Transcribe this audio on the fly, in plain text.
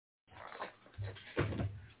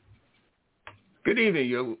Good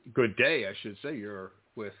evening, good day, I should say. You're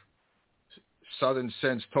with Southern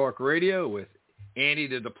Sense Talk Radio with Annie,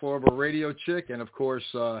 the deplorable radio chick, and of course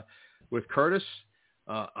with Curtis.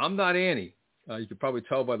 I'm not Annie. You can probably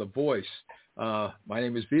tell by the voice. My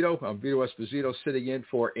name is Vito. I'm Vito Esposito, sitting in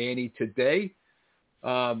for Annie today.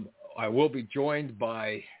 I will be joined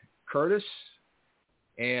by Curtis,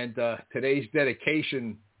 and today's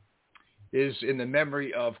dedication is in the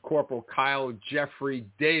memory of Corporal Kyle Jeffrey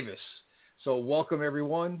Davis. So welcome,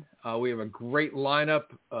 everyone. We have a great lineup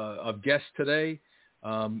of guests today.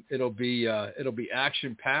 It'll be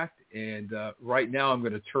action-packed, and right now I'm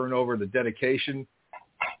going to turn over the dedication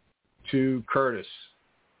to Curtis.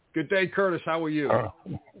 Good day, Curtis. How are you?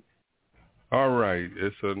 All right.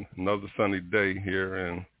 It's another sunny day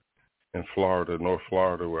here in Florida, North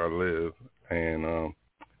Florida, where I live, and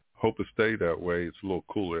hope it stay that way. It's a little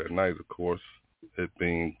cooler at night, of course, it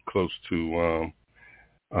being close to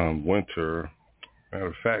winter. Matter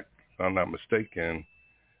of fact, if I'm not mistaken,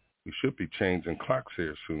 we should be changing clocks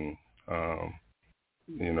here soon.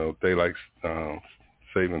 Daylight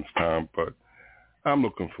savings time, but I'm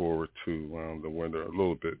looking forward to the winter a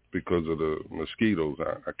little bit because of the mosquitoes.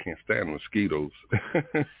 I can't stand mosquitoes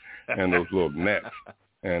and those little gnats,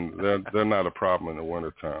 and they're not a problem in the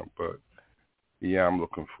wintertime. But yeah, I'm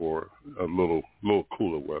looking for a little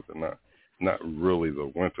cooler weather, not really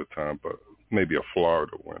the wintertime, but maybe a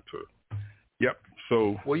Florida winter. Yep.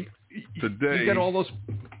 So today you get all those.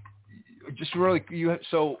 Just really,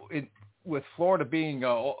 with Florida being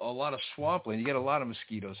a lot of swampland, you get a lot of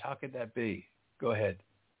mosquitoes. How could that be? Go ahead.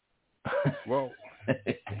 Well,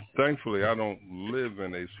 thankfully, I don't live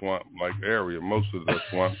in a swamp-like area. Most of the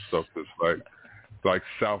swamp stuff is like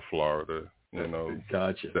South Florida,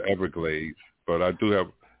 Gotcha. The Everglades. But I do have,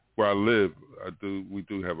 where I live, we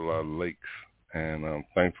do have a lot of lakes, and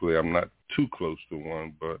thankfully, I'm not too close to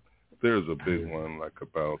one, but there's a big one like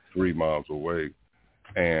about 3 miles away.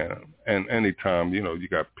 And anytime, you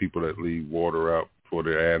got people that leave water out for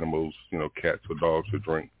their animals, cats or dogs to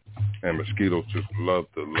drink. And mosquitoes just love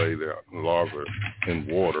to lay their larvae in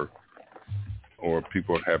water. Or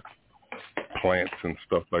people have plants and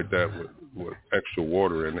stuff like that with extra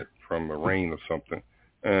water in it from the rain or something.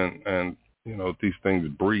 And these things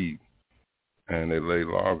breed and they lay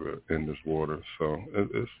larvae in this water. So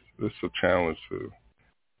it's a challenge to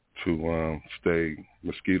stay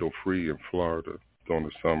mosquito-free in Florida during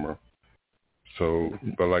the summer. So,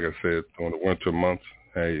 but like I said, during the winter months,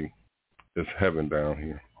 hey, it's heaven down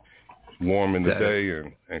here. It's warm in the day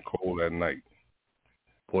and cold at night.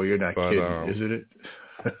 Boy, you're not kidding, isn't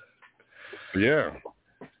it? Yeah.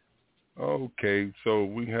 Okay, so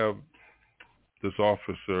we have this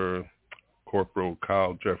officer, Corporal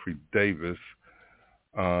Kyle Jeffrey Davis.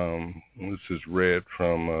 This is read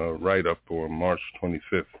from a write-up on March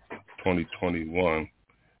 25th, 2021.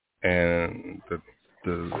 And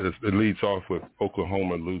it leads off with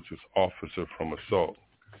Oklahoma loses officer from assault.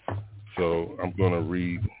 So I'm going to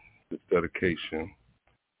read this dedication.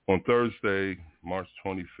 On Thursday, March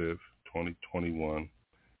 25th, 2021,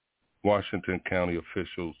 Washington County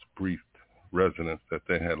officials briefed residents that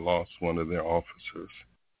they had lost one of their officers.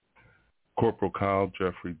 Corporal Kyle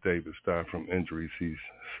Jeffrey Davis died from injuries he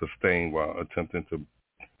sustained while attempting to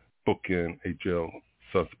book in a jail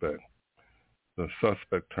suspect. The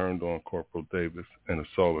suspect turned on Corporal Davis and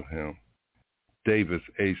assaulted him. Davis,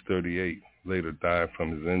 age 38, later died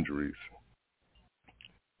from his injuries.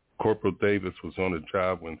 Corporal Davis was on the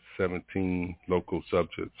job when 17 local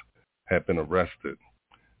subjects had been arrested.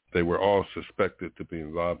 They were all suspected to be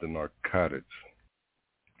involved in narcotics.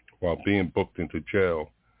 While being booked into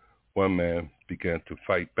jail, one man began to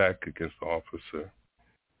fight back against the officer.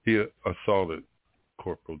 He assaulted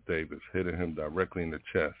Corporal Davis, hitting him directly in the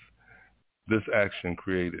chest. This action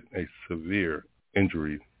created a severe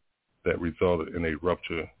injury that resulted in a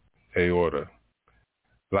ruptured aorta.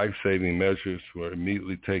 Life-saving measures were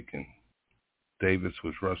immediately taken. Davis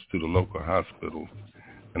was rushed to the local hospital.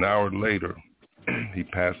 An hour later, he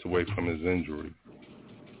passed away from his injury.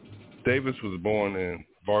 Davis was born in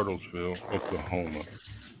Bartlesville, Oklahoma.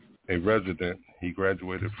 A resident, he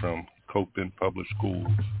graduated from Copeland Public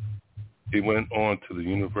Schools. He went on to the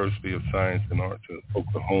University of Science and Arts in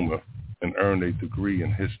Oklahoma and earned a degree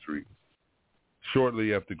in history.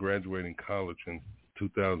 Shortly after graduating college in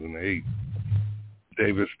 2008,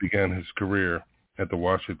 Davis began his career at the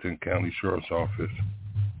Washington County Sheriff's Office.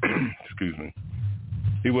 Excuse me.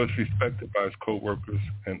 He was respected by his co-workers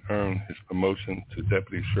and earned his promotion to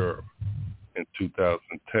deputy sheriff in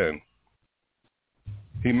 2010.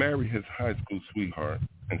 He married his high school sweetheart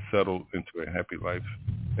and settled into a happy life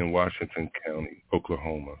in Washington County,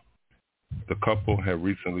 Oklahoma. The couple had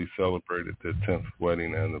recently celebrated their 10th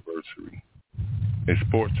wedding anniversary. A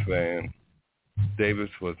sports fan, Davis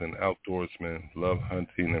was an outdoorsman, loved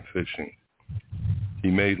hunting and fishing. He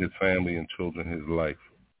made his family and children his life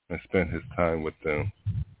and spent his time with them.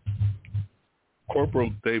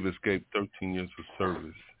 Corporal Davis gave 13 years of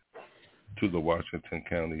service to the Washington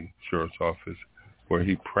County Sheriff's Office, where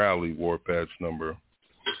he proudly wore badge number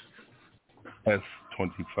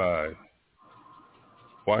S25.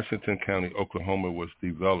 Washington County, Oklahoma was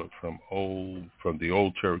developed from the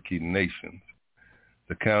old Cherokee nations.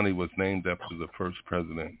 The county was named after the first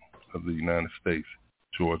president of the United States,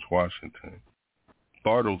 George Washington.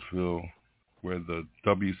 Bartlesville, where the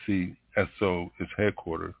WCSO is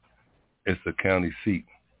headquartered, is the county seat.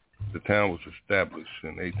 The town was established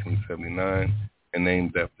in 1879 and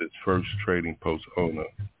named after its first trading post owner,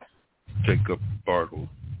 Jacob Bartle.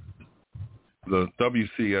 The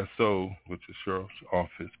WCSO, which is Sheriff's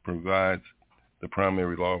Office, provides the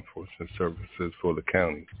primary law enforcement services for the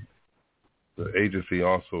county. The agency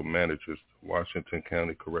also manages the Washington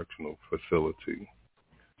County Correctional Facility.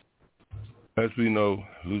 As we know,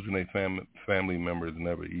 losing a family member is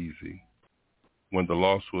never easy. When the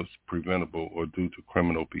loss was preventable or due to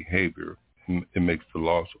criminal behavior, it makes the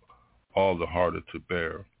loss all the harder to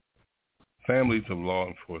bear. Families of law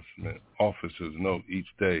enforcement officers know each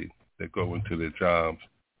day they go into their jobs,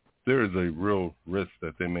 there is a real risk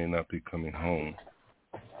that they may not be coming home.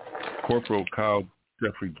 Corporal Kyle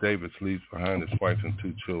Jeffrey Davis leaves behind his wife and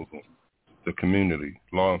 2 children. The community,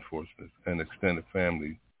 law enforcement, and extended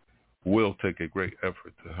family will take a great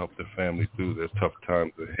effort to help the family through their tough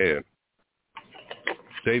times ahead.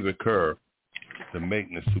 David Kerr, the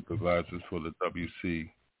maintenance supervisor for the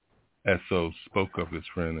WCSO, spoke of his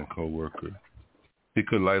friend and co-worker. He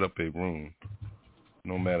could light up a room.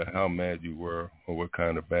 No matter how mad you were or what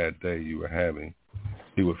kind of bad day you were having,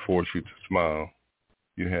 he would force you to smile.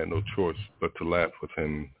 You had no choice but to laugh with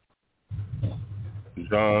him.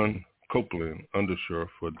 John Copeland, undersheriff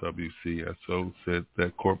for WCSO, said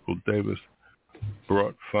that Corporal Davis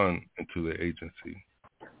brought fun into the agency.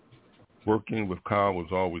 Working with Kyle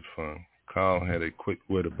was always fun. Kyle had a quick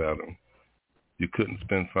wit about him. You couldn't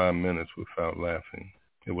spend 5 minutes without laughing.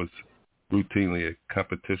 It was routinely a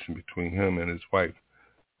competition between him and his wife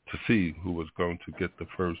to see who was going to get the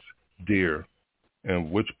first deer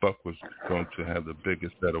and which buck was going to have the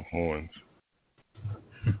biggest set of horns.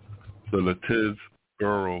 The Lattice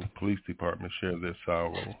Police Department shared their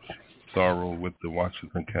sorrow with the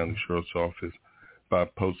Washington County Sheriff's Office by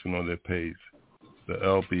posting on their page, the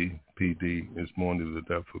LBPD is mourning the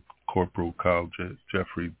death of Corporal Kyle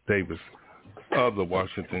Jeffrey Davis of the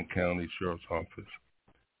Washington County Sheriff's Office.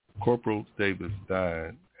 Corporal Davis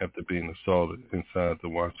died after being assaulted inside the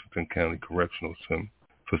Washington County Correctional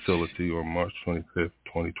Facility on March 25th,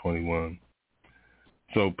 2021.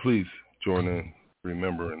 So please join in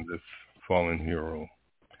remembering this fallen hero.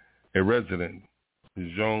 A resident,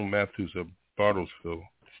 Joan Matthews of Bartlesville,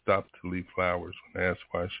 stopped to leave flowers when asked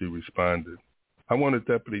why she responded. I wanted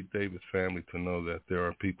Deputy Davis' family to know that there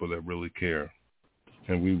are people that really care,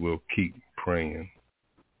 and we will keep praying.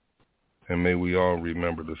 And may we all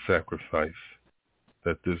remember the sacrifice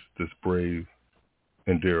that this brave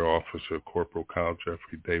and dear officer, Corporal Kyle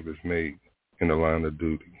Jeffrey Davis, made in the line of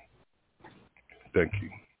duty. Thank you.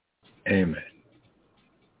 Amen.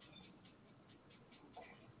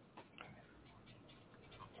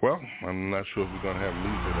 Well, I'm not sure if we're going to have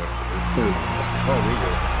music after this. Oh, we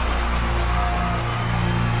will.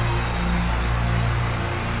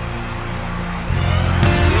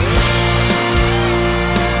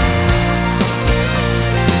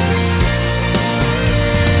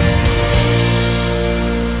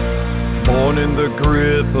 In the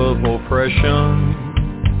grip of oppression,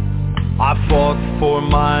 I fought for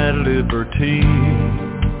my liberty.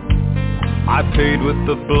 I paid with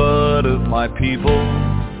the blood of my people.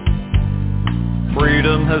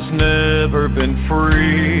 Freedom has never been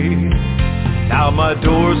free. Now my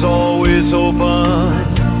door's always open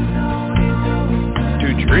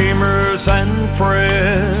to dreamers and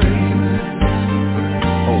friends.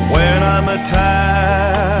 When I'm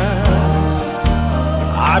attacked,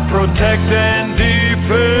 I protect and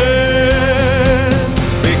defend,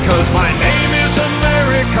 because my name is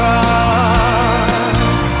America.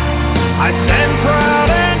 I stand proud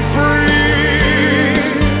and free.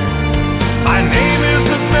 My name is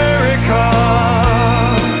America.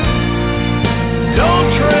 Don't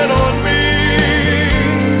tread on me.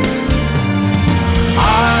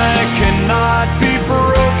 I cannot be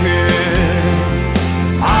broken.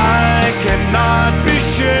 I cannot be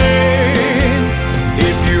shamed.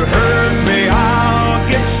 If you hurt me, I'll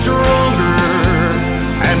get stronger,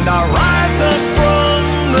 and I'll rise up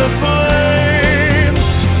from the flames,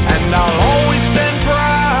 and I'll always stand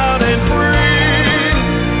proud and free.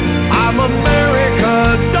 I'm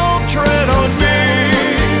America, don't tread on me.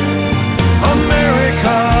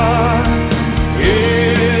 America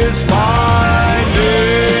is my name.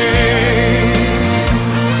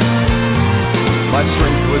 My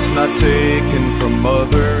strength was not taken from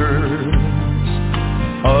others.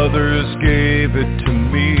 Others gave it to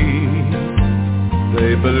me.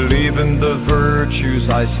 They believe in the virtues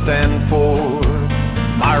I stand for,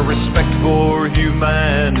 my respect for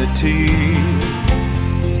humanity.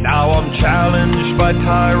 Now I'm challenged by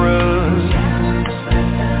tyrants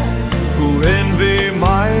who envy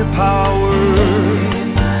my power,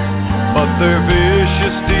 but their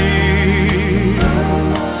vicious deeds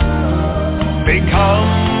become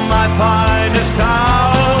my finest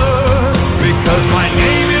hour. Because my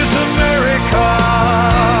name is America,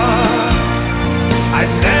 I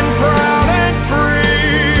stand proud and free.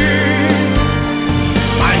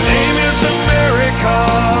 My name is America,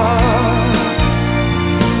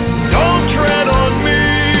 don't tread on me.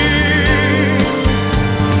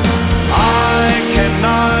 I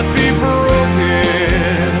cannot be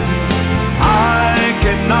broken, I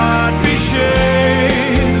cannot be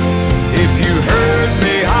shamed. If you hurt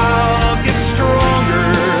me, I'll get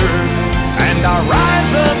stronger, and I'll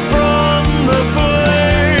rise up from the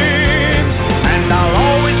flames, and I'll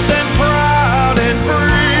always stand proud and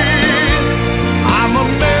free. I'm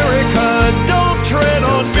America, don't tread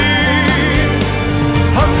on me.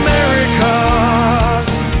 America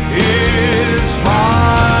is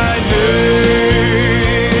my name.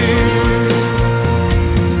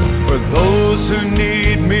 For those who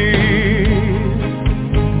need me,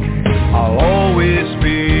 I'll always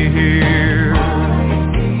be here.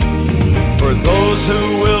 For those who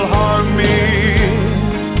will harm me,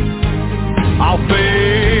 I'll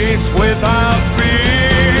face without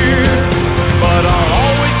fear. But I'll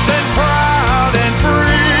always stand proud and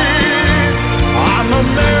free. I'm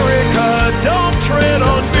America, don't tread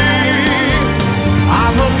on me.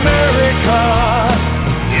 I'm America,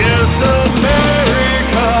 yes,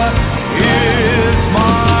 America is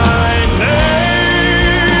my name.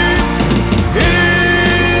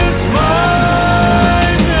 Is my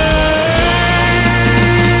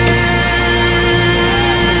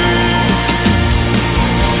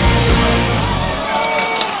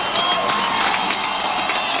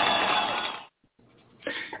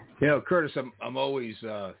You know, Curtis, I'm always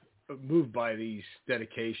moved by these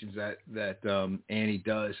dedications that Annie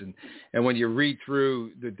does, and when you read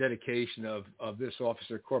through the dedication of this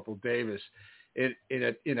officer, Corporal Davis, in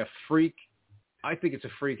a freak, I think it's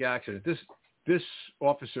a freak accident. This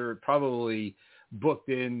officer probably booked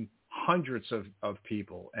in hundreds of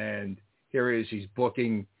people, and here he is, he's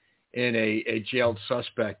booking in a jailed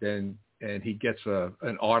suspect, and he gets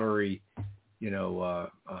an artery,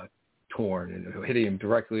 torn and hitting him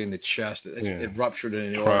directly in the chest. It ruptured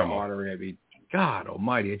in the artery. I mean, God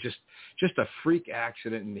almighty, it just a freak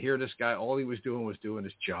accident. And here this guy, all he was doing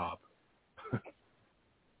his job.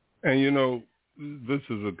 And, this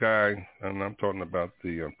is a guy, and I'm talking about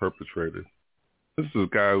the perpetrator. This is a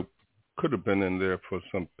guy who could have been in there for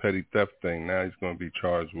some petty theft thing. Now he's going to be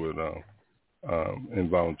charged with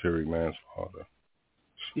involuntary manslaughter.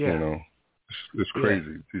 Yeah. It's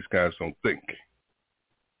crazy. Yeah. These guys don't think.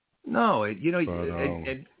 No, and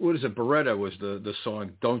what is it? Beretta was the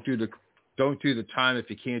song. Don't do the time if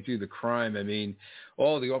you can't do the crime. I mean,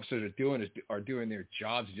 all the officers are doing their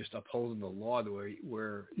jobs, just upholding the law,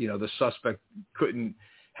 where the suspect couldn't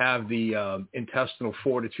have the intestinal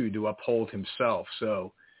fortitude to uphold himself.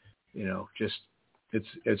 So, just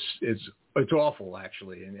it's awful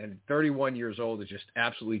actually. And 31 years old is just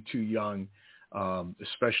absolutely too young,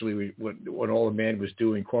 especially when all the man was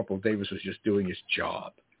doing. Corporal Davis was just doing his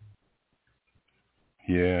job.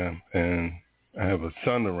 Yeah, and I have a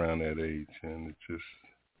son around that age, and it just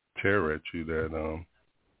tears at you that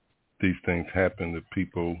these things happen to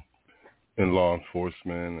people in law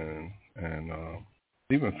enforcement and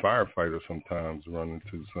even firefighters sometimes run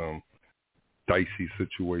into some dicey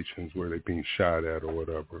situations where they're being shot at or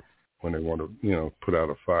whatever when they want to, put out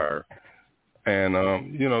a fire. And,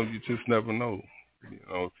 you just never know, if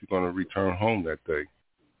you're going to return home that day.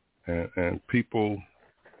 And people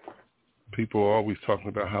are always talking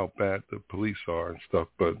about how bad the police are and stuff,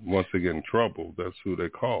 but once they get in trouble, that's who they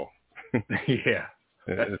call. Yeah.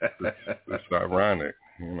 It's ironic,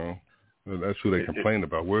 That's who they complain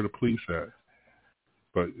about. Where are the police at?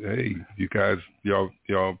 But hey, you guys,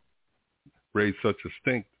 y'all raised such a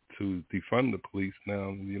stink to defund the police.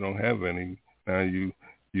 Now you don't have any. Now you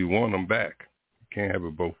want them back. You can't have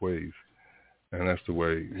it both ways. And that's the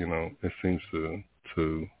way, it seems to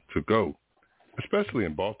go, especially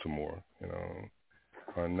in Baltimore.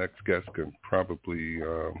 Our next guest can probably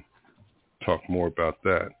talk more about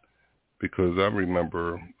that, because I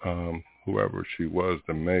remember whoever she was,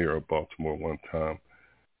 the mayor of Baltimore one time,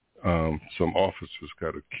 some officers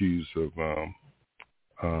got accused of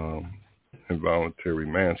involuntary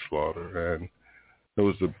manslaughter, and there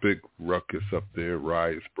was a big ruckus up there,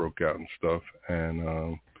 riots broke out and stuff,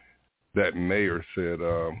 and that mayor said,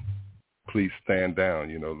 please stand down,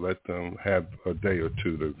 let them have a day or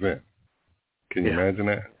two to vent. Can you imagine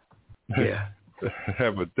that? Yeah.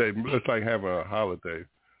 Have a day. It's like having a holiday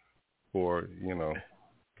for,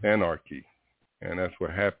 anarchy. And that's what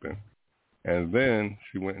happened. And then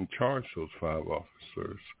she went and charged those 5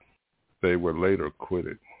 officers. They were later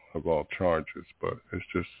acquitted of all charges, but it's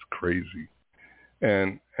just crazy.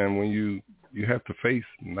 And when you have to face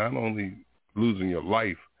not only losing your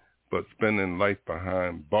life, but spending life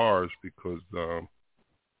behind bars because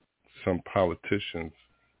some politicians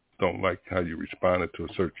don't like how you responded to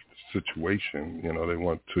a certain situation. They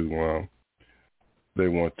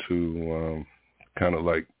want to kind of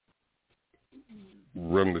like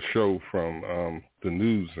run the show from the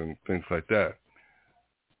news and things like that.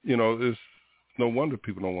 It's no wonder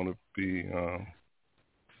people don't want to be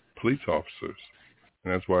police officers,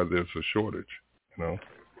 and that's why there's a shortage.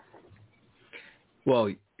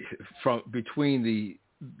 Well, from between the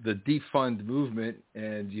defund movement,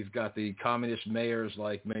 and you've got the communist mayors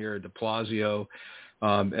like Mayor de Blasio,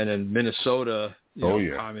 and in Minnesota,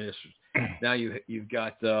 communists. Now you've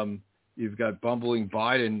got bumbling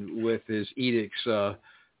Biden with his edicts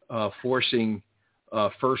forcing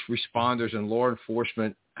first responders and law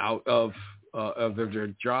enforcement out of their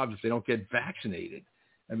jobs if they don't get vaccinated.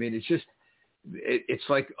 I mean, it's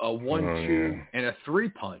like a 1-2 and a 3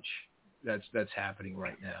 punch that's happening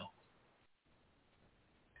right now.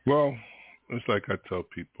 Well, it's like I tell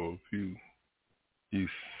people, if you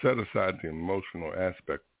set aside the emotional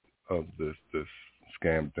aspect of this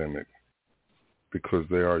scamdemic, because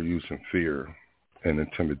they are using fear and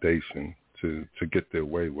intimidation to get their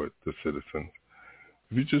way with the citizens.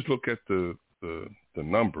 If you just look at the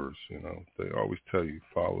numbers, they always tell you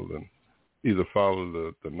either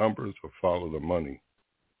follow the numbers or follow the money.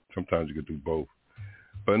 Sometimes you could do both.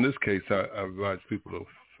 But in this case, I advise people to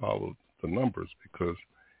follow the numbers, because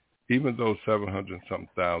even though 700-something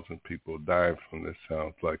thousand people died from this,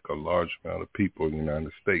 sounds like a large amount of people in the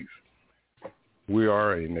United States. We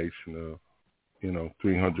are a nation of,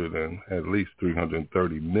 at least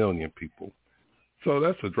 330 million people. So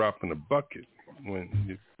that's a drop in the bucket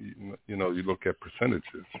when you look at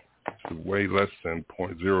percentages. It's way less than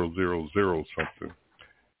 0.000 something,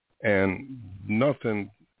 and nothing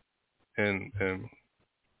in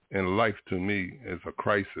life to me is a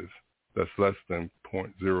crisis that's less than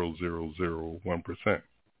 0.0001%.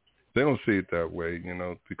 They don't see it that way,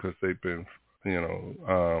 because they've been,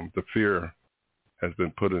 the fear has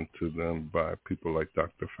been put into them by people like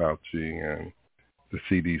Dr. Fauci and the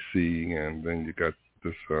CDC, and then you got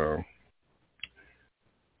this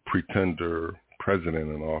pretender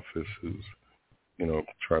president in office who's,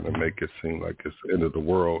 trying to make it seem like it's the end of the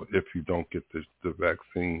world if you don't get the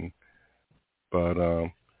vaccine. But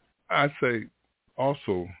I say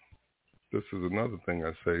also, this is another thing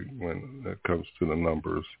I say when it comes to the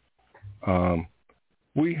numbers.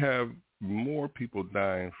 We have more people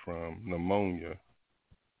dying from pneumonia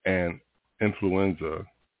and influenza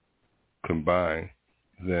combined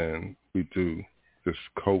than we do this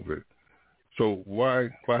COVID. So why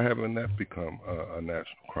haven't that become a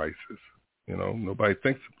national crisis? Nobody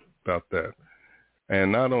thinks about that.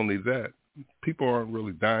 And not only that, people aren't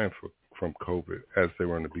really dying from COVID as they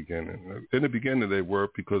were in the beginning. In the beginning, they were,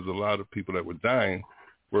 because a lot of people that were dying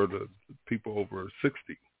were the people over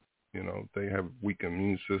 60. They have weak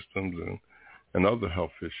immune systems and other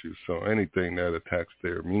health issues. So anything that attacks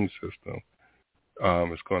their immune system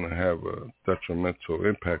is going to have a detrimental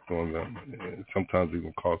impact on them, sometimes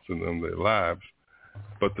even costing them their lives.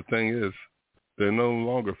 But the thing is, they're no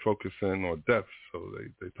longer focusing on deaths, so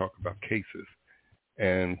they talk about cases.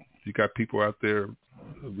 And you got people out there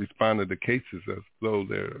responding to cases as though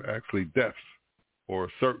they're actually deaths or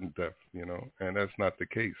certain deaths, and that's not the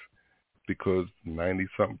case, because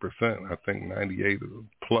 90-something%, I think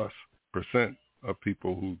 98+% of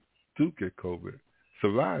people who do get COVID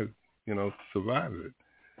survive it.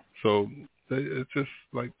 So it's just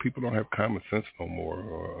like people don't have common sense no more,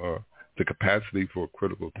 or the capacity for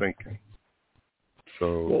critical thinking.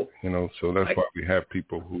 So, so that's why we have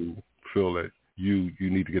people who feel that you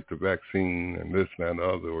need to get the vaccine and this and that and the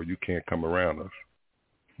other, or you can't come around us.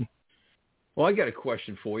 Well, I got a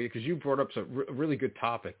question for you because you brought up some really good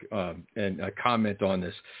topic and a comment on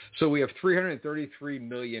this. So we have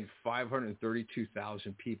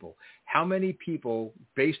 333,532,000 people. How many people,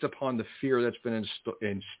 based upon the fear that's been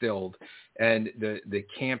instilled and the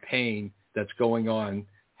campaign that's going on,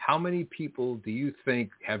 how many people do you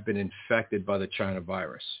think have been infected by the China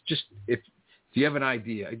virus? Do you have an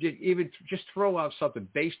idea? Just throw out something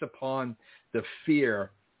based upon the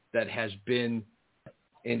fear that has been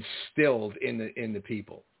instilled in the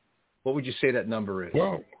people. What would you say that number is?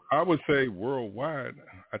 Well, I would say worldwide,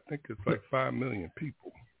 I think it's like 5 million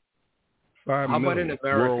people. 5 How million about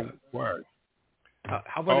in America? Worldwide.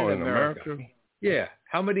 How about in America? Yeah.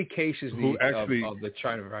 How many cases of the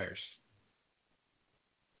China virus?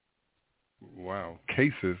 Wow.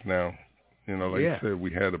 Cases now, you said,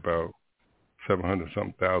 we had about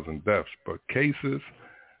 700-something thousand deaths, but cases,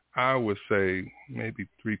 I would say maybe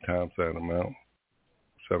 3 times that amount.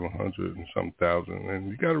 700 and some thousand. And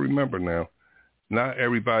you got to remember now, not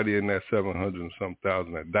everybody in that 700 and some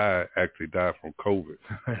thousand that died actually died from COVID.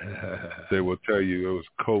 They will tell you it was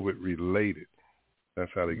COVID related.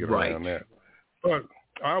 That's how they get around that. But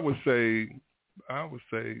I would say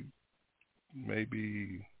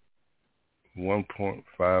maybe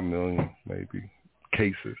 1.5 million maybe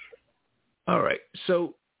cases. All right.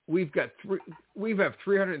 So we have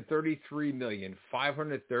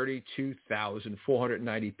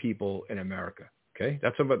 333,532,490 people in America. Okay,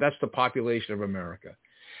 that's the population of America.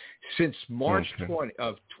 Since March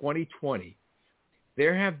 2020,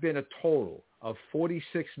 there have been a total of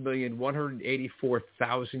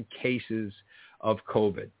 46,184,000 cases of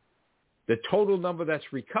COVID. The total number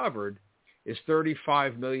that's recovered is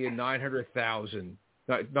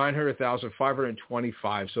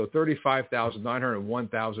 900,525. So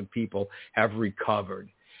 35,901,000 people have recovered.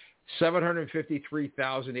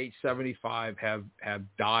 753,875 have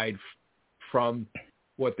died from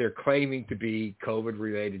what they're claiming to be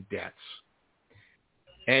COVID-related deaths.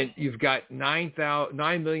 And you've got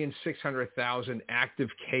 9,600,000 active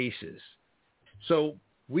cases. So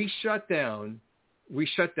we shut down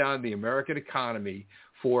the American economy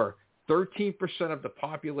for 13% of the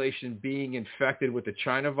population being infected with the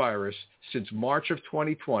China virus since March of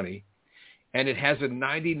 2020, and it has a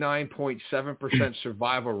 99.7%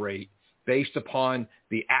 survival rate based upon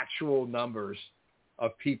the actual numbers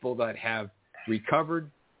of people that have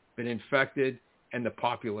recovered, been infected, and the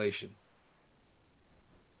population.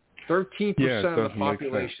 13% of the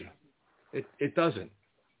population. It doesn't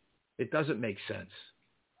make sense.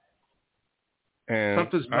 And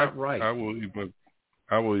something's not right. I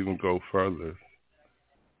will even go further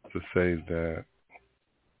to say that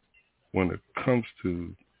when it comes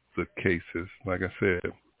to the cases, like I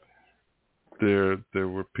said, there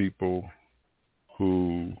were people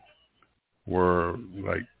who were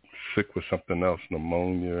like sick with something else,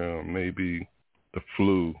 pneumonia or maybe the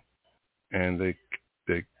flu, and they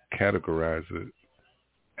categorize it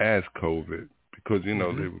as COVID because they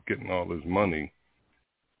were getting all this money,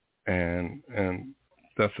 and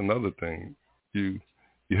that's another thing. You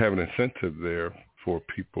have an incentive there for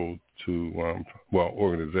people to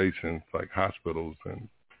organizations like hospitals and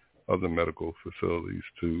other medical facilities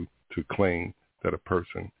to claim that a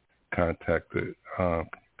person contacted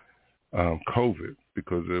COVID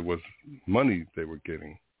because it was money they were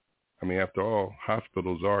getting. I mean, after all,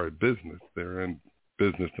 hospitals are a business. They're in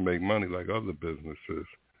business to make money like other businesses.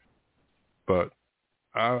 But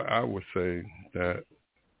I would say that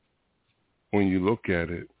when you look at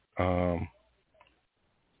it,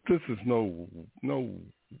 this is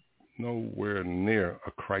nowhere near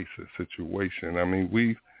a crisis situation. I mean,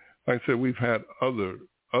 we've had other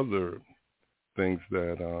things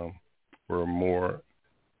that were more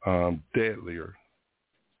deadlier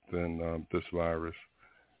than this virus,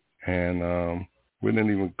 and we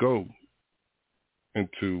didn't even go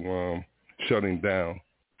into shutting down.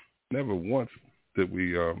 Never once did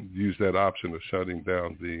we use that option of shutting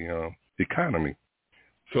down the economy.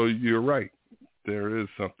 So you're right. There is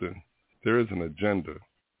an agenda,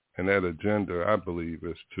 and that agenda, I believe,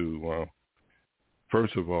 is to,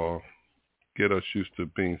 first of all, get us used to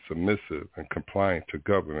being submissive and compliant to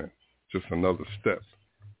government, just another step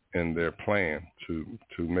in their plan to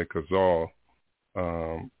make us all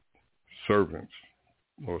servants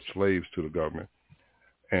or slaves to the government.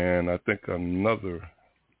 And I think another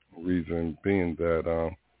reason being that,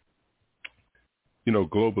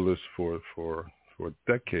 globalists for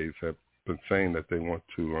decades have been saying that they want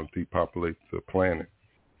to depopulate the planet.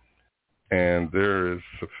 And there is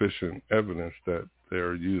sufficient evidence that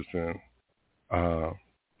they're using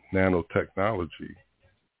nanotechnology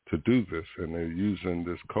to do this, and they're using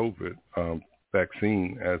this COVID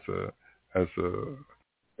vaccine as as a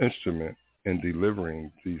instrument in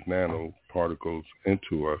delivering these nanoparticles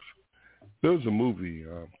into us. There was a movie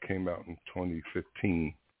came out in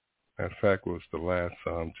 2015. In fact, it was the last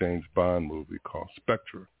James Bond movie called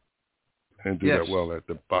Spectre. And do that well at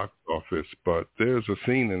the box office. But there's a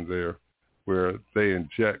scene in there where they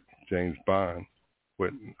inject James Bond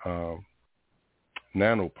with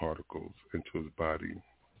nanoparticles into his body.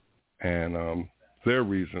 And their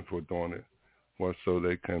reason for doing it was so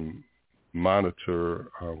they can monitor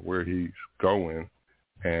where he's going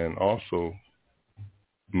and also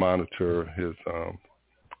monitor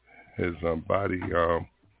his body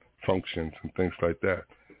functions and things like that.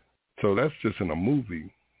 So that's just in a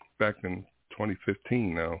movie back in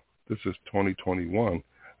 2015 now. This is 2021.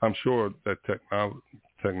 I'm sure that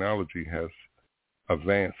technology has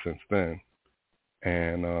advanced since then.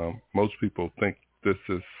 And most people think this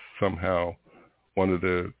is somehow one of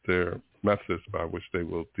their methods by which they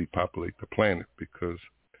will depopulate the planet, because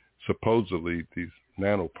supposedly these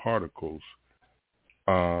nanoparticles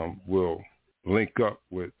will link up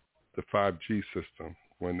with the 5G system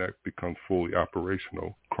when that becomes fully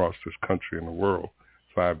operational across this country and the world,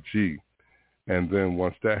 5G. And then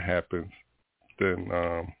once that happens, then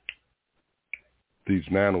these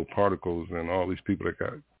nanoparticles and all these people that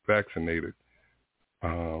got vaccinated,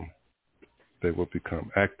 they will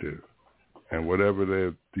become active. And whatever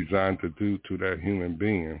they're designed to do to that human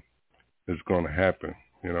being is going to happen.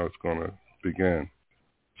 It's going to begin.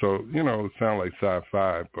 So, it sounds like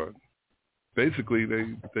sci-fi, but basically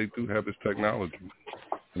they do have this technology,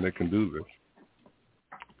 and they can do this.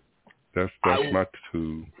 That's my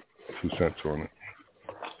two cents on it.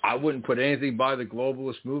 I wouldn't put anything by the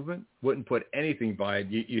globalist movement. Wouldn't put anything by it.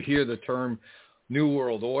 You hear the term New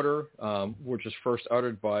World Order, which was first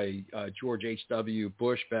uttered by George H.W.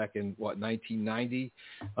 Bush back in, 1990.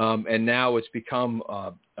 And now it's become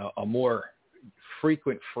a more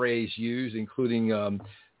frequent phrase used, including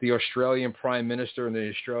the Australian Prime Minister and the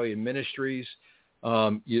Australian ministries.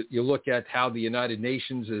 You look at how the United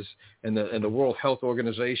Nations and the World Health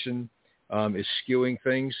Organization is skewing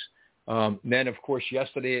things. Then, of course,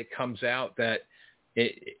 yesterday it comes out that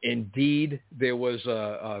indeed there was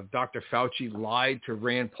Dr. Fauci lied to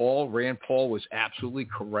Rand Paul. Rand Paul was absolutely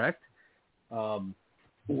correct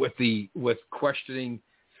with questioning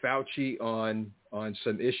Fauci on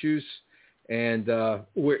some issues. And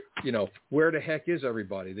where the heck is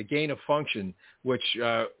everybody? The gain of function, which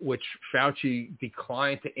Fauci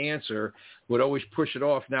declined to answer, would always push it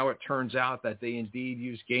off. Now it turns out that they indeed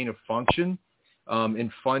use gain of function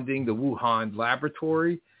in funding the Wuhan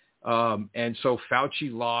laboratory. And so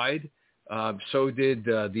Fauci lied. So did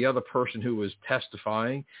the other person who was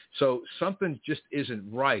testifying. So something just isn't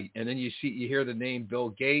right. And then you hear the name Bill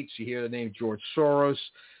Gates, you hear the name George Soros,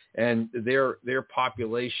 and their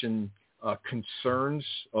population concerns,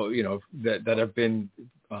 that have been,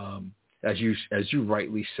 as you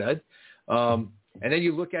rightly said. And then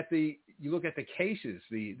you look at the cases,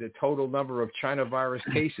 the total number of China virus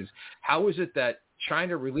cases. How is it that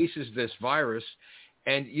China releases this virus,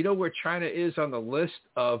 and you know where China is on the list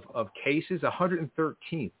of cases?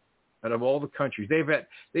 113th out of all the countries.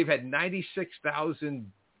 They've had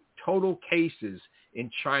 96,000 total cases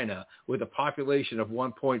in China with a population of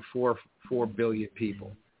 1.44 billion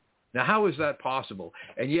people. Now, how is that possible?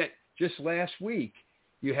 And yet, just last week,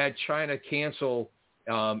 you had China cancel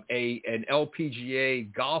an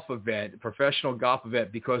LPGA golf event, professional golf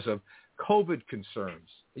event, because of COVID concerns.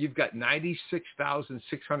 You've got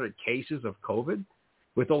 96,600 cases of COVID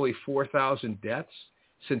with only 4,000 deaths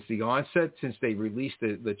since the onset, since they released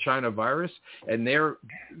the China virus. And China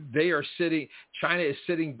is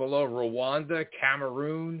sitting below Rwanda,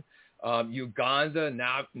 Cameroon, Uganda,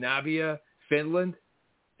 Namibia, Finland,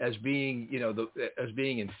 as being, as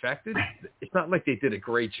being infected. It's not like they did a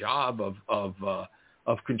great job of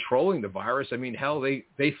controlling the virus. I mean, hell, they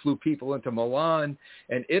flew people into Milan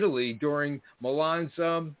and Italy during Milan's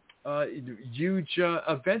huge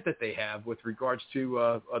event that they have with regards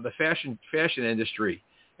to the fashion industry,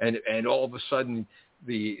 and all of a sudden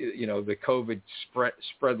the COVID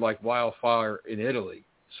spread like wildfire in Italy.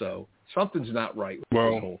 So something's not right with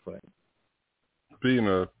this whole thing. Being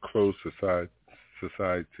a closed society, it's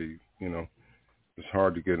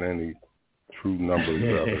hard to get any true numbers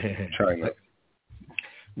out of China.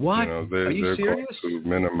 What? They're Are you serious? going to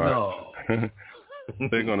minimize. No.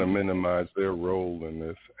 They're going to minimize their role in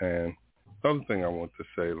this. And the other thing I want to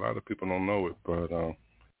say, a lot of people don't know it, but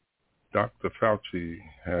Dr. Fauci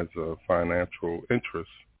has a financial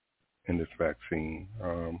interest in this vaccine.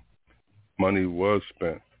 Money was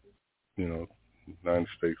spent. The United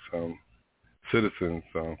States citizens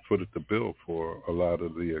footed the bill for a lot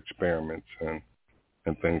of the experiments and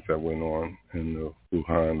things that went on in the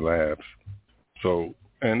Wuhan labs. So,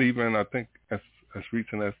 and even I think as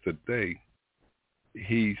recent as today,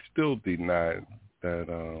 he still denied that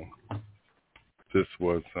this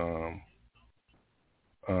was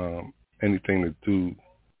anything to do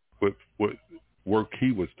with what work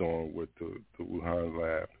he was doing with the Wuhan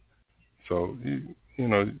lab. So, you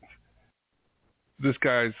know, this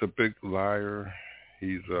guy's a big liar.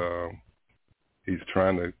 He's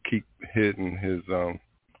trying to keep hidden his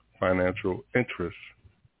financial interests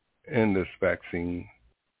in this vaccine.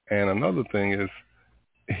 And another thing is,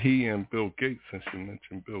 he and Bill Gates, since you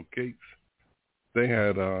mentioned Bill Gates, they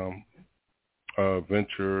had a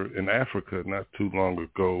venture in Africa not too long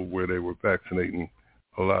ago where they were vaccinating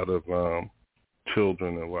a lot of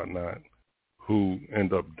children and whatnot who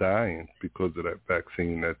end up dying because of that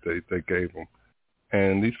vaccine that they gave them.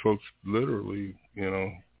 And these folks literally, you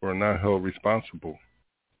know, were not held responsible.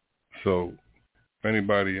 So if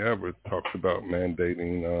anybody ever talks about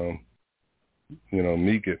mandating, you know,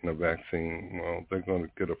 me getting a vaccine, well, they're going to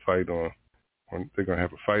get a fight on, or they're going to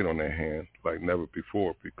have a fight on their hands like never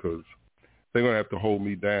before, because they're going to have to hold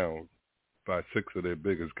me down by 6 of their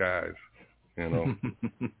biggest guys, you know,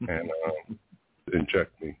 and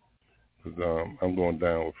inject me, because I'm going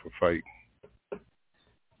down with a fight.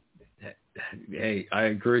 Hey, I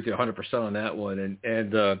agree with you 100% on that one.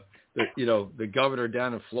 And you know, the governor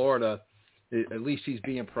down in Florida, at least he's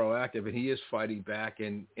being proactive, and he is fighting back,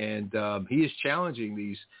 and he is challenging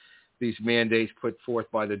these mandates put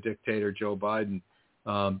forth by the dictator Joe Biden.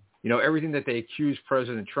 You know, everything that they accuse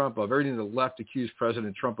President Trump of, everything the left accused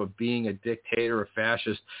President Trump of being a dictator, a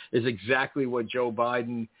fascist, is exactly what Joe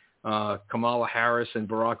Biden, Kamala Harris, and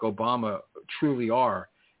Barack Obama truly are.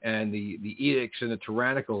 And the edicts and the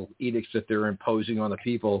tyrannical edicts that they're imposing on the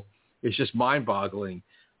people is just mind-boggling,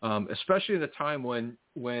 especially in a time when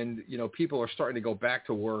you know, people are starting to go back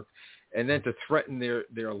to work, and then to threaten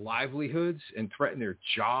their livelihoods and threaten their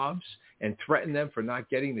jobs and threaten them for not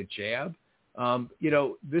getting the jab. You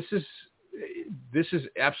know, this is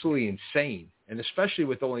absolutely insane, and especially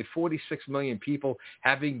with only 46 million people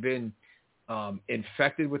having been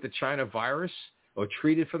infected with the China virus or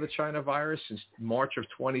treated for the China virus since March of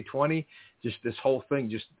 2020, just this whole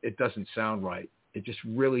thing, it doesn't sound right. It just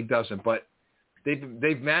really doesn't. But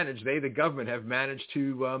they've managed, the government have managed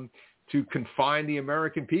to confine the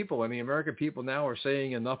American people, and the American people now are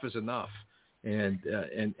saying enough is enough, and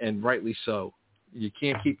rightly so. You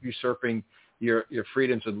can't keep usurping your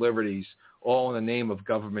freedoms and liberties all in the name of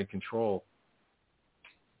government control.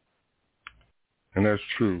 And that's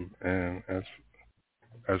true. And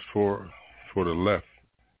as for the left,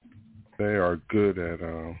 they are good at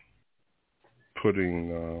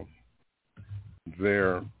putting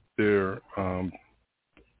their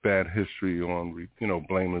bad history on, you know,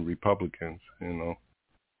 blaming Republicans, you know,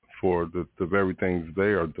 for the very things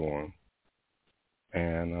they are doing.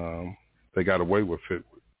 And they got away with it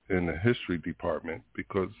in the history department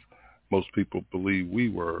because most people believe we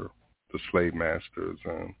were the slave masters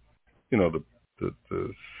and, you know,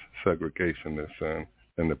 the segregationists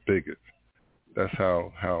and the bigots. That's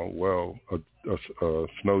how well a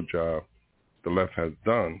snow job the left has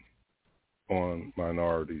done on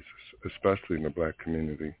minorities, especially in the black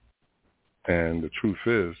community. And the truth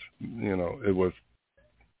is, you know, it was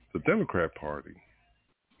the Democrat Party,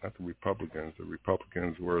 not the Republicans. The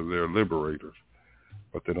Republicans were their liberators,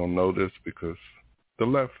 but they don't know this because the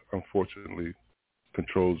left, unfortunately,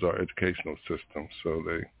 controls our educational system. So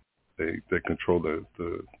they control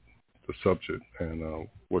the subject and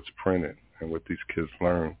what's printed and what these kids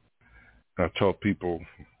learn. And I tell people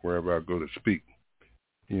wherever I go to speak,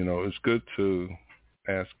 you know, it's good to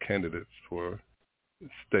ask candidates for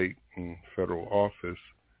state and federal office,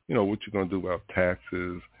 you know, what you're going to do about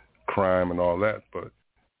taxes, crime, and all that. But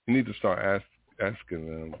you need to start asking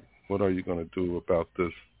them, what are you going to do about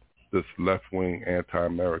this left-wing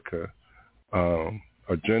anti-America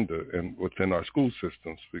agenda and within our school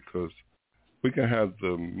systems? Because we can have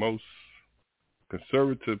the most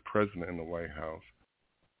conservative president in the White House.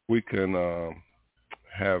 We can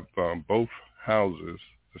have both houses,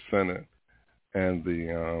 the Senate and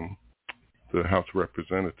the House of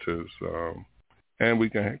Representatives, and we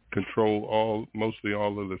can control mostly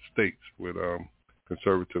all of the states with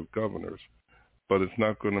conservative governors. But it's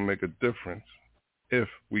not going to make a difference if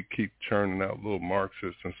we keep churning out little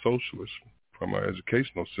Marxists and socialists from our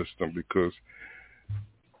educational system, because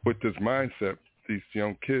with this mindset, these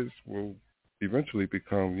young kids will eventually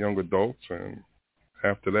become young adults, and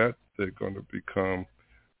after that, they're going to become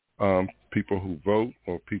people who vote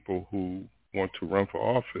or people who want to run for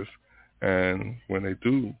office, And when they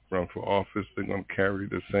do run for office, they're going to carry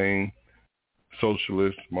the same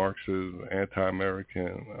socialist, Marxist,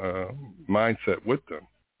 anti-American mindset with them.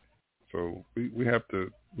 So we have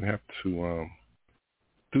to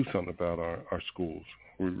do something about our schools.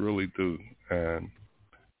 We really do. And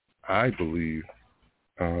I believe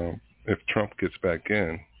if Trump gets back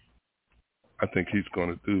in, I think he's going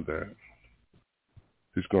to do that.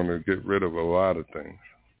 He's going to get rid of a lot of things.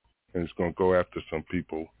 And he's going to go after some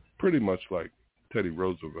people, pretty much like Teddy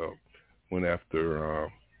Roosevelt went after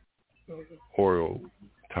oil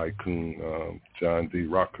tycoon John D.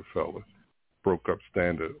 Rockefeller, broke up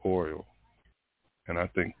Standard Oil. And I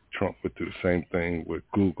think Trump would do the same thing with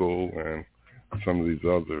Google and some of these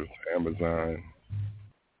others, Amazon,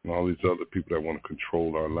 and all these other people that want to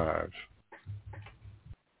control our lives.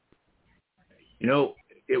 You know,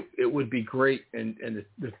 it would be great, and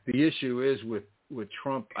the issue is with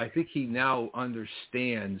Trump, I think he now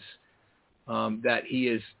understands that he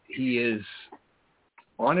is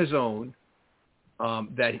on his own,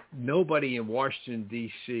 that nobody in Washington,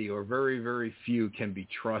 D.C., or very, very few can be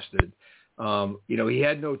trusted. He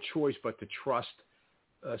had no choice but to trust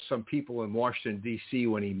some people in Washington, D.C.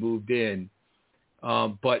 when he moved in.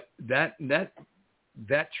 But that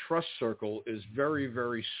trust circle is very,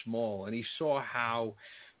 very small. And he saw how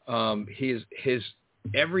his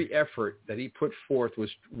every effort that he put forth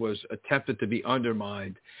was attempted to be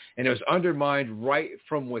undermined. And it was undermined right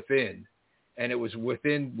from within. And it was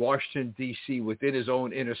within Washington, D.C., within his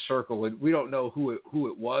own inner circle. And we don't know who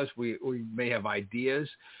it was. We may have ideas.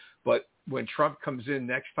 But when Trump comes in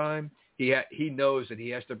next time, he knows that he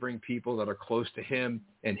has to bring people that are close to him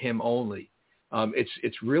and him only.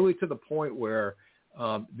 It's really to the point where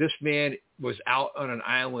this man was out on an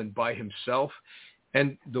island by himself.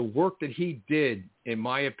 And the work that he did, in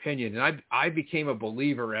my opinion, and I became a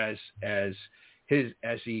believer as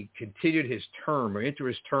he continued his term or into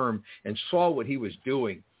his term and saw what he was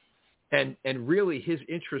doing. And really his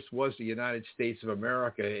interest was the United States of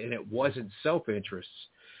America, and it wasn't self-interests.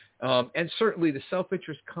 And certainly the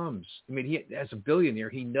self-interest comes. I mean, he, as a billionaire,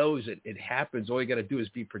 he knows it happens. All you got to do is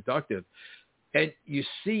be productive. And you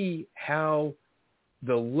see how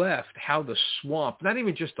the left, how the swamp, not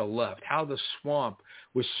even just the left, how the swamp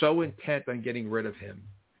was so intent on getting rid of him.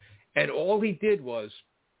 And all he did was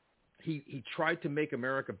he tried to make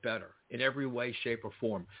America better in every way, shape, or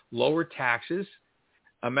form. Lower taxes.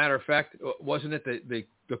 A matter of fact, wasn't it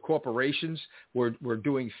the corporations were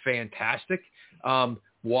doing fantastic?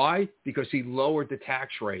 Why? Because he lowered the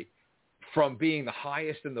tax rate from being the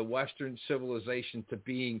highest in the Western civilization to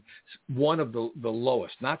being one of the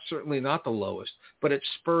lowest. Certainly not the lowest, but it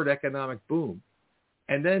spurred economic boom.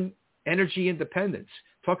 And then energy independence.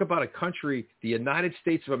 Talk about a country, the United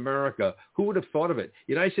States of America. Who would have thought of it?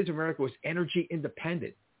 The United States of America was energy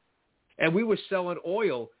independent. And we were selling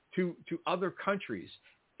oil to other countries.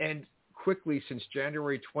 And quickly, since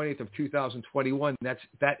January 20th of 2021,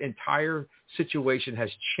 that entire situation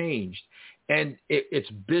has changed. And it's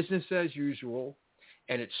business as usual,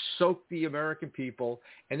 and it's soaked the American people.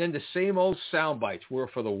 And then the same old sound bites were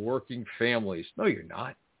for the working families. No, you're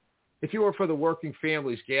not. If you were for the working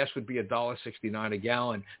families, gas would be $1.69 a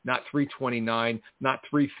gallon, not $3.29, not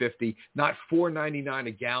 $3.50, not $4.99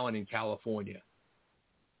 a gallon in California.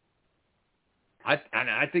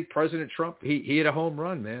 I think President Trump, he hit a home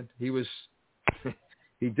run, man. He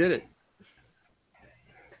did it.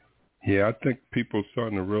 Yeah, I think people are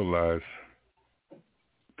starting to realize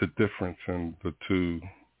the difference in the two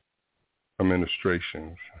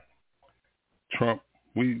administrations. Trump,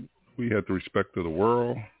 we had the respect of the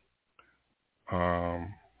world.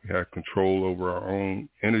 We had control over our own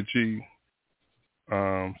energy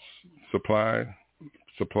supply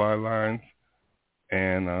lines,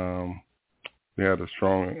 and we had a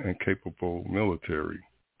strong and capable military.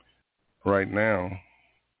 Right now,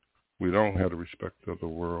 we don't have the respect of the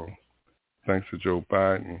world. Thanks to Joe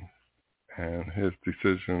Biden and his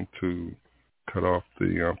decision to cut off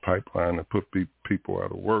the pipeline and put people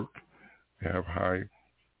out of work. We have high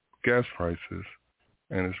gas prices,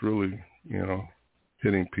 and it's really,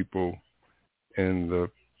 hitting people in the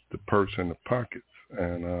purse and the pockets.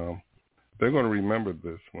 And they're going to remember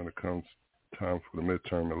this when it comes time for the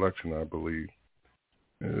midterm election, I believe.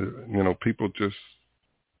 People just,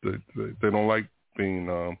 they don't like being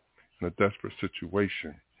in a desperate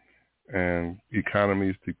situation. And economy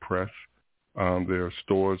is depressed. There are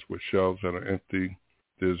stores with shelves that are empty.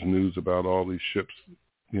 There's news about all these ships,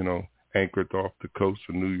 anchored off the coast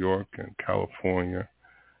of New York and California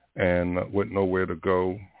and with nowhere to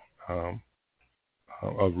go.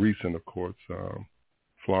 Of recent, of course,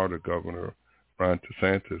 Florida Governor Ron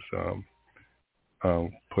DeSantis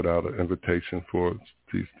put out an invitation for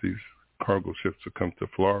these cargo ships to come to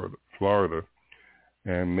Florida,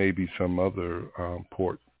 and maybe some other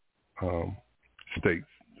port states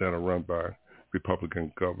that are run by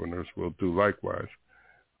Republican governors will do likewise.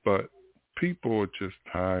 But people are just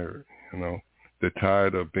tired, They're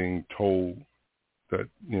tired of being told that,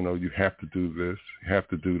 you have to do this, you have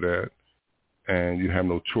to do that, and you have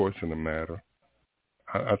no choice in the matter.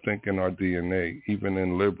 I think in our DNA, even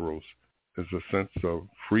in liberals, there's a sense of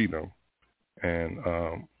freedom, and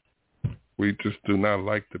we just do not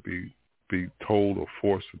like to be told or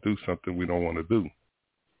forced to do something we don't want to do,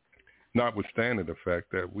 notwithstanding the fact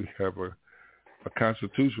that we have a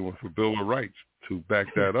Constitution with a Bill of Rights to back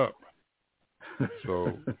that up.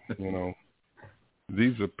 So,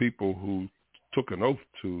 these are people who took an oath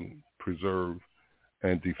to preserve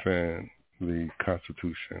and defend the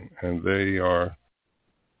Constitution, and they are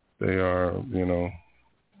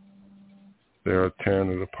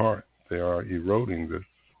tearing it apart. They are eroding this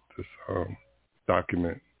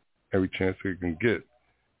document every chance they can get,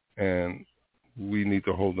 and we need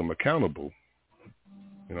to hold them accountable.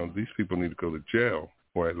 These people need to go to jail,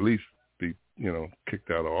 or at least be, kicked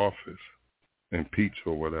out of office, impeached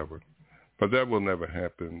or whatever. But that will never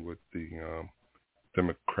happen with the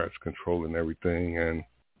Democrats controlling everything and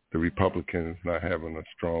the Republicans not having a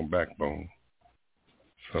strong backbone.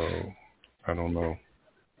 So I don't know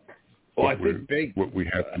what we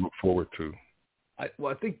have to look forward to. I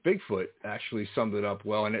think Bigfoot actually summed it up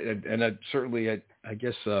well, and I certainly, I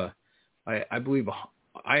guess, I believe,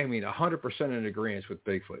 I mean, 100% in agreement with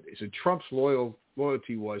Bigfoot. So Trump's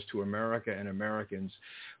loyalty was to America and Americans,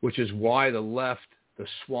 which is why the left, the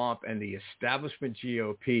swamp, and the establishment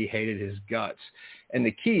GOP hated his guts. And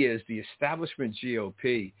the key is the establishment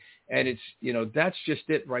GOP, and it's, that's just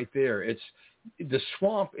it right there. It's the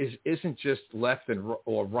swamp isn't just left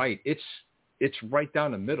or right. It's right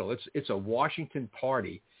down the middle. It's a Washington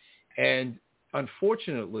party, and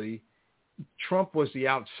unfortunately, Trump was the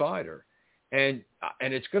outsider, and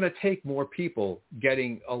it's going to take more people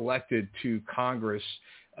getting elected to Congress,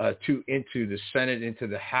 into the Senate, into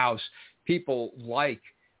the House. People like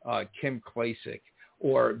Kim Klacik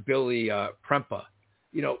or Billy Prempeh,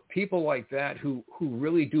 people like that who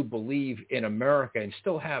really do believe in America and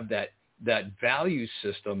still have that value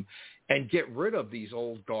system, and get rid of these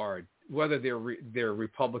old guard, whether they're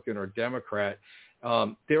Republican or Democrat.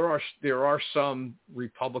 There are some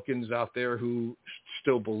Republicans out there who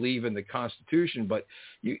still believe in the Constitution, but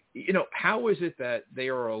how is it that they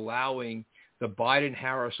are allowing the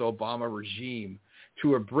Biden-Harris-Obama regime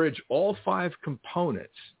to abridge all 5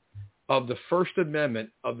 components of the First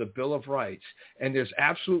Amendment of the Bill of Rights, and there's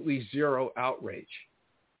absolutely zero outrage?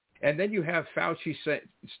 And then you have Fauci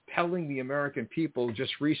telling the American people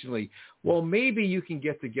just recently, well, maybe you can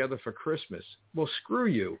get together for Christmas. Well, screw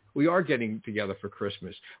you. We are getting together for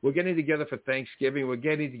Christmas. We're getting together for Thanksgiving. We're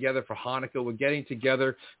getting together for Hanukkah. We're getting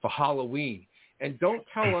together for Halloween. And don't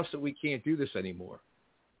tell us that we can't do this anymore.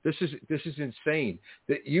 This is insane.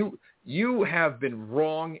 That you have been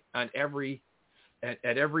wrong on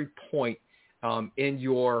at every point in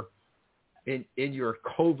your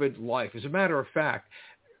COVID life. As a matter of fact,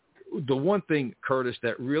 the one thing, Curtis,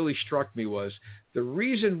 that really struck me was the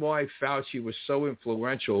reason why Fauci was so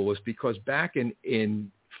influential was because back in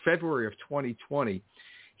February of 2020,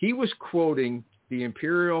 he was quoting the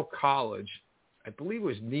Imperial College, I believe it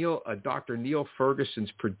was Dr. Neil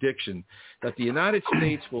Ferguson's prediction that the United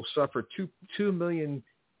States will suffer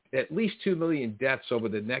at least 2 million deaths over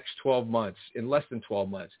the next 12 months, in less than 12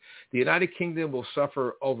 months. The United Kingdom will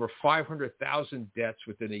suffer over 500,000 deaths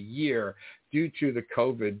within a year due to the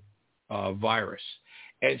COVID virus.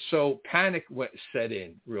 And so panic set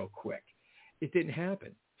in real quick. It didn't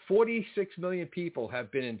happen. 46 million people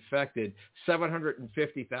have been infected.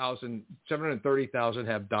 730,000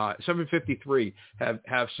 have died. 753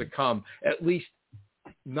 have succumbed. At least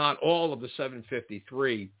not all of the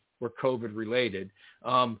 753 were COVID related.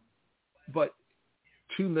 But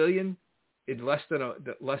 2 million in less than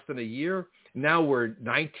a year. Now we're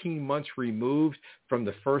 19 months removed from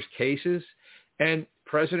the first cases, and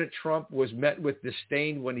President Trump was met with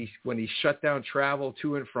disdain when he shut down travel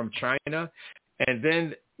to and from China, and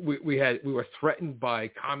then we were threatened by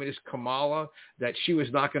communist Kamala that she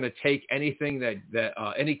was not going to take anything that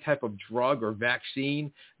any type of drug or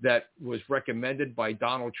vaccine that was recommended by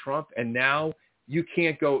Donald Trump, and now you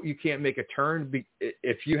can't make a turn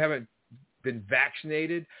if you haven't been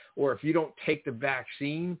vaccinated, or if you don't take the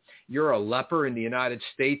vaccine, you're a leper in the United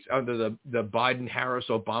States under the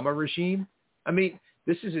Biden-Harris-Obama regime. I mean,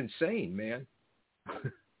 this is insane, man.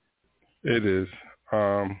 It is.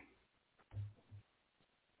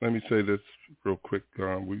 Let me say this real quick.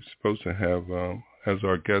 We're supposed to have as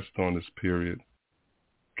our guest on this period,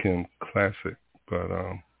 Kim Klacik, but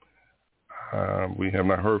we have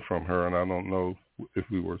not heard from her, and I don't know if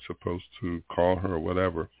we were supposed to call her or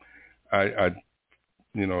whatever. I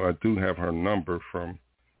do have her number from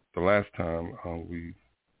the last time we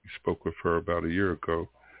spoke with her about a year ago,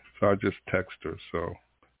 so I just text her. So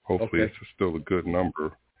hopefully It's still a good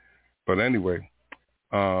number. But anyway,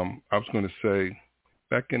 I was going to say,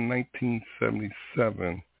 back in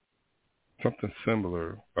 1977, something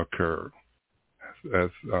similar occurred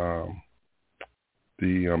as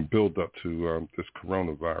the build-up to this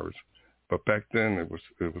coronavirus. But back then it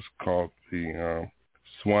was called the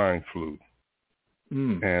swine flu.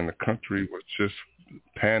 And the country was just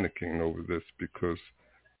panicking over this because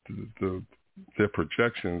their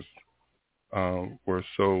projections were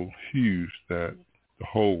so huge that the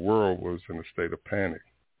whole world was in a state of panic.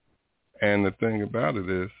 And the thing about it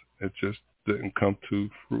is, it just didn't come to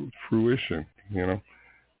fruition. It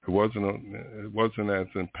wasn't as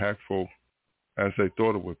impactful as they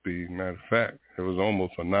thought it would be. Matter of fact, it was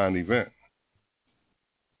almost a non-event.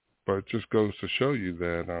 But it just goes to show you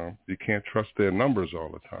that you can't trust their numbers all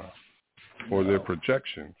the time or their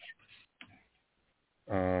projections.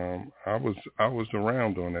 I was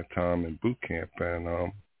around during that time in boot camp,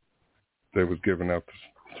 and they was giving out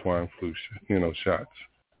the swine flu, shots.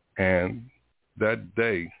 And that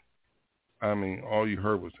day, I mean, all you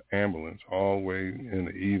heard was ambulance all the way in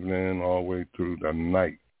the evening, all the way through the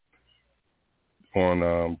night on,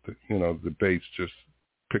 the base, just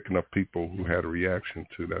picking up people who had a reaction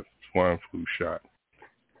to that swine flu shot.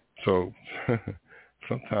 So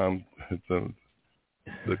sometimes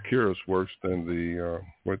the cure is worse than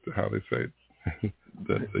how they say it,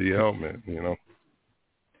 the ailment,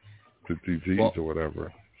 the disease or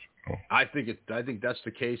whatever. So. I think that's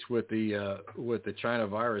the case with the China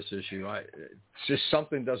virus issue. It's just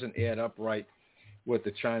something doesn't add up right with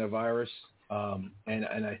the China virus, and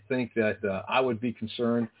I think that I would be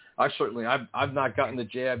concerned. I've not gotten the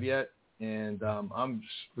jab yet, and I'm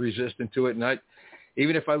resistant to it. And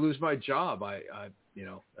even if I lose my job, I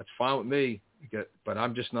that's fine with me. But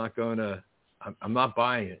I'm just not going to. I'm not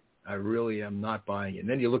buying it. I really am not buying it. And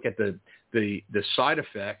then you look at the side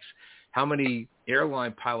effects. How many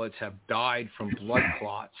airline pilots have died from blood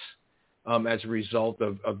clots as a result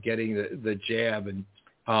of getting the jab, and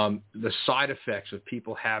the side effects of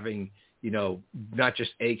people having, not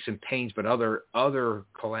just aches and pains, but other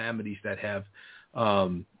calamities that have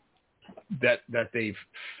that they've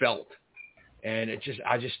felt. And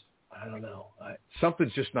I don't know.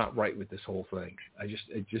 Something's just not right with this whole thing.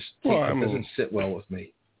 It doesn't sit well with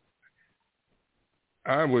me.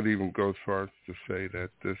 I would even go as far as to say that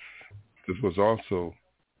this was also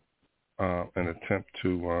an attempt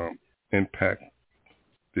to impact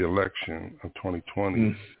the election of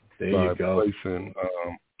 2020 by placing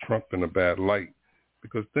Trump in a bad light.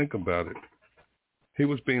 Because think about it, he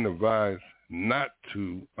was being advised not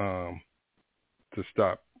to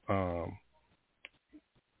stop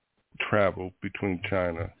travel between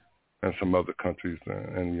China and some other countries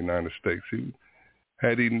and the United States.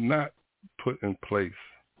 Had he not put in place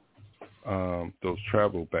those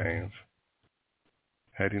travel bans,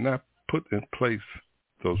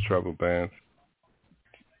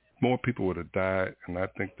 more people would have died, and I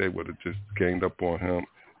think they would have just ganged up on him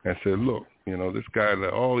and said, look, this guy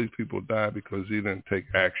let all these people die because he didn't take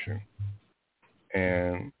action.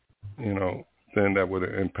 And, then that would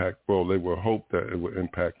have they would hope that it would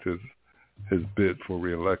impact his bid for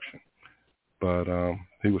re-election. But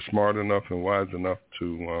he was smart enough and wise enough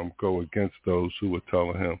to go against those who were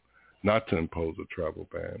telling him not to impose a travel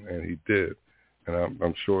ban, and he did. And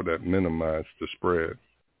I'm sure that minimized the spread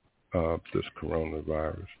of this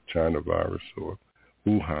coronavirus, China virus, or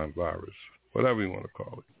Wuhan virus, whatever you want to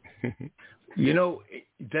call it.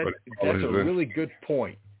 That's a really good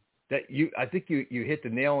point. I think you hit the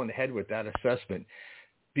nail on the head with that assessment,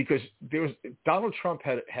 because Donald Trump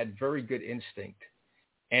had very good instinct,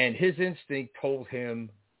 and his instinct told him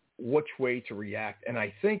which way to react. And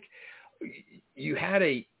I think you have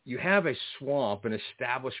a swamp, an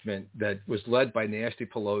establishment that was led by Nancy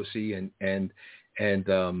Pelosi and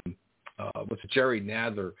Jerry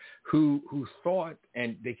Nadler, who thought,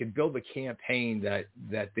 and they could build a campaign that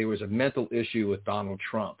there was a mental issue with Donald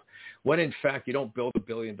Trump, when in fact you don't build $1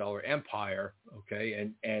 billion empire, okay,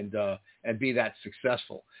 and be that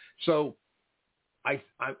successful. So I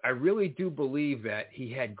really do believe that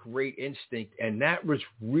he had great instinct, and that was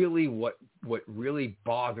really what really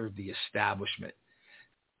bothered the establishment.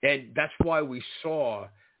 And that's why we saw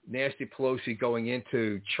Nancy Pelosi going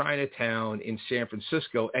into Chinatown in San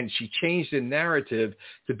Francisco, and she changed the narrative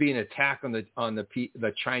to be an attack on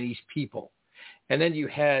the Chinese people. And then you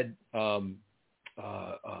had Biden,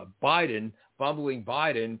 bumbling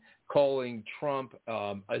Biden, calling Trump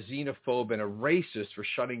a xenophobe and a racist for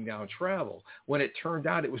shutting down travel, when it turned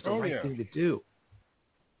out it was the right thing to do.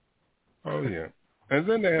 Oh yeah, and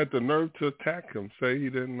then they had the nerve to attack him, say he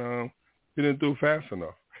didn't do fast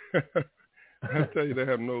enough. I tell you, they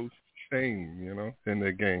have no shame, in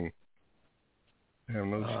their game. They have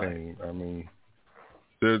no shame. I mean,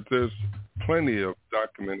 there's plenty of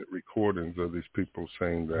documented recordings of these people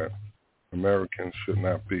saying that Americans should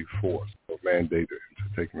not be forced or mandated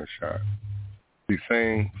into taking a shot. These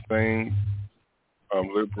same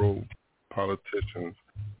liberal politicians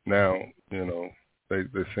now, they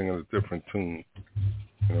sing in a different tune.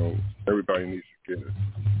 Everybody needs to get it.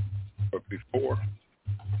 But before,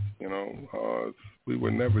 we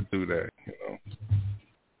would never do that,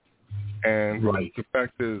 And the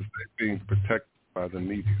fact is they're being protected by the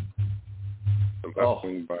media, the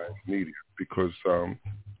left-wing by media, because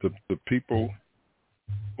the people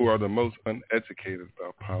who are the most uneducated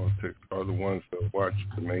about politics are the ones that watch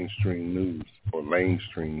the mainstream news or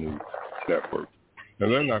mainstream news network.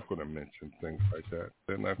 And they're not going to mention things like that.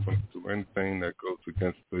 They're not going to do anything that goes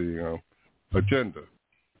against the agenda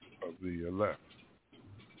of the left.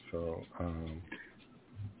 So,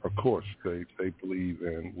 of course, they believe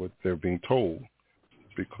in what they're being told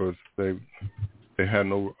because they had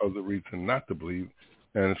no other reason not to believe,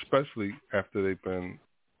 and especially after they've been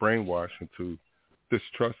brainwashed into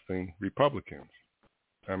distrusting Republicans.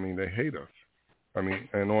 I mean, they hate us. I mean,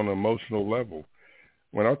 and on an emotional level.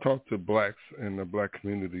 When I talk to blacks in the black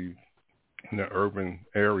community in the urban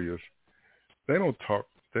areas, they don't talk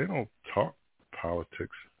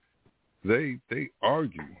politics. They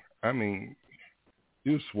argue. I mean,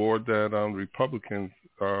 you swore that Republicans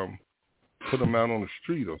put them out on the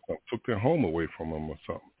street or something, took their home away from them or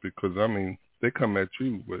something. Because, I mean, they come at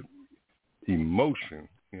you with emotion.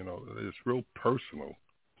 It's real personal.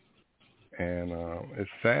 And it's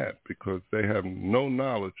sad because they have no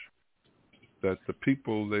knowledge that the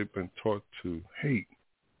people they've been taught to hate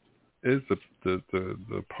is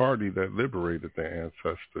the party that liberated their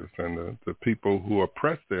ancestors, and the people who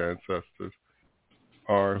oppressed their ancestors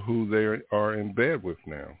are who they are in bed with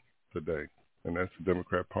now today, and that's the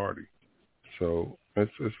Democrat Party. So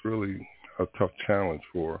it's really a tough challenge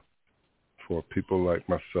for people like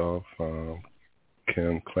myself,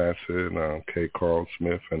 Kim Klacik, K. Carl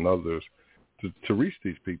Smith, and others to reach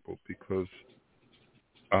these people because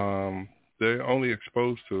they're only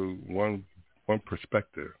exposed to one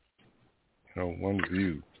perspective, one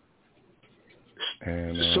view.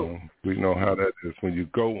 And we know how that is when you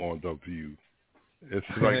go on The View. It's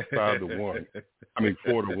like 5-1. I mean,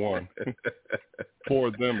 4-1. 4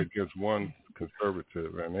 of them against one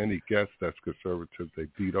conservative, and any guest that's conservative, they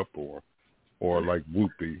beat up on. Or like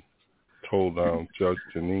Whoopi told Judge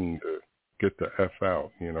Janine to get the F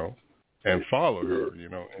out, and follow her,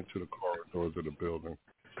 into the corridors of the building,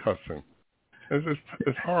 cussing.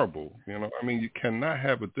 It's horrible, I mean, you cannot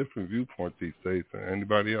have a different viewpoint these days than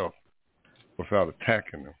anybody else without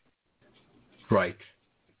attacking them. Right.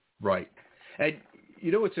 And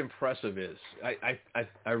what's impressive is,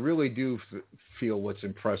 I really do feel what's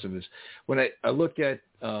impressive is when I look at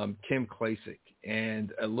Kim Klacik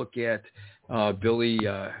and I look at Billy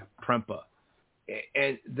Prempeh,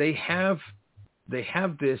 and they have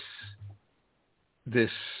this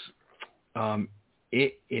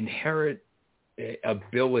inherent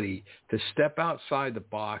ability to step outside the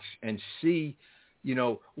box and see,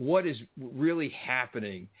 what is really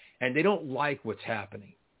happening, and they don't like what's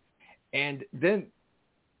happening. And then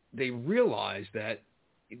they realize that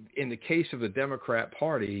in the case of the Democrat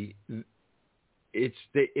Party,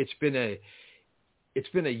 it's been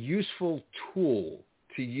a useful tool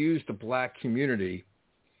to use the black community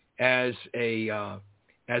as a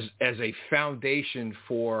foundation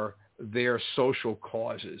for their social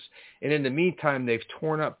causes. And in the meantime, they've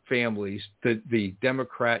torn up families, the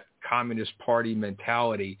Democrat Communist Party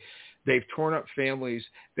mentality. They've torn up families.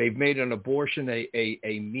 They've made an abortion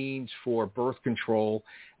a means for birth control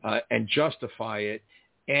and justify it.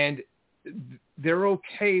 And they're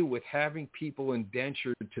okay with having people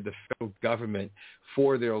indentured to the federal government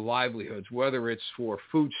for their livelihoods, whether it's for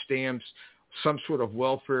food stamps, some sort of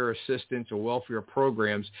welfare assistance or welfare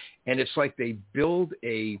programs. And it's like they build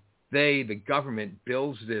the government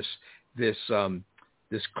builds this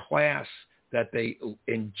class that they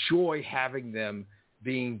enjoy having them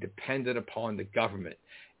being dependent upon the government.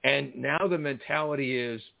 And now the mentality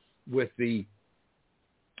is with the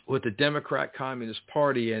with the Democrat Communist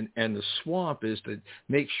Party and the swamp is to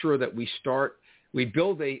make sure that we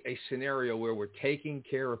build a scenario where we're taking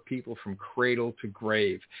care of people from cradle to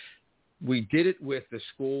grave. We did it with the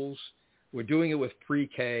schools. We're doing it with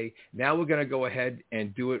pre-K. Now we're going to go ahead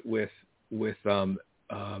and do it with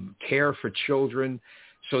care for children,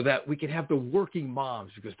 so that we can have the working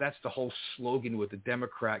moms, because that's the whole slogan with the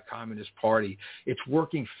Democrat Communist Party. It's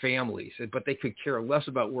working families, but they could care less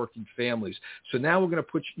about working families. So now we're going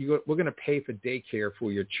to pay for daycare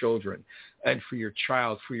for your children and for your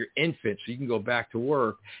child, for your infant, so you can go back to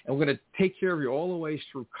work. And we're going to take care of you all the way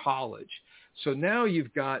through college. So now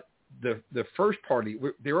you've got the first party.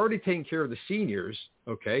 They're already taking care of the seniors,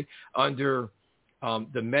 okay, under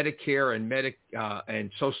the Medicare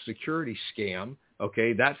and Social Security scam.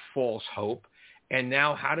 Okay, that false hope. And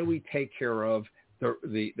now how do we take care of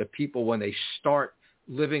the people when they start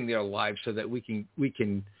living their lives, so that we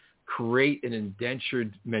can create an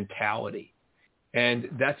indentured mentality? And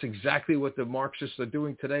that's exactly what the Marxists are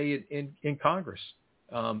doing today in Congress.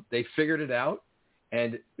 They figured it out.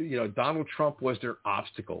 And, Donald Trump was their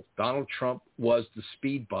obstacle. Donald Trump was the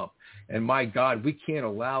speed bump. And my God, we can't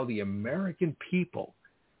allow the American people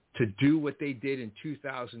to do what they did in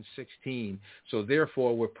 2016. So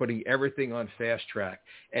therefore, we're putting everything on fast track.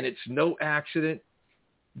 And it's no accident.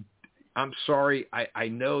 I'm sorry. I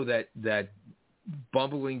know that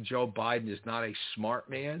bumbling Joe Biden is not a smart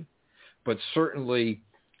man, but certainly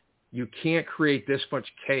you can't create this much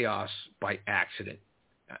chaos by accident.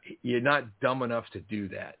 You're not dumb enough to do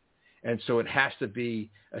that. And so it has to be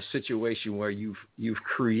a situation where you've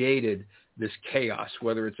created this chaos,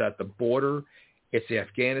 whether it's at the border, it's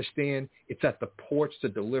Afghanistan, it's at the ports to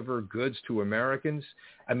deliver goods to Americans.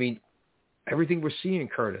 I mean, everything we're seeing,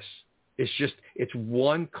 Curtis, it's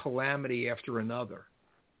one calamity after another.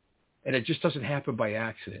 And it just doesn't happen by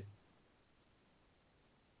accident.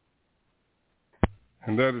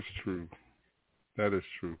 And that is true. That is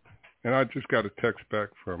true. And I just got a text back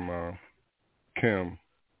from Kim.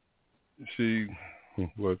 She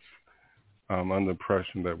was under the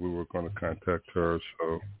impression that we were going to contact her,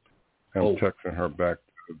 so I'm texting her back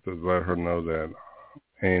to let her know that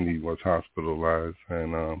Andy was hospitalized,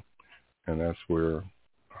 and that's where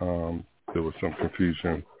there was some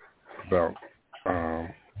confusion about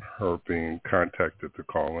her being contacted to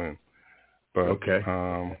call in. But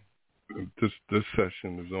this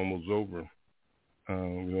session is almost over. We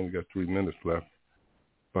only got 3 minutes left,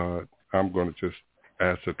 but I'm going to just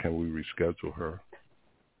ask her, can we reschedule her?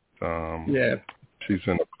 Yeah. She's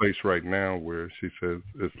in a place right now where she says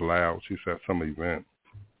it's loud. She's at some event.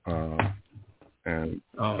 And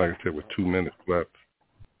like I said, with 2 minutes left,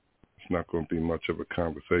 it's not going to be much of a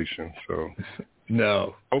conversation. So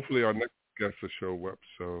no. Hopefully our next guest will show up.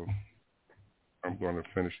 So I'm going to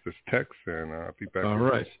finish this text, and I'll be back. All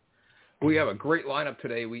right. We have a great lineup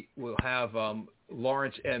today. We'll have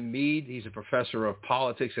Lawrence M. Mead. He's a professor of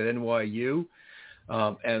politics at NYU.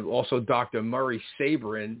 And also Dr. Murray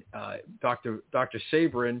Sabrin. Dr.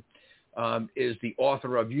 Sabrin is the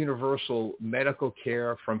author of Universal Medical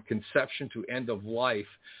Care from Conception to End of Life,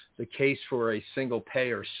 the Case for a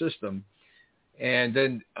Single-Payer System. And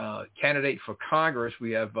then candidate for Congress,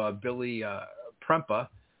 we have Billy Prempeh.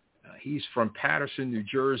 He's from Paterson, New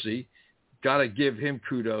Jersey. Got to give him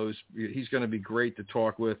kudos. He's going to be great to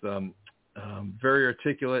talk with. Very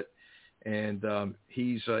articulate. And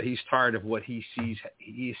he's tired of what he's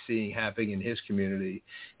seeing happening in his community.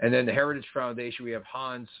 And then the Heritage Foundation, we have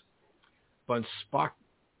Hans von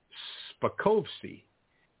Spakovsy.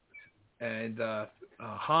 And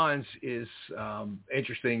Hans is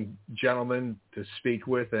interesting gentleman to speak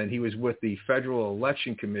with, and he was with the Federal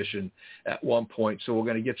Election Commission at one point. So we're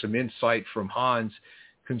going to get some insight from Hans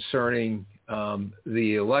concerning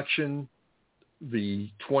the election, the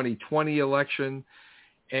 2020 election.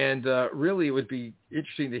 And really, it would be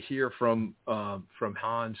interesting to hear from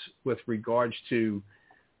Hans with regards to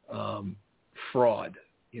fraud.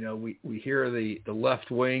 We hear the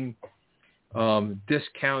left wing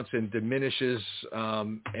discounts and diminishes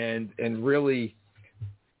and really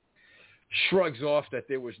shrugs off that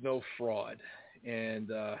there was no fraud. And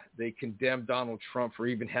they condemn Donald Trump for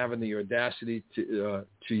even having the audacity to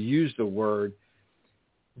use the word.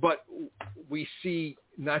 But we see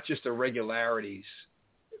not just irregularities.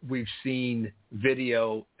 We've seen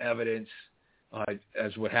video evidence,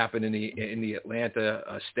 as what happened in the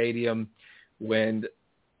Atlanta stadium when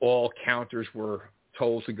all counters were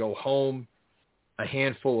told to go home. A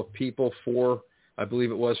handful of people, four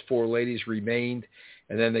ladies remained,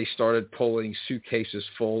 and then they started pulling suitcases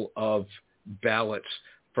full of ballots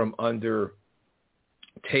from under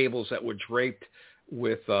tables that were draped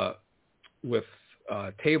with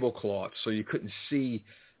tablecloths, so you couldn't see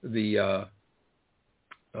the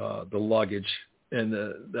luggage and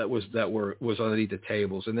that was underneath the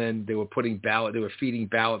tables. And then they were feeding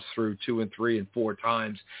ballots through 2 and 3 and 4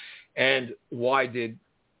 times. And why did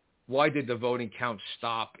the voting count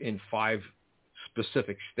stop in 5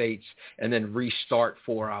 specific states and then restart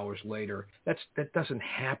 4 hours later? That doesn't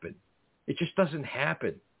happen. It just doesn't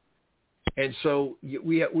happen. And so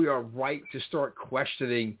we are right to start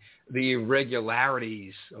questioning the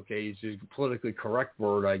irregularities. Okay, it's a politically correct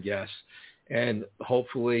word, I guess. And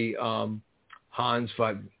hopefully Hans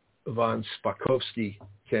von Spakovsy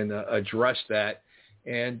can address that.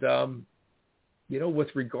 And,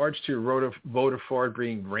 with regards to voter fraud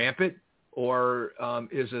being rampant, or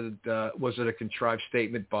was it a contrived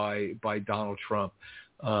statement by Donald Trump?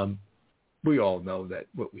 We all know that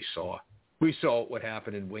what we saw. We saw what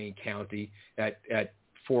happened in Wayne County at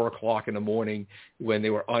 4 o'clock in the morning when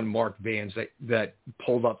there were unmarked vans that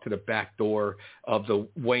pulled up to the back door of the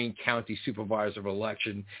Wayne County Supervisor of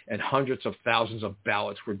Election, and hundreds of thousands of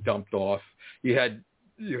ballots were dumped off. You had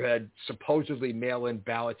supposedly mail-in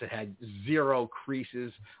ballots that had 0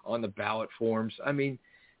 creases on the ballot forms. I mean,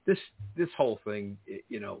 this whole thing,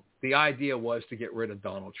 the idea was to get rid of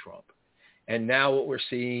Donald Trump. And now what we're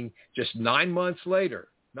seeing just 9 months later,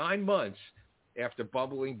 9 months after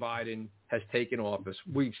bumbling Biden has taken office,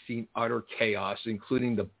 we've seen utter chaos,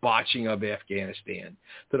 including the botching of Afghanistan,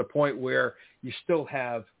 to the point where you still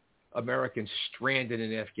have Americans stranded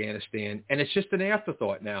in Afghanistan, and it's just an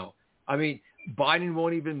afterthought now. I mean, Biden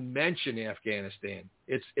won't even mention Afghanistan.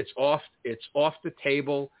 It's off the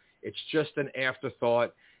table. It's just an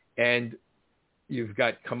afterthought. And you've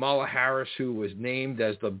got Kamala Harris, who was named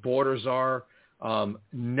as the border czar,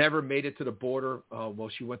 never made it to the border. Well,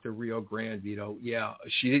 she went to Rio Grande, Vito. Yeah,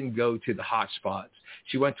 she didn't go to the hot spots.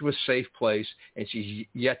 She went to a safe place, and she's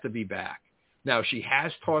yet to be back. Now, she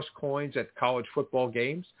has tossed coins at college football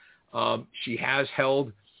games. She has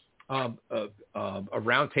held a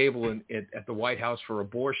roundtable at the White House for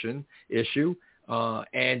abortion issue,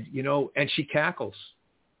 and she cackles.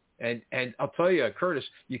 And I'll tell you, Curtis,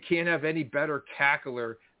 you can't have any better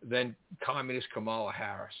cackler than communist Kamala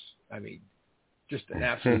Harris. I mean, just an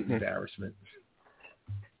absolute embarrassment.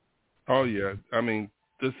 Oh, yeah. I mean,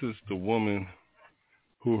 this is the woman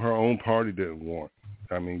who her own party didn't want.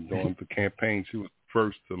 I mean, during the campaign, she was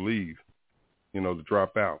first to leave, to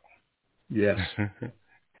drop out. Yes.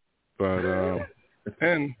 But,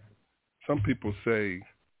 and some people say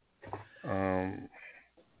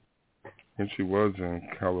when she was in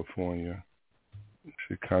California,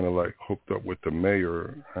 she kind of like hooked up with the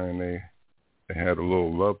mayor, and they had a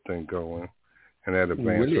little love thing going, and that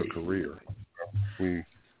advanced her career. We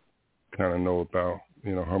kind of know about,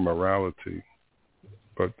 her morality.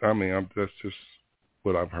 But, I mean, that's just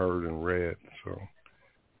what I've heard and read, so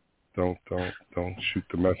don't shoot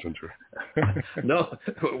the messenger. No,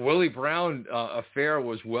 Willie Brown affair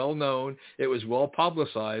was well known. It was well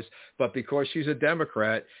publicized, but because she's a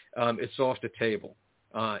Democrat, it's off the table.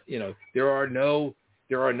 There are no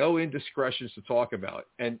indiscretions to talk about.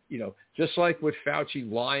 And, just like with Fauci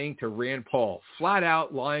lying to Rand Paul, flat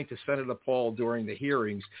out lying to Senator Paul during the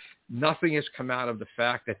hearings, nothing has come out of the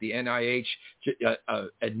fact that the NIH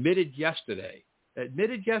admitted yesterday that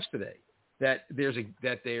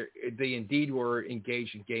they indeed were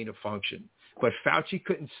engaged in gain of function. But Fauci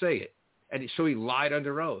couldn't say it, and so he lied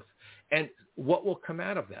under oath. And what will come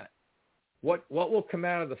out of that? What will come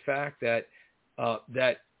out of the fact that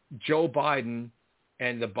Joe Biden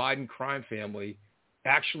and the Biden crime family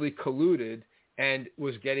actually colluded and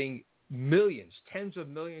was getting millions, tens of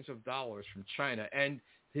millions of dollars from China, and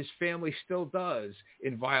his family still does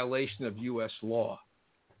in violation of U.S. law?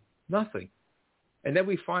 Nothing. And then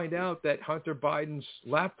we find out that Hunter Biden's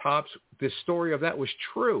laptops, the story of that was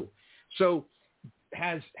true. So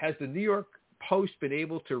has the New York Post been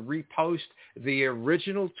able to repost the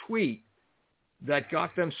original tweet that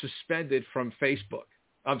got them suspended from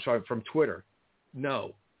from Twitter?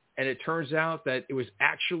 No. And it turns out that it was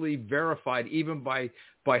actually verified even by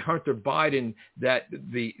Hunter Biden that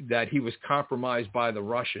he was compromised by the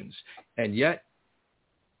Russians. And yet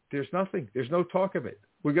there's nothing. There's no talk of it.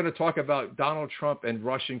 We're going to talk about Donald Trump and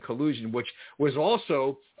Russian collusion, which was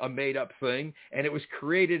also a made-up thing, and it was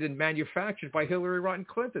created and manufactured by Hillary Rodham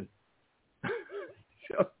Clinton.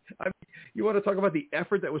 So, you want to talk about the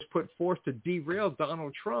effort that was put forth to derail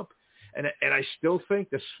Donald Trump, and I still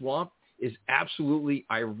think the swamp is absolutely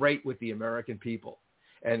irate with the American people,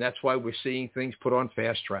 and that's why we're seeing things put on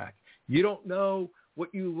fast track. You don't know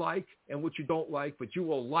what you like and what you don't like, but you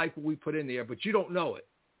will like what we put in there, but you don't know it.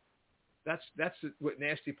 That's what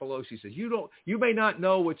Nasty Pelosi says. You may not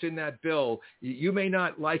know what's in that bill. You may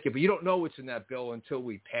not like it, but you don't know what's in that bill until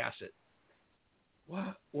we pass it.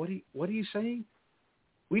 What are you saying?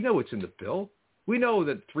 We know what's in the bill. We know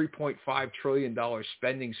that $3.5 trillion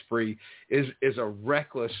spending spree is a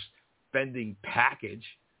reckless spending package.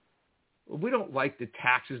 We don't like the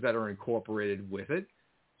taxes that are incorporated with it.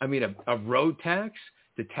 I mean, a road tax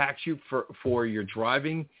to tax you for your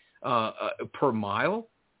driving per mile.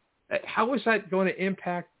 How is that going to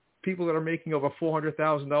impact people that are making over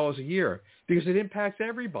 $400,000 a year? Because it impacts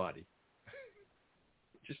everybody.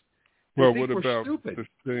 Well, what about this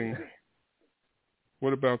thing?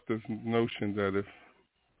 What about this notion that if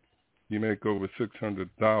you make over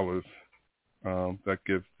 $600, that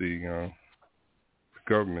gives the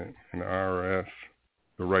government and the IRS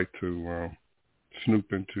the right to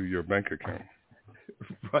snoop into your bank account?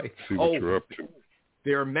 Right. See what you're up to.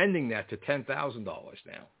 They're amending that to $10,000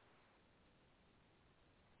 now.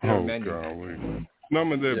 Golly.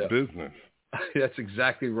 None of their business. That's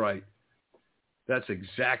exactly right. That's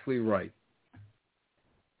exactly right.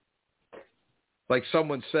 Like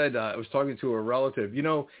someone said, I was talking to a relative,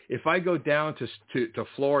 if I go down to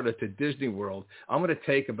Florida to Disney World, I'm going to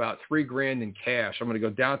take about $3,000 in cash. I'm going to go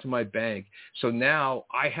down to my bank. So now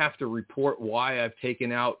I have to report why I've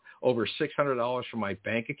taken out over $600 from my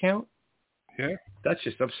bank account. Yeah. That's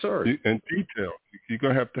just absurd. In detail. You're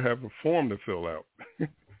going to have a form to fill out.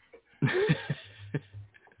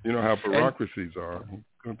 You know how bureaucracies are.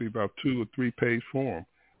 It's going to be about 2 or 3 page form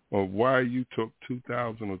of why you took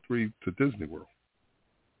 2003 to Disney World.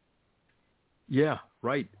 Yeah,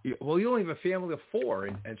 right. Well, you only have a family of 4,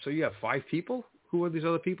 and so you have 5 people. Who are these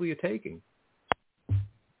other people you're taking?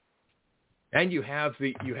 And you have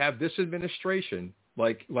this administration,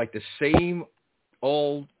 like the same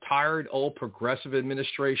tired old progressive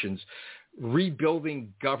administrations,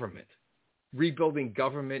 rebuilding government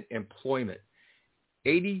employment.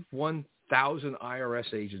 81,000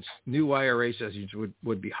 IRS agents, new IRS agents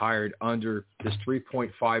would be hired under this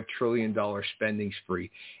 $3.5 trillion spending spree.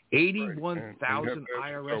 81,000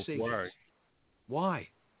 IRS agents. Why?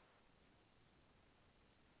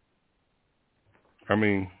 I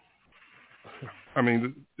mean,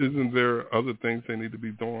 isn't there other things they need to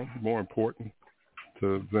be doing more important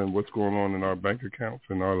than what's going on in our bank accounts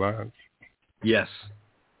and our lives? Yes.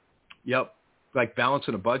 Yep. Like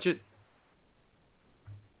balancing a budget.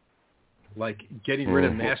 Like getting rid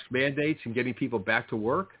of mask mandates and getting people back to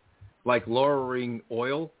work, like lowering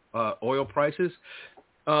oil prices.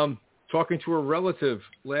 Talking to a relative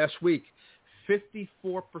last week, 54%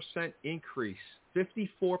 increase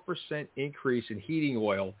in heating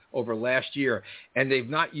oil over last year, and they've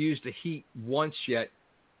not used the heat once yet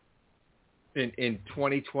in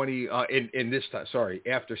 2020 in this time. Sorry,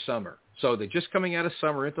 after summer. So they're just coming out of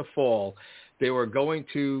summer into fall. They were going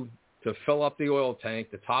to fill up the oil tank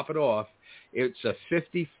to top it off. It's a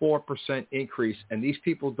 54% increase, and these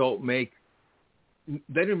people they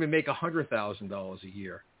don't even make $100,000 a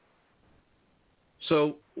year.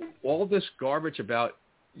 So all this garbage about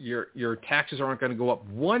your taxes aren't going to go up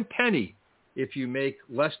 1 penny if you make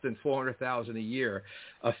less than $400,000 a year.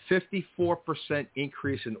 A 54%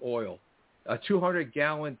 increase in oil, a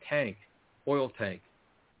 200-gallon oil tank,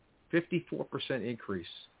 54% increase.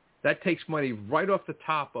 That takes money right off the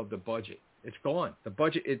top of the budget. It's gone. The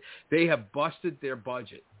budget, they have busted their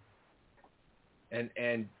budget, and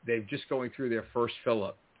they're just going through their first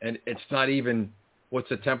fill-up. And it's not even, what's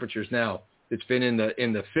the temperatures now? It's been in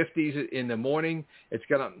the 50s in the morning. It's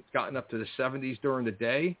gotten up to the 70s during the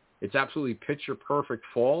day. It's absolutely picture perfect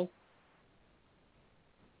fall.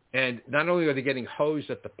 And not only are they getting hosed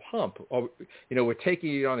at the pump, we're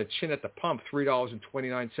taking it on the chin at the pump,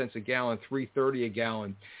 $3.29 a gallon, $3.30 a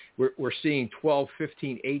gallon. We're seeing $12,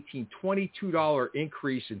 $15, $18, $22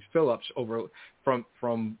 increase in fill-ups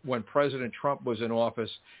from when President Trump was in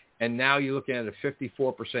office, and now you're looking at a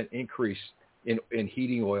 54% increase in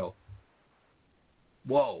heating oil.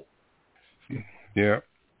 Whoa. Yeah,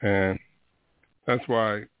 and that's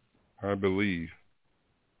why I believe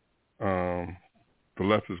the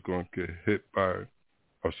left is going to get hit by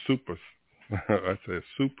a super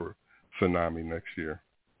tsunami next year,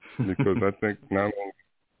 because I think not only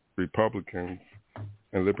Republicans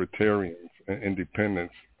and libertarians and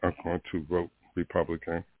independents are going to vote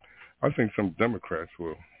Republican. I think some Democrats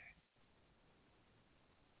will.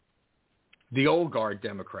 The old guard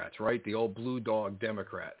Democrats, right? The old blue dog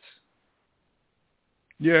Democrats.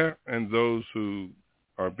 Yeah, and those who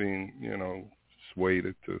are being, swayed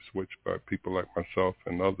to switch by people like myself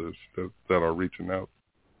and others that are reaching out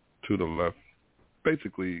to the left.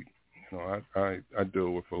 Basically, I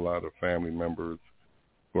deal with a lot of family members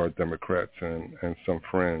who are Democrats and some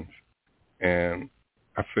friends. And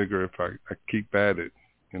I figure if I keep at it,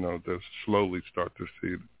 they'll slowly start to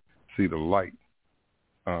see the light.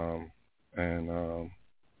 And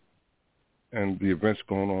the events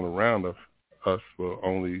going on around us will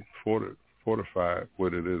only fortify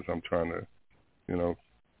what it is I'm trying to,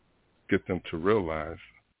 get them to realize.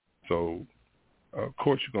 So, of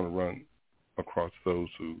course, you're going to run across those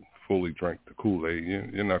who fully drank the Kool-Aid.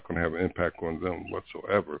 You're not going to have an impact on them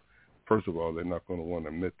whatsoever. First of all, they're not going to want to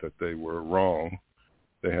admit that they were wrong.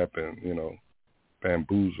 They have been,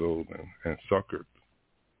 bamboozled and suckered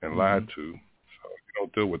and lied to. So you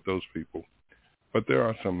don't deal with those people. But there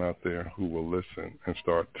are some out there who will listen and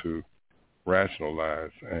start to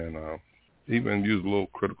rationalize and even use a little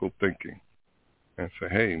critical thinking and say,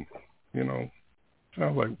 hey,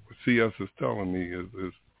 sounds like what CS is telling me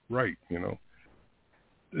is right,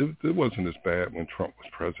 It wasn't as bad when Trump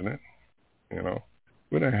was president,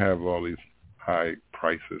 We didn't have all these high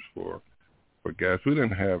prices for gas. We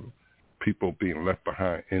didn't have people being left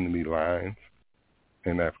behind enemy lines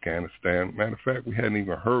in Afghanistan. Matter of fact, we hadn't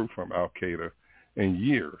even heard from Al-Qaeda in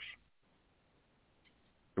years.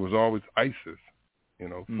 It was always ISIS,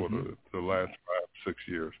 for the last 5-6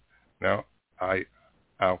 years. Now,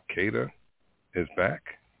 Al-Qaeda is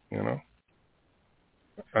back,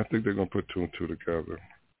 I think they're going to put two and two together.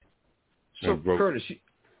 So, Curtis,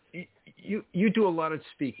 you do a lot of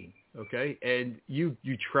speaking, okay, and you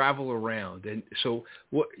travel around, and so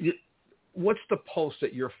what's the pulse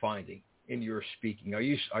that you're finding in your speaking? Are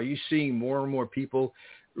you seeing more and more people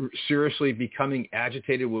seriously becoming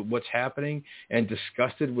agitated with what's happening and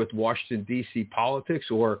disgusted with Washington D.C. politics,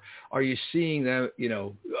 or are you seeing that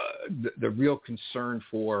the real concern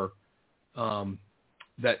for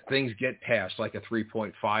that things get passed, like a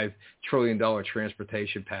 $3.5 trillion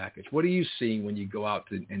transportation package? What are you seeing when you go out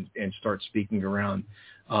and start speaking around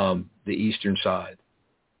the eastern side?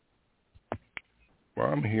 Well,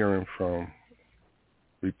 I'm hearing from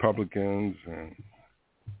Republicans and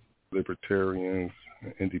libertarians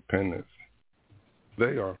and independents.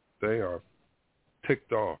 They are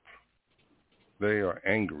ticked off. They are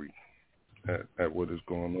angry at what is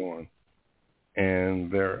going on,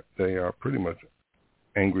 and they are pretty much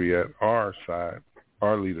angry at our side,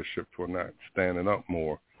 our leadership, for not standing up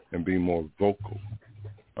more and being more vocal.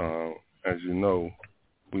 As you know,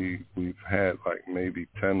 we've had like maybe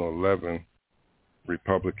 10 or 11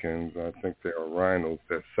 Republicans, I think they are rhinos,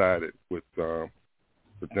 that sided with the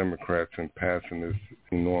Democrats in passing this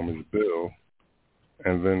enormous bill,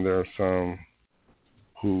 and then there are some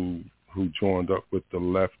who joined up with the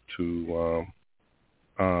left to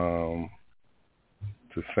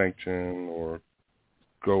sanction or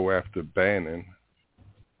go after Bannon.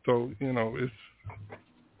 So, it's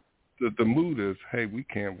the mood is, hey, we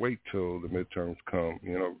can't wait till the midterms come.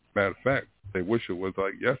 Matter of fact, they wish it was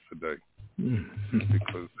like yesterday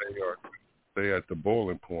because they at the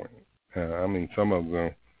boiling point. I mean, some of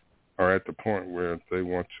them are at the point where they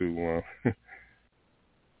want to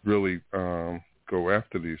really go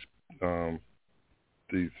after these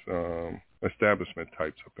establishment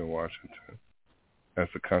types up in Washington. As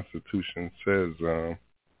the Constitution says,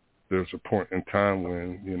 there's a point in time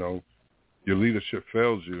when, your leadership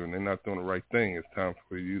fails you and they're not doing the right thing. It's time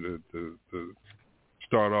for you to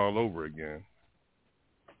start all over again.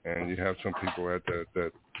 And you have some people at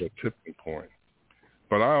that tipping point.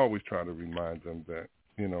 But I always try to remind them that,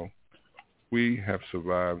 we have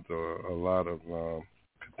survived a lot of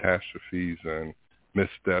catastrophes and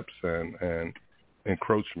missteps and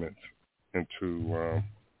encroachments into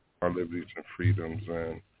our liberties and freedoms.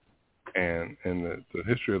 And in the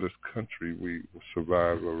history of this country, we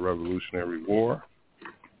survived a revolutionary war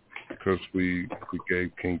because we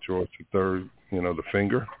gave King George III, the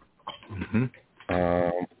finger.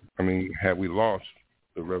 Had we lost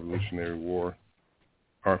the Revolutionary War,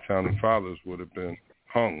 our founding fathers would have been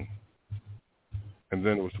hung. And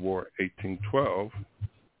then it was War 1812.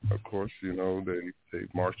 Of course, they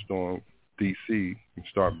marched on D.C. and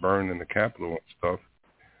started burning the Capitol and stuff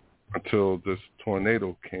until this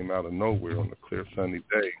tornado came out of nowhere on a clear sunny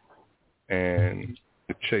day. And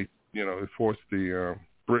it forced the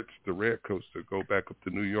Brits, the Redcoats, to go back up to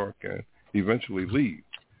New York and eventually leave.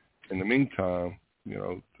 In the meantime,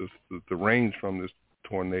 the rains from this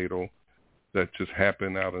tornado that just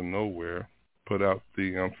happened out of nowhere put out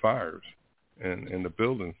the fires in the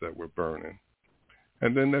buildings that were burning.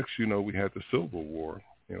 And then next, we had the Civil War.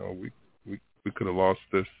 We could have lost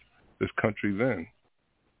this country then.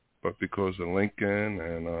 But because of Lincoln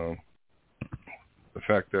and the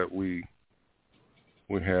fact that we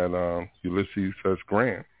had Ulysses S.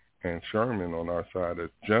 Grant and Sherman on our side as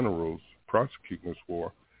generals prosecuting this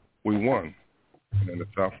war, we won, and the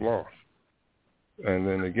South lost. And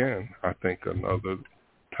then again, I think another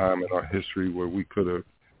time in our history where we could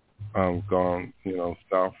have gone,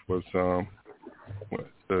 south was the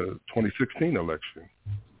 2016 election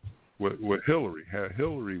with Hillary. Had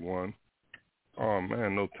Hillary won, oh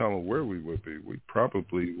man, no telling where we would be. We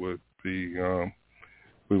probably would be,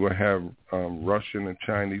 we would have Russian and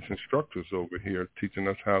Chinese instructors over here teaching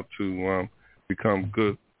us how to become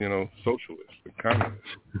good, socialists and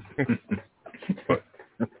communists. But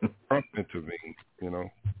Trump intervened,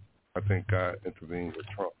 I think God intervened with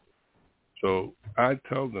Trump. So I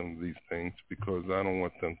tell them these things because I don't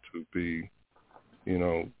want them to be,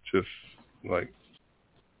 just like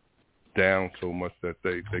down so much that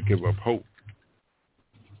they give up hope.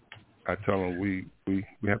 I tell them we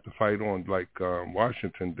have to fight on like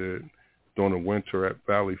Washington did during the winter at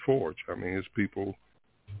Valley Forge. I mean, his people,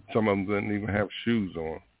 some of them didn't even have shoes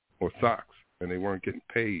on or socks, and they weren't getting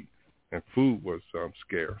paid, and food was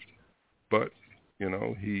scarce. But,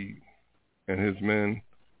 he and his men,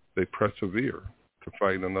 they persevere to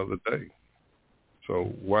fight another day.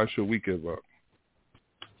 So why should we give up?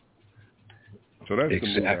 So that's the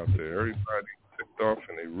mood out there. Everybody ticked off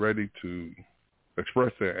and they're ready to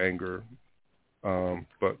express their anger,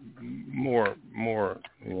 but more,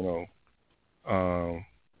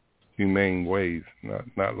 humane ways,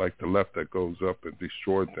 not like the left that goes up and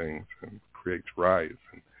destroys things and creates riots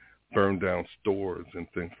and burn down stores and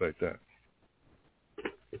things like that.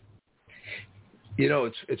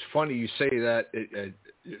 It's funny you say that.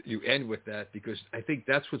 You end with that because I think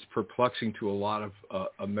that's what's perplexing to a lot of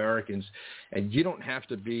Americans. And you don't have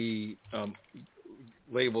to be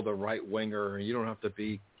labeled a right winger, and you don't have to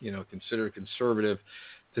be, considered conservative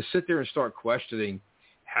to sit there and start questioning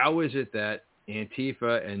how is it that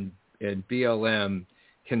Antifa and BLM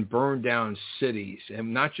can burn down cities,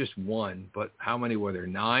 and not just one, but how many were there?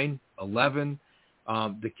 9, 11.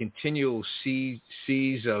 The continual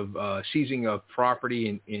seizing of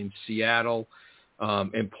property in Seattle,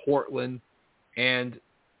 in Portland, and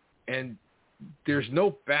there's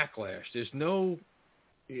no backlash. There's no,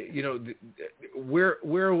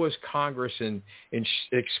 where was Congress in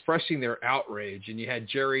expressing their outrage? And you had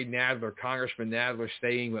Jerry Nadler, Congressman Nadler,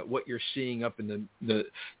 saying that what you're seeing up in the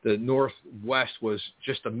Northwest was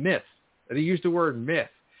just a myth. They used the word myth,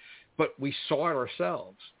 but we saw it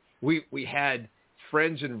ourselves. We had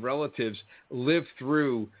friends and relatives live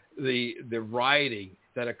through the rioting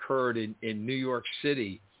that occurred in New York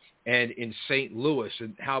City and in St. Louis.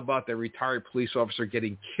 And how about the retired police officer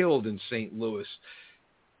getting killed in St. Louis?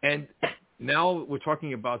 And now we're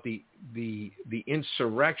talking about the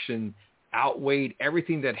insurrection outweighed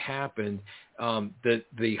everything that happened,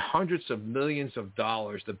 the hundreds of millions of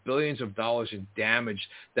dollars, the billions of dollars in damage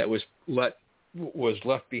that was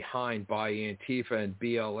left behind by Antifa and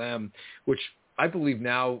BLM, which I believe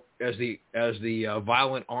now as the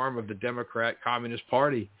violent arm of the Democrat Communist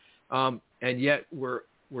Party, and yet we're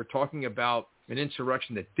talking about an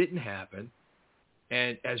insurrection that didn't happen,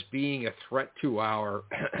 and as being a threat to our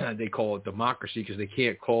they call it democracy because they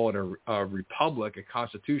can't call it a republic, a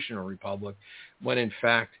constitutional republic, when in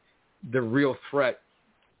fact the real threat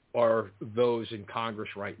are those in Congress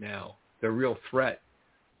right now. The real threat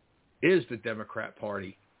is the Democrat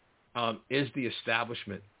Party, is the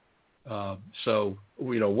establishment. So,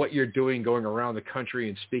 what you're doing, going around the country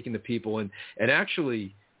and speaking to people and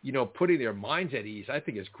actually, putting their minds at ease, I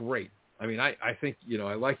think is great. I mean, I think,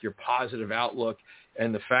 I like your positive outlook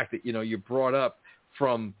and the fact that, you brought up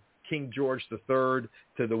from King George III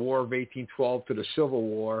to the War of 1812 to the Civil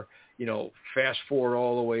War, fast forward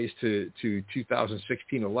all the ways to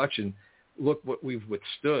 2016 election. Look what we've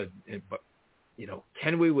withstood. But,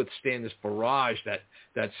 can we withstand this barrage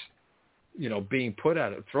that's being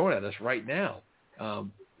thrown at us right now?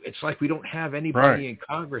 It's like we don't have anybody in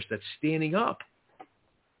Congress that's standing up.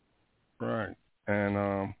 Right.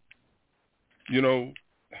 And,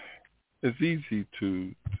 it's easy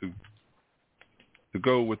to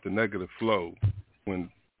go with the negative flow when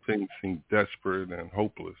things seem desperate and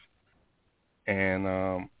hopeless. And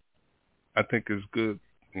I think it's good,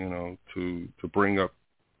 to bring up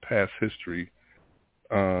past history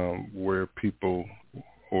where people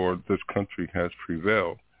or this country has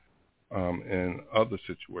prevailed in other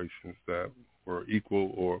situations that were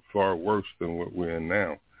equal or far worse than what we're in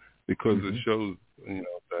now, because it shows,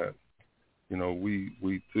 that,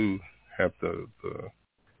 we do have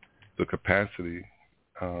the capacity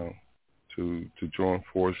to join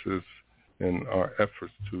forces in our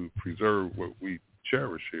efforts to preserve what we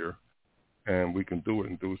cherish here, and we can do it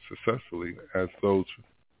and do it successfully as those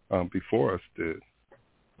before us did.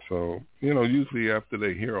 So, usually after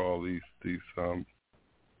they hear all these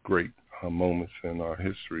great moments in our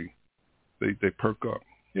history, they perk up.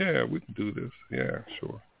 Yeah, we can do this. Yeah,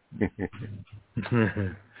 sure.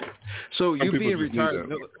 So you being retired,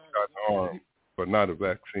 but not a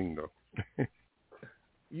vaccine though.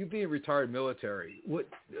 You being retired military,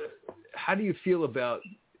 how do you feel about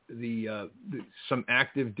the some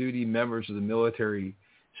active duty members of the military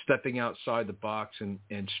stepping outside the box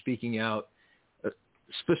and speaking out?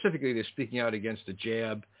 Specifically, they're speaking out against the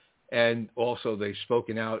jab, and also they've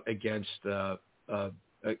spoken out against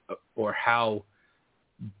or how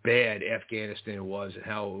bad Afghanistan was and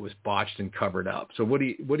how it was botched and covered up. So what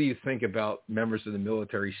do you think about members of the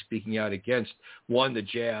military speaking out against, one, the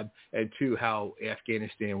jab, and two, how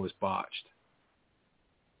Afghanistan was botched?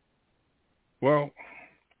 Well,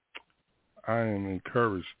 I am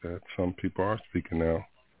encouraged that some people are speaking out.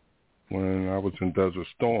 When I was in Desert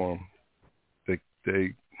Storm,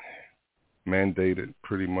 they mandated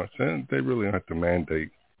pretty much, and they really don't have to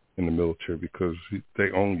mandate in the military because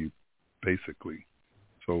they own you, basically.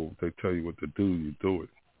 So they tell you what to do, you do it.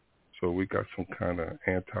 So we got some kind of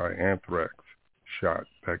anti-anthrax shot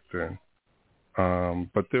back then.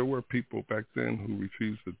 But there were people back then who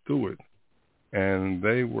refused to do it. And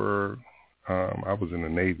they were, I was in the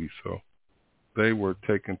Navy, so they were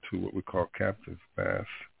taken to what we call captain's mass,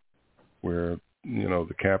 where,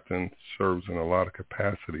 the captain serves in a lot of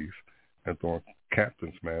capacities. And during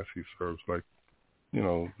captain's mass, he serves like,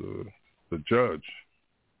 the judge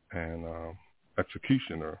and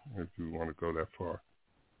executioner, if you want to go that far,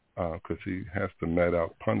 because he has to met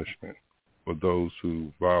out punishment for those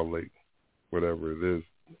who violate whatever it is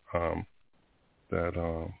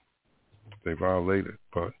that they violated.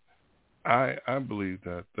 But I believe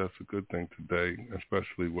that that's a good thing today,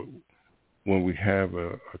 especially when we have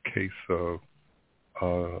a case of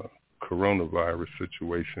coronavirus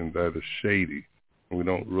situation that is shady. We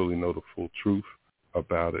don't really know the full truth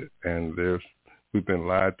about it, and we've been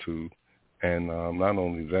lied to. And not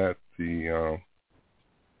only that, the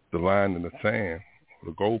line in the sand,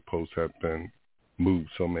 the goalposts have been moved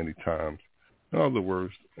so many times. In other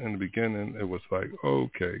words, in the beginning, it was like,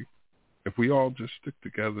 okay, if we all just stick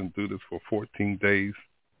together and do this for 14 days,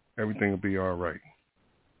 everything will be all right.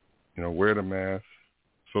 Wear the mask,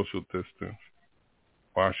 social distance,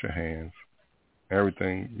 wash your hands,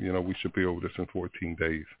 everything, we should be over this in 14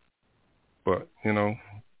 days. But,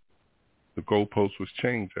 the goalpost was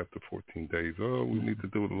changed after 14 days. Oh, we need to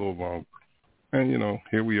do it a little longer. And,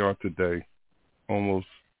 here we are today, almost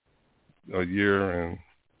a year and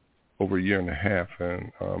over a year and a half,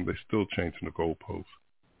 and they're still changing the goalposts.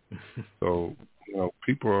 So,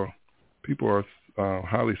 people are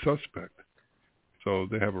highly suspect. So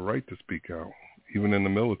they have a right to speak out, even in the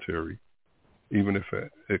military, even if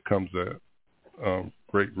it comes at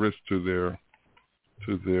great risk to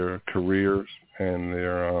their careers and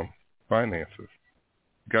their finances.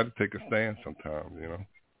 You got to take a stand sometimes,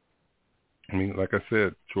 I mean, like I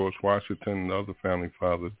said, George Washington and the other founding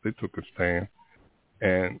fathers, they took a stand,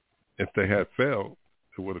 and if they had failed,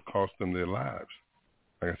 it would have cost them their lives.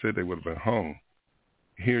 Like I said, they would have been hung.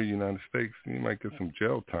 Here in the United States, you might get some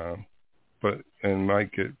jail time, and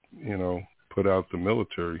might get, put out the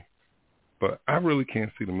military. But I really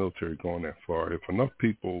can't see the military going that far. If enough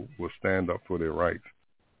people will stand up for their rights,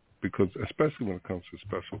 because especially when it comes to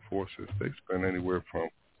special forces, they spend anywhere from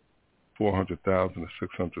 $400,000 to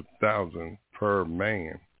 $600,000 per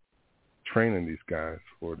man training these guys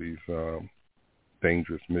for these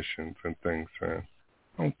dangerous missions and things. And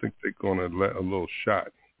I don't think they're going to let a little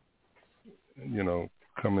shot,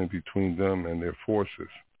 come in between them and their forces.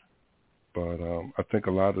 But I think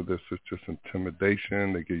a lot of this is just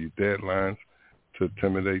intimidation. They give you deadlines to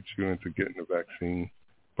intimidate you into getting the vaccine.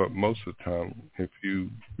 But most of the time, if you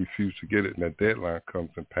refuse to get it and that deadline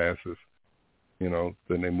comes and passes, then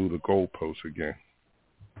they move the goalposts again.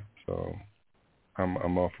 So I'm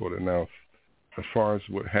all for it. Now, as far as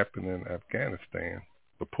what happened in Afghanistan,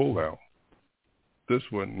 the pullout, this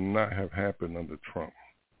would not have happened under Trump.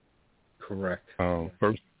 Correct.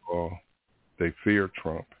 First of all, they feared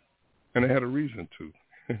Trump, and they had a reason to.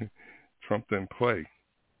 Trump didn't play,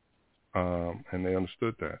 and they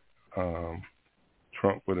understood that.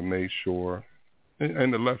 Trump would have made sure,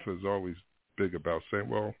 and the left is always big about saying,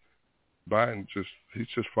 well, Biden he's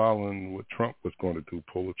just following what Trump was going to do,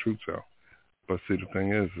 pull the troops out. But see, the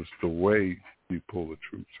thing is the way you pull the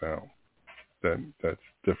troops out that's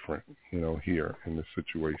different, here in this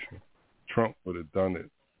situation. Trump would have done it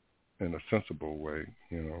in a sensible way,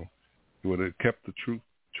 He would have kept the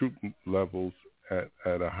troop levels at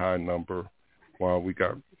a high number while we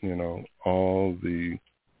got, all the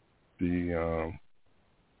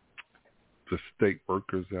state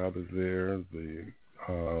workers out of there, the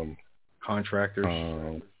contractors,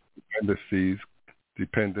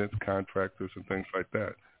 dependents, contractors, and things like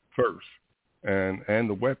that first, and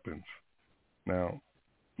the weapons. Now,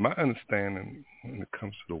 my understanding when it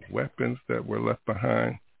comes to the weapons that were left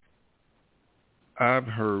behind, I've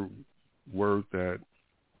heard word that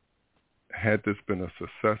had this been a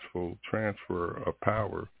successful transfer of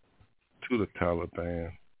power to the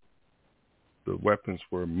Taliban, the weapons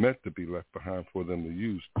were meant to be left behind for them to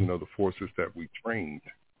use, the forces that we trained.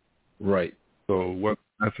 Right. So it wasn't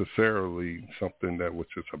necessarily something that was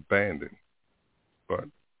just abandoned, but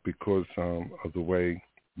because of the way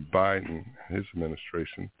Biden and his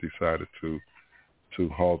administration decided to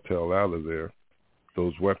haul-tail out of there,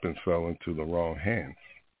 those weapons fell into the wrong hands.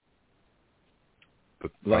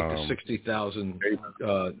 But, like the 60,000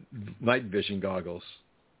 night vision goggles.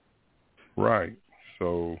 Right.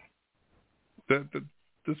 So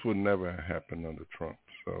this would never happen under Trump.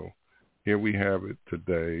 So here we have it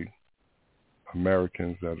today,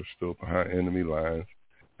 Americans that are still behind enemy lines,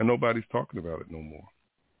 and nobody's talking about it no more.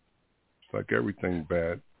 It's like everything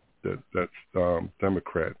bad that's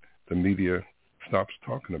Democrat, the media stops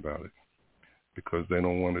talking about it because they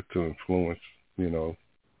don't want it to influence, the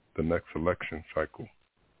next election cycle.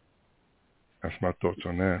 That's my thoughts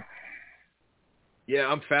on that. Yeah,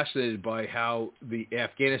 I'm fascinated by how the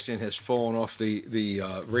Afghanistan has fallen off the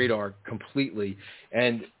radar completely,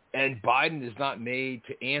 and Biden is not made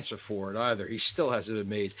to answer for it either. He still hasn't been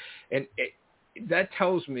made, and that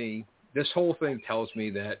tells me, this whole thing tells me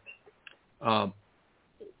that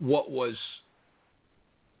what was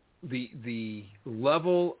the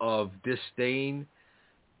level of disdain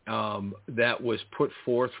that was put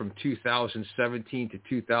forth from 2017 to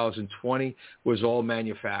 2020 was all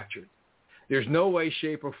manufactured. There's no way,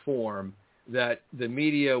 shape, or form that the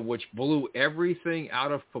media, which blew everything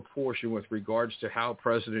out of proportion with regards to how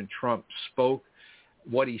President Trump spoke,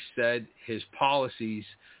 what he said, his policies,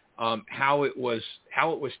 how it was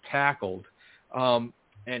tackled,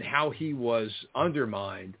 and how he was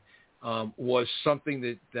undermined, was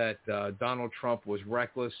something that Donald Trump was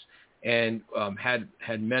reckless and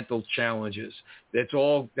had mental challenges.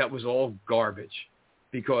 That was all garbage,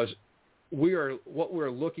 because what we're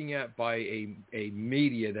looking at by a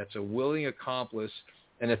media that's a willing accomplice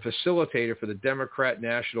and a facilitator for the Democrat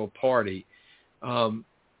National Party. The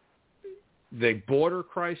border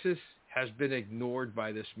crisis has been ignored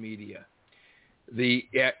by this media. The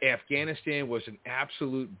Afghanistan was an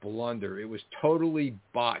absolute blunder. It was totally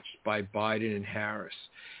botched by Biden and Harris.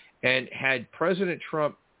 And had President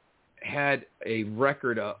Trump had a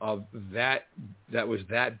record of that was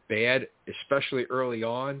that bad, especially early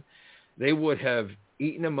on, they would have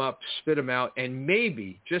eaten him up, spit him out, and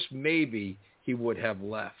maybe, just maybe, he would have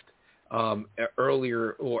left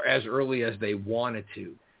earlier or as early as they wanted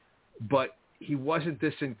to. But he wasn't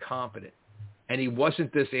this incompetent, and he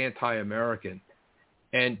wasn't this anti-American.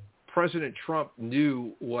 And President Trump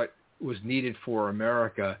knew what was needed for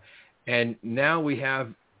America. And now we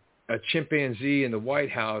have a chimpanzee in the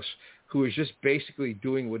White House who is just basically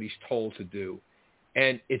doing what he's told to do.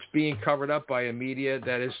 And it's being covered up by a media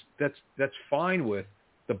that's fine with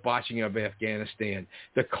the botching of Afghanistan,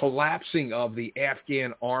 the collapsing of the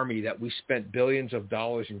Afghan army that we spent billions of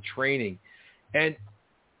dollars in training. And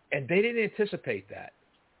they didn't anticipate that.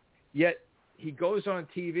 Yet he goes on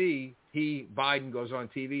TV, Biden goes on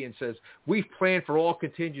TV and says, we've planned for all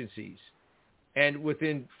contingencies. And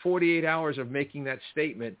within 48 hours of making that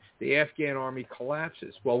statement, the Afghan army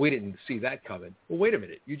collapses. Well, we didn't see that coming. Well, wait a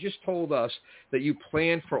minute. You just told us that you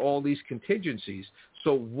planned for all these contingencies.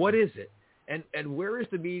 So what is it? And where is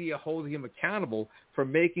the media holding him accountable for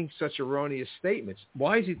making such erroneous statements?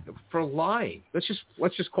 Why is he for lying? Let's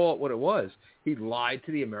just call it what it was. He lied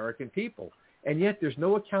to the American people. And yet there's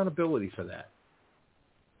no accountability for that.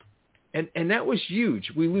 And that was huge.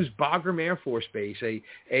 We lose Bagram Air Force Base, a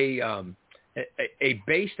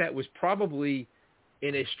base that was probably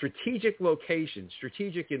in a strategic location,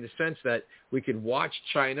 strategic in the sense that we could watch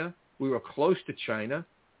China. We were close to China.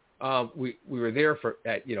 We were there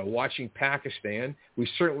watching Pakistan. We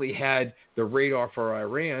certainly had the radar for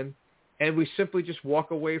Iran, and we simply just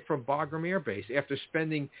walk away from Bagram Air Base after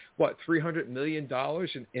spending $300 million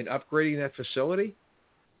in upgrading that facility.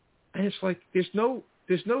 And it's like there's no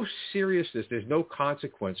seriousness. There's no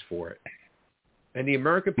consequence for it. And the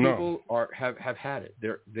American people have had it.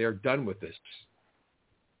 They're done with this.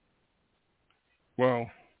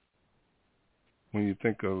 Well, when you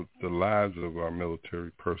think of the lives of our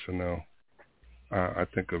military personnel, I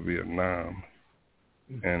think of Vietnam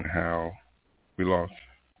and how we lost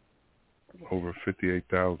over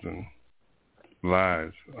 58,000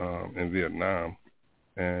 lives in Vietnam.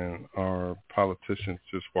 and our politicians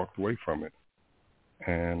just walked away from it.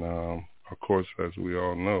 And, of course, as we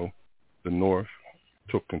all know, the North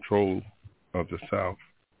took control of the South.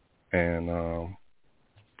 And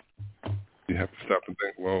you have to stop and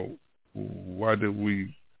think, well, why did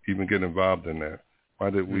we even get involved in that? Why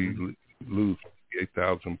did we lose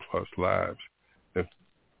 8,000 plus lives if,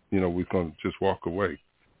 we're going to just walk away?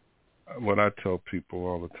 What I tell people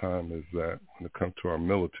all the time is that when it comes to our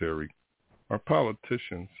military, our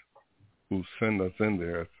politicians who send us in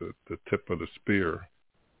there as the tip of the spear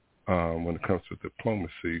when it comes to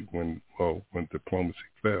diplomacy, when diplomacy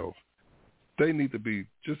fails, they need to be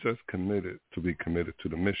just as committed to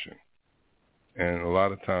the mission. And a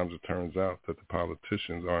lot of times it turns out that the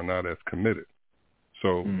politicians are not as committed.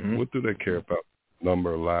 So what do they care about?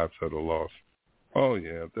 Number of lives that are lost. Oh,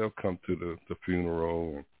 yeah, they'll come to the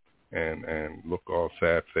funeral and look all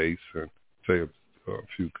sad face and say a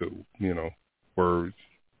few good, words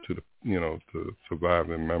to the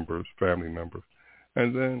surviving members, family members.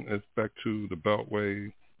 And then it's back to the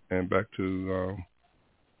Beltway and back to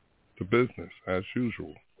the business as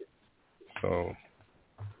usual. So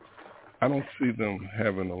I don't see them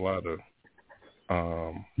having a lot of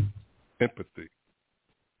empathy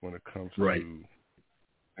when it comes to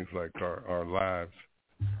things like our lives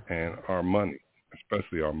and our money,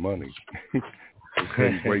 especially our money.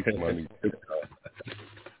 They waste money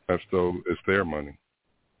as though it's their money.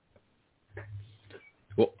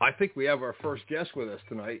 Well, I think we have our first guest with us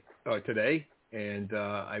today, and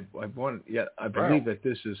I believe that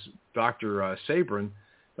this is Dr. Sabrin,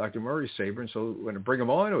 Dr. Murray Sabrin. So, you want to bring him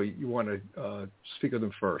on, or you want to speak with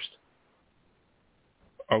him first?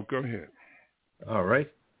 Oh, go ahead. All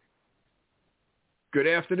right. Good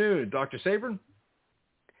afternoon, Dr. Sabrin.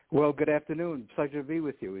 Well, good afternoon. Pleasure to be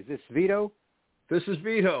with you. Is this Vito? This is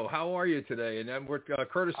Vito. How are you today? And then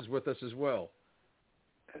Curtis is with us as well.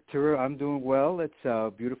 I'm doing well. It's a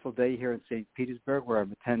beautiful day here in St. Petersburg, where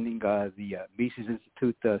I'm attending the Mises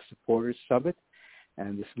Institute Supporters Summit.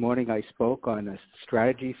 And this morning I spoke on a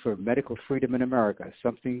strategy for medical freedom in America,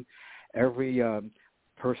 something every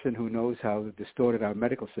person who knows how distorted our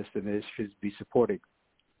medical system is should be supporting.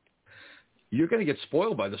 You're going to get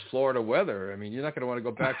spoiled by this Florida weather. I mean, you're not going to want to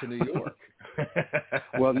go back to New York.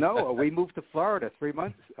 Well, no, we moved to Florida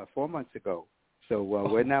 4 months ago. So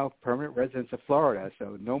we're now permanent residents of Florida,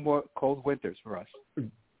 so no more cold winters for us.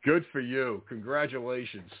 Good for you.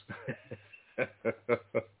 Congratulations.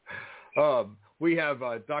 We have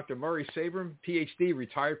Dr. Murray Sabrin, Ph.D.,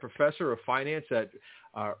 retired professor of finance at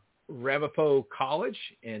Ramapo College,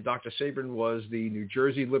 and Dr. Sabrin was the New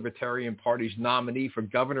Jersey Libertarian Party's nominee for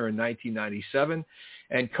governor in 1997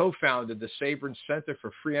 and co-founded the Sabrin Center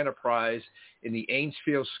for Free Enterprise in the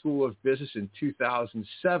Ainsfield School of Business in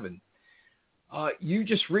 2007. You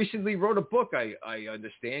just recently wrote a book, I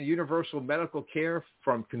understand, Universal Medical Care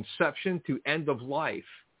from Conception to End of Life.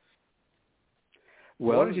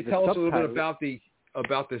 Well, why don't you tell us a little bit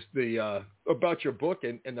about your book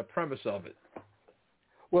and the premise of it?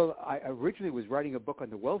 Well, I originally was writing a book on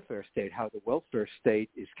the welfare state, how the welfare state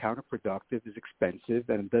is counterproductive, is expensive,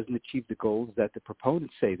 and doesn't achieve the goals that the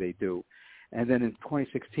proponents say they do. And then in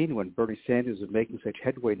 2016, when Bernie Sanders was making such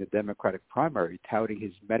headway in the Democratic primary, touting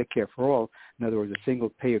his Medicare for all, in other words, a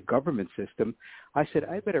single-payer government system, I said,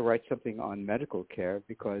 I better write something on medical care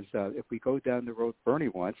because if we go down the road Bernie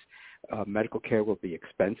wants, medical care will be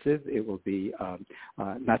expensive. It will be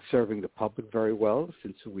not serving the public very well,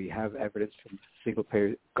 since we have evidence from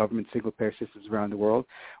government single-payer systems around the world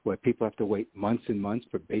where people have to wait months and months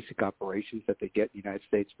for basic operations that they get in the United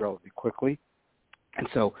States relatively quickly. And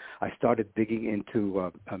so I started digging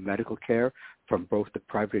into medical care from both the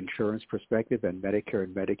private insurance perspective and Medicare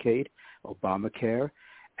and Medicaid, Obamacare,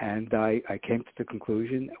 and I came to the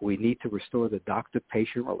conclusion we need to restore the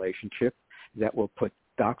doctor-patient relationship that will put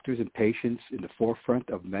doctors and patients in the forefront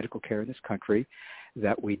of medical care in this country,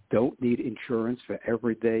 that we don't need insurance for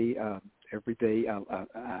everyday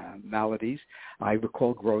maladies. I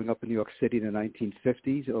recall growing up in New York City in the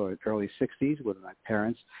 1950s or early 60s when my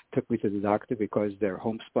parents took me to the doctor because their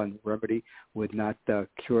homespun remedy would not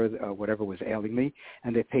cure whatever was ailing me,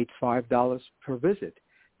 and they paid $5 per visit.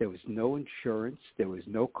 There was no insurance. There was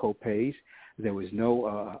no copays. There was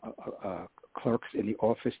no clerks in the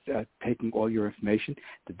office taking all your information.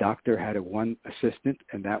 The doctor had one assistant,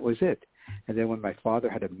 and that was it. And then when my father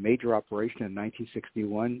had a major operation in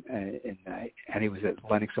 1961, and he was at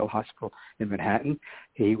Lenox Hill Hospital in Manhattan,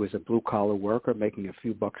 he was a blue-collar worker making a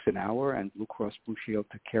few bucks an hour, and Blue Cross Blue Shield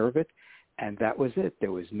took care of it. And that was it.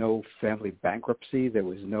 There was no family bankruptcy. There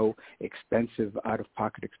was no expensive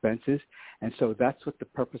out-of-pocket expenses. And so that's what the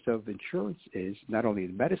purpose of insurance is, not only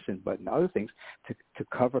in medicine, but in other things, to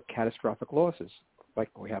cover catastrophic losses. Like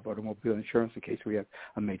we have automobile insurance in case we have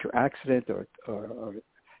a major accident, or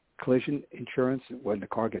collision insurance when the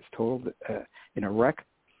car gets totaled in a wreck.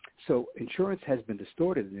 So insurance has been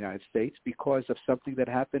distorted in the United States because of something that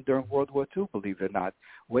happened during World War II, believe it or not,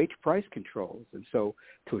 wage price controls. And so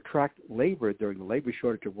to attract labor during the labor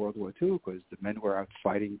shortage of World War II, because the men were out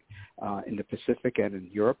fighting in the Pacific and in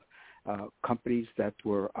Europe, companies that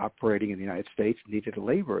were operating in the United States needed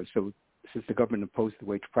labor. So since the government imposed the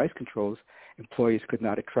wage price controls, employees could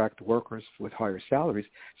not attract workers with higher salaries,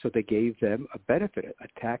 so they gave them a benefit,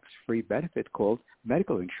 a tax-free benefit called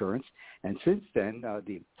medical insurance. And since then,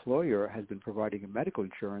 the employer has been providing a medical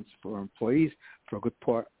insurance for employees for a good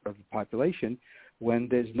part of the population when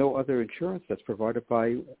there's no other insurance that's provided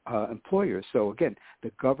by employers. So again,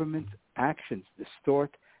 the government's actions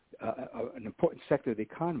distort an important sector of the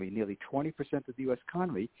economy. Nearly 20% of the U.S.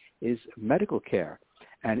 economy is medical care.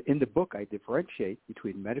 And in the book, I differentiate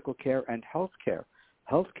between medical care and health care.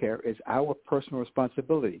 Health care is our personal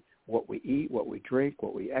responsibility, what we eat, what we drink,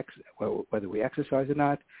 whether we exercise or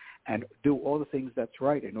not, and do all the things that's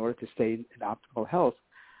right in order to stay in optimal health.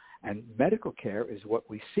 And medical care is what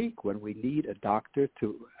we seek when we need a doctor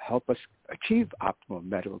to help us achieve optimal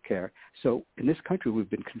medical care. So in this country,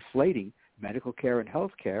 we've been conflating medical care and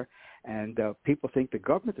health care, and people think the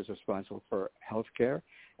government is responsible for health care.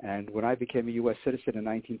 And when I became a U.S. citizen in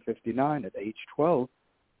 1959 at age 12,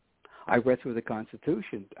 I read through the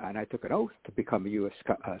Constitution, and I took an oath to become a U.S.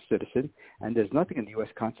 Citizen, and there's nothing in the U.S.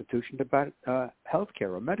 Constitution about health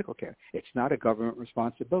care or medical care. It's not a government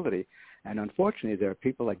responsibility. And unfortunately, there are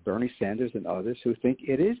people like Bernie Sanders and others who think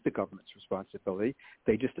it is the government's responsibility.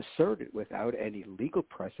 They just assert it without any legal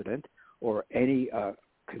precedent or any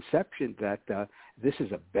conception that this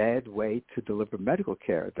is a bad way to deliver medical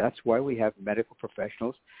care. That's why we have medical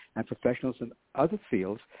professionals and professionals in other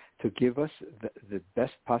fields to give us the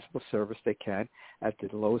best possible service they can at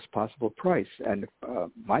the lowest possible price. And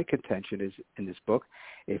my contention is in this book,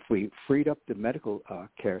 if we freed up the medical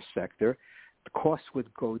care sector, the costs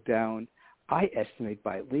would go down, I estimate,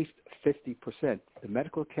 by at least 50%. The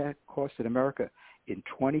medical care costs in America in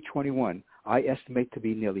 2021, I estimate to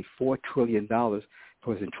be nearly $4 trillion,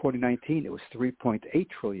 because in 2019 it was $3.8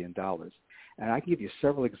 trillion. And I can give you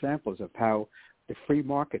several examples of how the free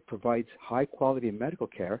market provides high-quality medical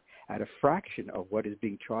care at a fraction of what is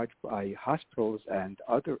being charged by hospitals and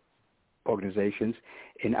other organizations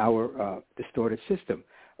in our distorted system.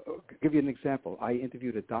 I'll give you an example. I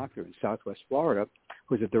interviewed a doctor in Southwest Florida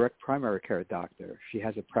who's a direct primary care doctor. She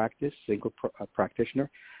has a practice, single practitioner.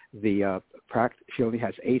 She only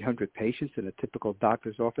has 800 patients in a typical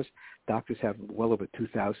doctor's office. Doctors have well over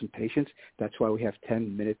 2,000 patients. That's why we have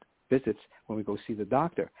 10-minute visits when we go see the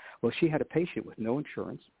doctor. Well, she had a patient with no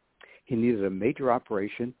insurance. He needed a major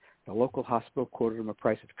operation. The local hospital quoted him a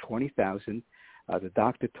price of $20,000. The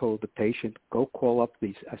doctor told the patient, go call up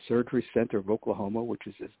the Surgery Center of Oklahoma, which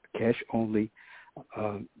is a cash-only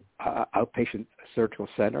outpatient surgical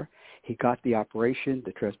center. He got the operation,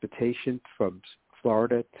 the transportation from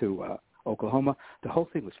Florida to Oklahoma. The whole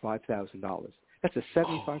thing was $5,000. That's a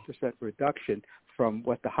 75% reduction from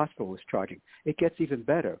what the hospital was charging. It gets even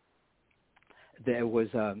better. There was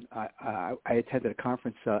I attended a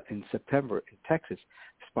conference in September in Texas,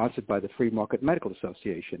 sponsored by the Free Market Medical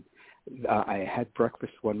Association. I had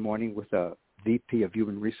breakfast one morning with a VP of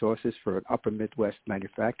Human Resources for an upper Midwest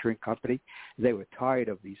manufacturing company. They were tired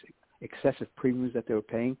of these excessive premiums that they were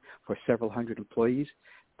paying for several hundred employees.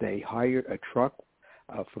 They hired a truck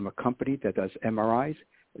from a company that does MRIs.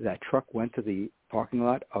 That truck went to the parking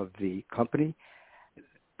lot of the company.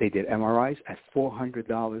 They did MRIs at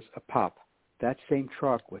 $400 a pop. That same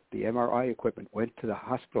truck with the MRI equipment went to the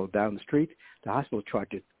hospital down the street. The hospital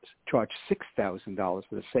charged $6,000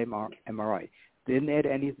 for the same MRI. Didn't add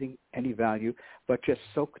any value, but just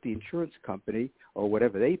soaked the insurance company or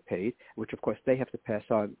whatever they paid, which of course they have to pass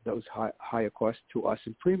on those higher costs to us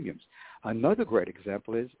in premiums. Another great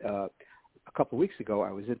example is a couple of weeks ago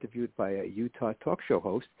I was interviewed by a Utah talk show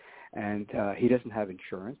host, and he doesn't have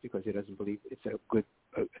insurance because he doesn't believe it's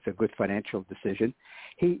a good financial decision.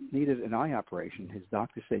 He needed an eye operation. His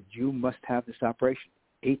doctor said, you must have this operation,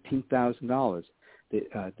 $18,000.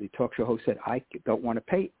 The talk show host said, I don't want to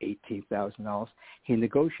pay $18,000. He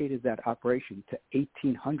negotiated that operation to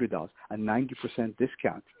 $1,800, a 90%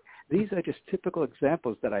 discount. these are just typical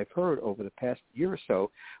examples that I've heard over the past year or so,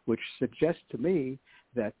 which suggest to me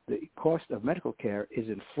that the cost of medical care is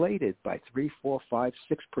inflated by 3, 4, 5,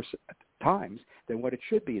 6% times than what it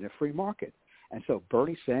should be in a free market. And so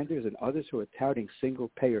Bernie Sanders and others who are touting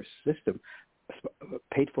single-payer system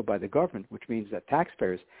paid for by the government, which means that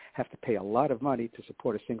taxpayers have to pay a lot of money to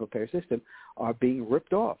support a single-payer system, are being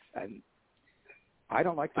ripped off. And I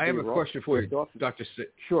don't like to. I have a question for you, Dr.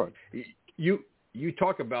 Sure. You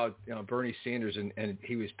talk about Bernie Sanders and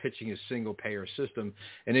he was pitching a single-payer system,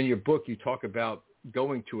 and in your book you talk about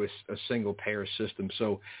going to a single-payer system.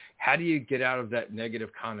 So how do you get out of that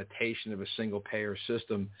negative connotation of a single-payer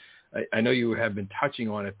system? I know you have been touching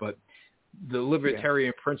on it, but the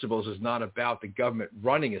libertarian principles is not about the government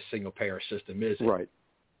running a single-payer system, is it? Right.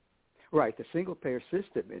 Right. The single-payer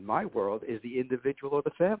system in my world is the individual or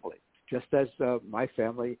the family. Just as my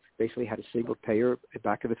family basically had a single payer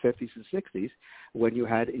back in the 50s and 60s when you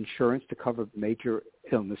had insurance to cover major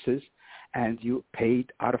illnesses and you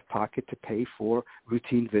paid out of pocket to pay for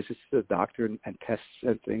routine visits to the doctor and tests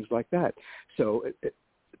and things like that. So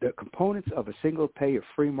the components of a single payer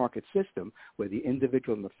free market system where the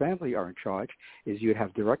individual and the family are in charge is you'd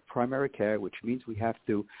have direct primary care, which means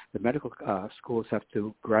the medical schools have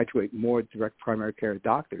to graduate more direct primary care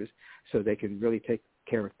doctors so they can really take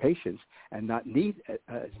care of patients and not need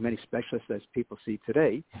as many specialists as people see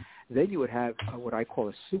today. Then you would have what I call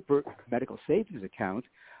a super medical savings account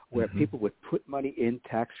where people would put money in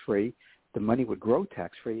tax-free, the money would grow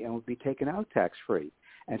tax-free and would be taken out tax-free.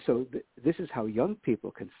 And so this is how young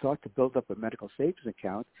people can start to build up a medical savings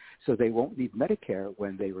account so they won't need Medicare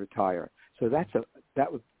when they retire. So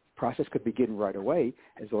process could begin right away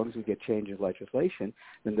as long as we get change in legislation.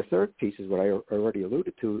 Then the third piece is what I already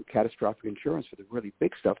alluded to, catastrophic insurance for the really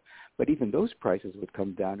big stuff. But even those prices would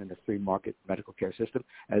come down in a free market medical care system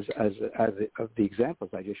as of the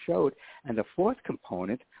examples I just showed. And the fourth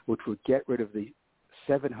component, which would get rid of the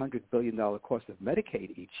 $700 billion cost of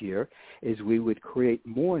Medicaid each year, is we would create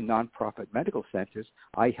more nonprofit medical centers.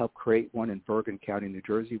 I helped create one in Bergen County, New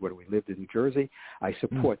Jersey, where we lived in New Jersey. I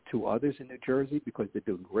support 2 others in New Jersey because they're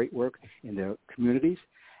doing great work in their communities.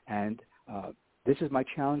 And this is my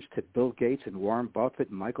challenge to Bill Gates and Warren Buffett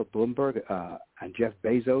and Michael Bloomberg and Jeff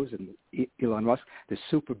Bezos and Elon Musk, the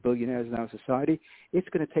super billionaires in our society. It's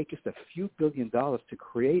going to take just a few $1 billion to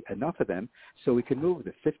create enough of them so we can move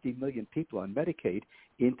the 50 million people on Medicaid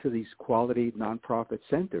into these quality nonprofit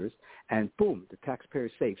centers, and boom, the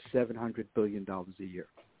taxpayers save $700 billion a year.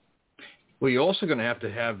 Well, you're also going to have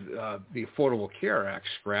the Affordable Care Act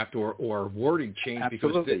scrapped or wording changed.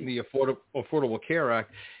 Absolutely. Because the Affordable Care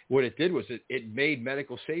Act, what it did was it made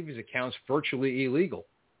medical savings accounts virtually illegal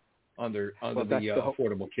under the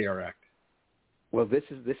Affordable Care Act. Well, this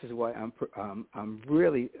is why I'm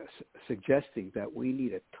really suggesting that we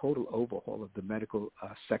need a total overhaul of the medical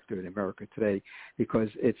sector in America today because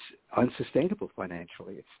it's unsustainable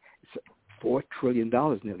financially. It's $4 trillion,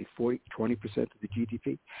 nearly 20% of the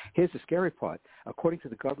GDP. Here's the scary part. According to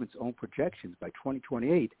the government's own projections, by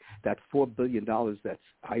 2028, that $4 billion that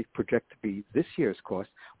I project to be this year's cost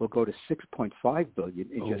will go to $6.5 billion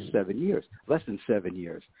in just 7 years, less than 7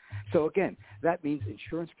 years. So again, that means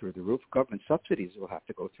insurance through the roof, government subsidies will have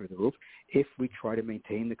to go through the roof if we try to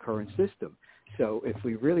maintain the current system. So if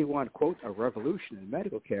we really want, quote, a revolution in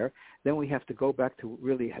medical care, then we have to go back to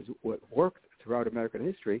really what worked throughout American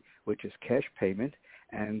history, which is cash payment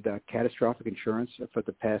and catastrophic insurance for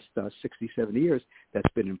the past 60, 70 years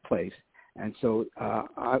that's been in place. And so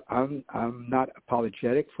I'm not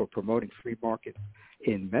apologetic for promoting free market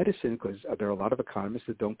in medicine because there are a lot of economists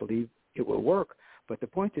that don't believe it will work. But the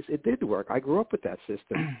point is, it did work. I grew up with that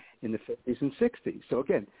system in the 50s and 60s. So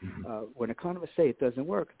again, when economists say it doesn't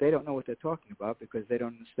work, they don't know what they're talking about because they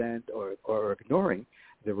don't understand or are ignoring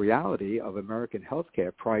the reality of American health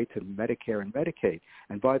care prior to Medicare and Medicaid.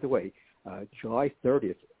 And by the way, July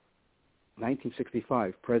 30th,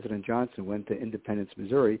 1965, President Johnson went to Independence,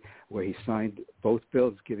 Missouri, where he signed both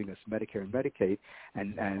bills giving us Medicare and Medicaid.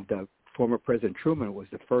 And former President Truman was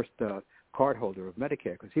the first cardholder of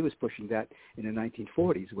Medicare because he was pushing that in the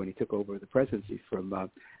 1940s when he took over the presidency from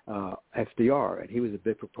FDR, and he was a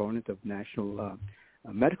big proponent of national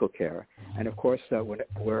medical care. And of course,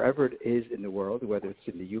 wherever it is in the world, whether it's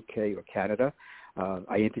in the UK or Canada,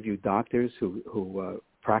 I interviewed doctors who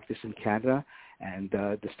practice in Canada, and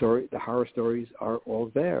the horror stories are all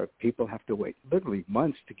there. People have to wait literally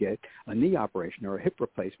months to get a knee operation or a hip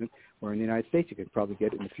replacement, where in the United States you can probably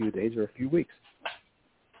get it in a few days or a few weeks.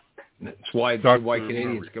 That's why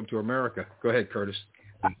Canadians come to America. Go ahead, Curtis.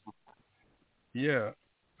 Yeah,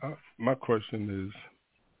 my question is,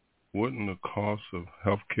 wouldn't the cost of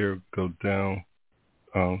health care go down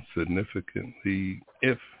significantly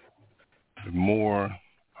if more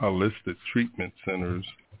holistic treatment centers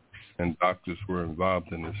and doctors were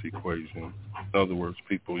involved in this equation. In other words,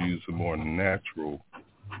 people use a more natural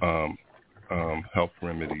health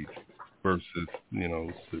remedies versus,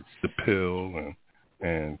 the pill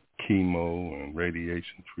and chemo and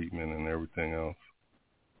radiation treatment and everything else.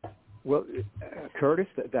 Well, Curtis,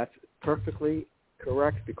 that's perfectly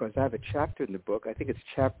correct, because I have a chapter in the book, I think it's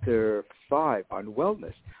chapter 5, on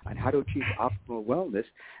wellness, on how to achieve optimal wellness,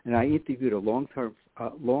 and I interviewed a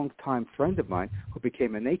long-time friend of mine who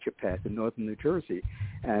became a naturopath in northern New Jersey,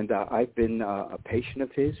 and I've been a patient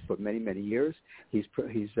of his for many, many years. He's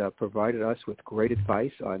provided us with great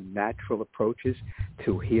advice on natural approaches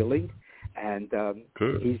to healing, and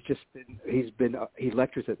he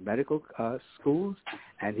lectures at medical schools,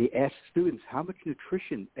 and he asks students, how much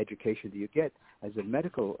nutrition education do you get as a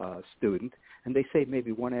medical student? And they say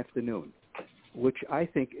maybe one afternoon, which I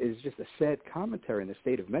think is just a sad commentary on the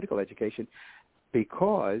state of medical education,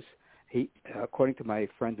 because according to my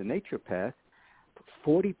friend the naturopath,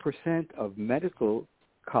 40% of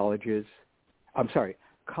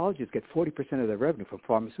colleges get 40% of their revenue from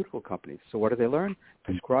pharmaceutical companies. So what do they learn?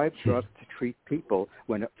 Prescribe drugs to treat people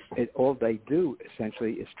when all they do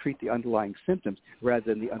essentially is treat the underlying symptoms rather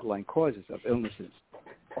than the underlying causes of illnesses.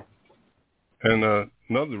 And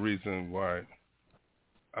another reason why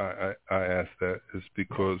I asked that is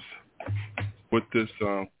because with this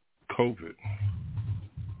COVID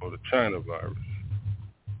or the China virus,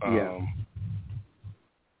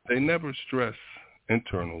 they never stress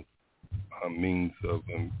internal means of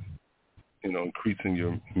increasing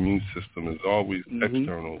your immune system. Is always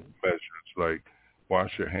external measures like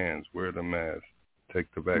wash your hands, wear the mask, take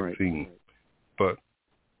the vaccine. Right. But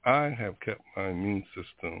I have kept my immune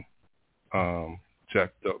system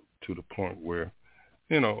jacked up to the point where,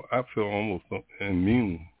 I feel almost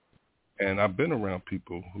immune. And I've been around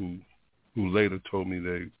people who later told me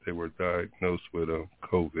they were diagnosed with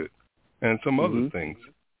COVID and some other things.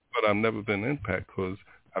 But I've never been impacted because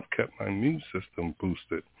I've kept my immune system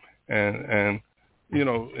boosted. And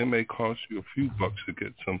it may cost you a few bucks to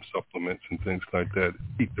get some supplements and things like that.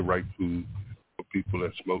 Eat the right food. For people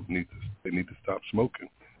that smoke, they need to stop smoking.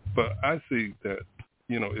 But I see that,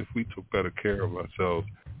 if we took better care of ourselves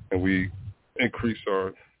and we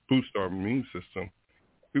boost our immune system,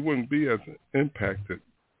 we wouldn't be as impacted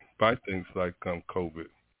by things like COVID.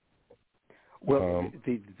 Well,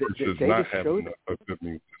 the data showed a good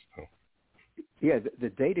immune system. Yeah, the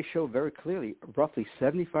data show very clearly roughly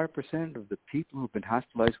 75% of the people who've been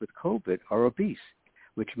hospitalized with COVID are obese,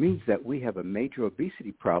 which means that we have a major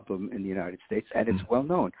obesity problem in the United States, and it's well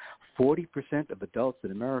known. 40% of adults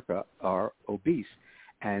in America are obese,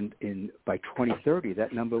 and by 2030,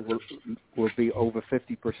 that number will be over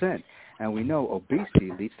 50%. And we know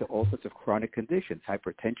obesity leads to all sorts of chronic conditions: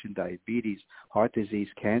 hypertension, diabetes, heart disease,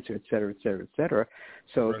 cancer, et cetera, et cetera, et cetera.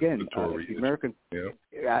 So again, the American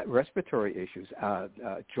respiratory issues,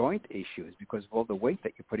 joint issues, because of all the weight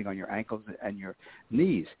that you're putting on your ankles and your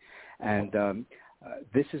knees. And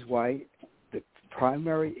this is why the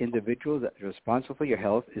primary individual that is responsible for your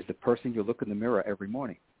health is the person you look in the mirror every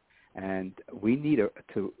morning. And we need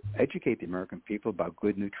to educate the American people about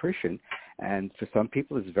good nutrition. And for some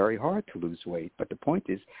people, it's very hard to lose weight. But the point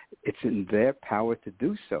is, it's in their power to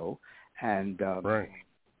do so. And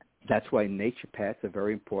that's why naturopaths are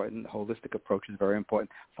very important. Holistic approach is very important.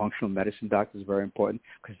 Functional medicine doctors are very important,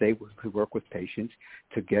 because they work with patients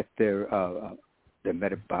to get their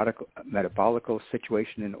metabolic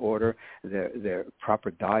situation in order, their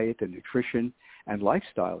proper diet and nutrition and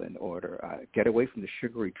lifestyle in order. Get away from the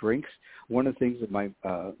sugary drinks. One of the things that my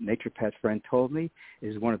naturopath friend told me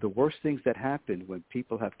is one of the worst things that happen when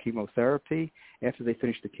people have chemotherapy, after they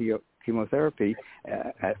finish the chemotherapy,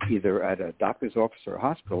 either at a doctor's office or a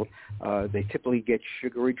hospital, they typically get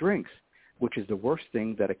sugary drinks, which is the worst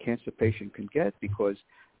thing that a cancer patient can get, because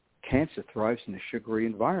cancer thrives in a sugary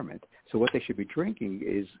environment. So what they should be drinking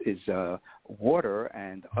is water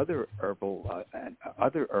and other herbal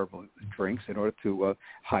drinks in order to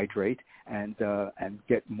hydrate and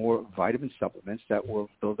get more vitamin supplements that will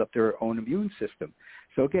build up their own immune system.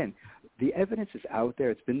 So again, the evidence is out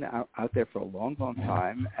there. It's been out there for a long, long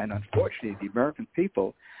time, and unfortunately, the American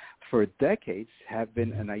people for decades have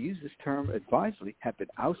been, and I use this term advisedly, have been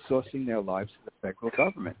outsourcing their lives to the federal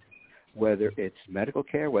government. Whether it's medical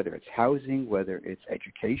care, whether it's housing, whether it's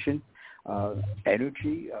education,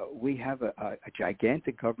 energy. We have a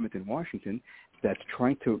gigantic government in Washington that's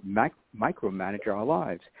trying to micromanage our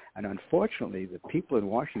lives. And unfortunately, the people in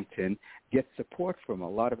Washington get support from a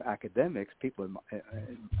lot of academics, people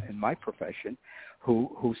in my profession,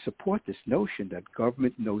 who support this notion that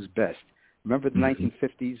government knows best. Remember the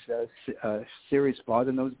 1950s series,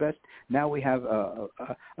 Father Knows Best? Now we have a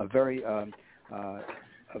very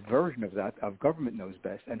a version of that, of government knows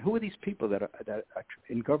best. And who are these people that are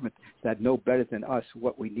in government that know better than us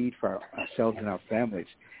what we need for ourselves and our families?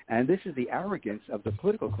 And this is the arrogance of the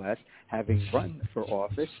political class, having run for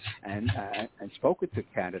office and spoken to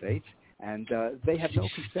candidates. And they have no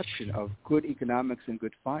conception of good economics and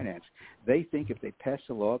good finance. They think if they pass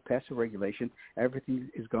a law, pass a regulation, everything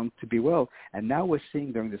is going to be well. And now we're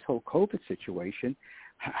seeing during this whole COVID situation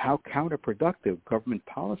how counterproductive government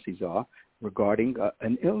policies are regarding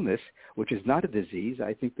an illness, which is not a disease.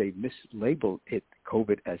 I think they mislabeled it,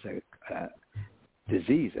 COVID, as a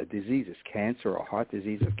disease. A disease is cancer or heart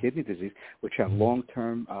disease or kidney disease, which have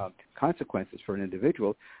long-term consequences for an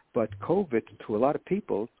individual. But COVID, to a lot of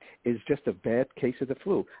people, is just a bad case of the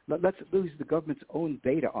flu. Let's use the government's own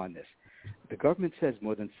data on this. The government says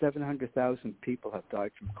more than 700,000 people have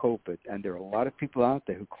died from COVID, and there are a lot of people out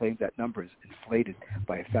there who claim that number is inflated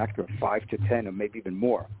by a factor of 5 to 10 or maybe even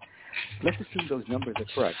more. Let's assume those numbers are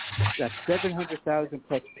correct. That 700,000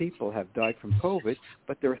 plus people have died from COVID,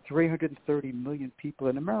 but there are 330 million people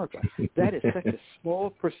in America. That is such a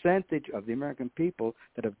small percentage of the American people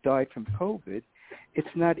that have died from COVID. It's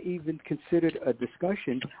not even considered a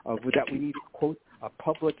discussion of that we need, quote, a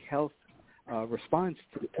public health response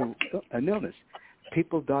to an illness.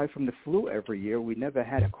 People die from the flu every year. We never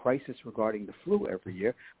had a crisis regarding the flu every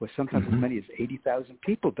year, where sometimes as many as 80,000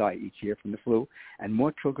 people die each year from the flu, and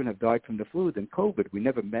more children have died from the flu than COVID. We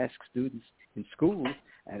never mask students in schools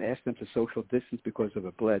and ask them to social distance because of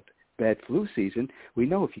a bad flu season. We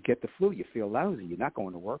know if you get the flu, you feel lousy. You're not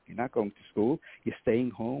going to work. You're not going to school. You're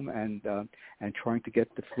staying home and trying to get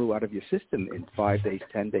the flu out of your system in 5 days,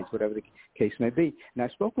 10 days, whatever the case may be. And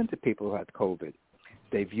I've spoken to people who had COVID.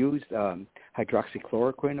 They've used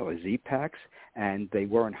hydroxychloroquine or Z-Paks, and they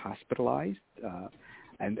weren't hospitalized,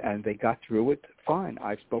 and they got through it fine.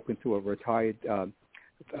 I've spoken to a retired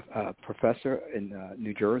professor in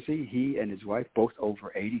New Jersey. He and his wife, both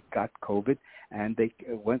over 80, got COVID, and they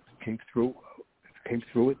came through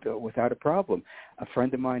it without a problem. A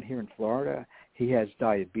friend of mine here in Florida, he has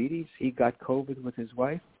diabetes. He got COVID with his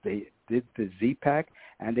wife. They did the Z-Pak,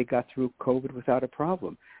 and they got through COVID without a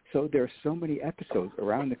problem. So there are so many episodes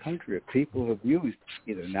around the country of people who have used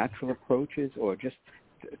either natural approaches or just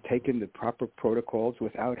taken the proper protocols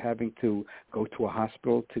without having to go to a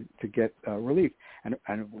hospital to get relief. And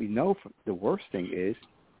we know the worst thing is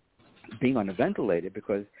being on a ventilator,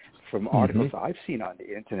 because from articles I've seen on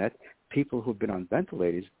the Internet, people who've been on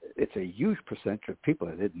ventilators, it's a huge percentage of people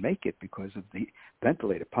that didn't make it because of the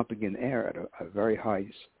ventilator pumping in air at a very high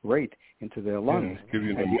rate into their lungs.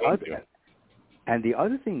 And the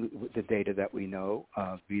other thing with the data that we know,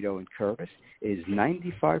 Vito and Curtis, is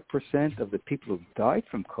 95% of the people who've died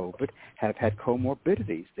from COVID have had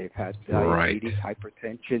comorbidities. They've had diabetes,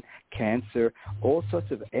 hypertension, cancer, all sorts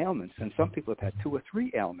of ailments, and some people have had 2 or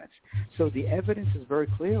 3 ailments. So the evidence is very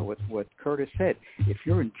clear with what Curtis said. If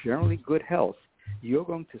you're in generally good health, you're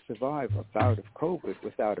going to survive a bout of COVID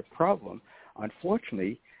without a problem.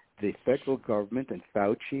 Unfortunately, the federal government and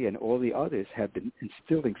Fauci and all the others have been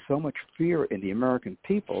instilling so much fear in the American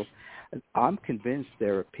people. I'm convinced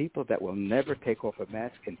there are people that will never take off a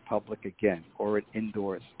mask in public again or an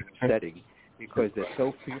indoors setting because they're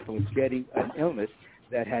so fearful of getting an illness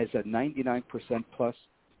that has a 99% plus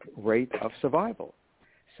rate of survival.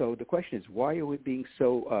 So the question is, why are we being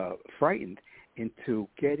so frightened into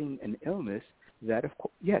getting an illness that, of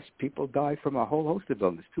course, yes, people die from a whole host of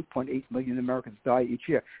illness. 2.8 million Americans die each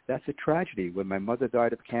year. That's a tragedy. When my mother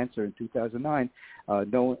died of cancer in 2009,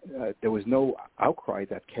 there was no outcry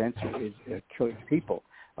that cancer is killing people.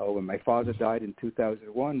 When my father died in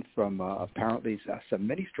 2001 from apparently some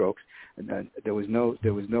mini strokes, and there was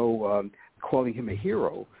no calling him a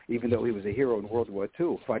hero, even though he was a hero in World War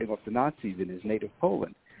II, fighting off the Nazis in his native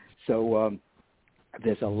Poland. So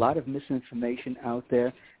there's a lot of misinformation out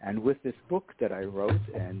there, and with this book that I wrote,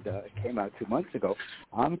 and it came out 2 months ago,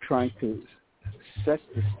 I'm trying to set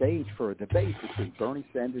the stage for a debate between Bernie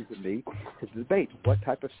Sanders and me to debate what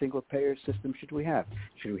type of single-payer system should we have.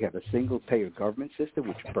 Should we have a single-payer government system,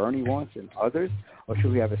 which Bernie wants and others, or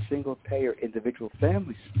should we have a single-payer individual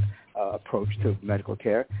family approach to medical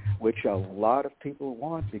care, which a lot of people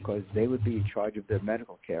want because they would be in charge of their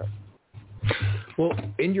medical care? Well,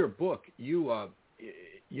 in your book,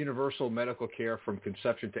 universal medical care from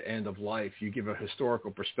conception to end of life. You give a historical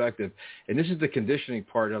perspective. And this is the conditioning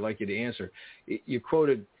part I'd like you to answer. You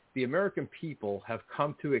quoted, the American people have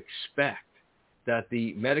come to expect that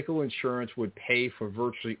the medical insurance would pay for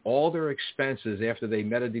virtually all their expenses after they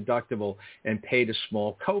met a deductible and paid a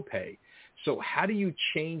small copay. So how do you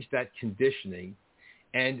change that conditioning?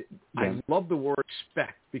 And I love the word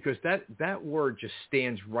expect, because that word just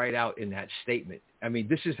stands right out in that statement. I mean,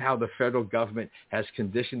 this is how the federal government has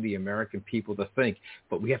conditioned the American people to think,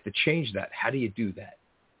 but we have to change that. How do you do that?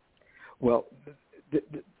 Well,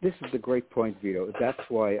 this is a great point, Vito. That's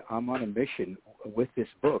why I'm on a mission with this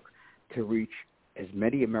book to reach as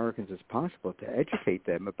many Americans as possible, to educate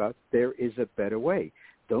them about there is a better way.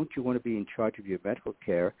 Don't you want to be in charge of your medical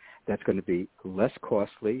care that's going to be less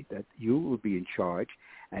costly, that you will be in charge,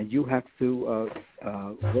 and you have to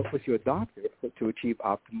work with your doctor to achieve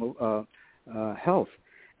optimal health?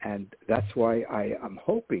 And that's why I'm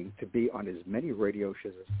hoping to be on as many radio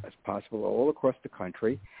shows as possible all across the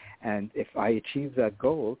country. And if I achieve that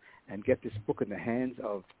goal and get this book in the hands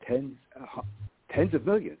of tens of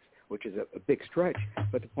millions, which is a big stretch,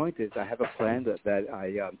 but the point is I have a plan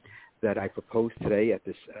that I proposed today at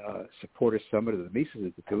this supporter summit of the Mises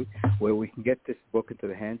Institute, where we can get this book into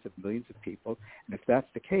the hands of millions of people. And if that's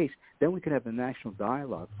the case, then we can have a national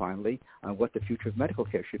dialogue finally on what the future of medical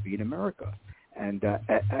care should be in America. And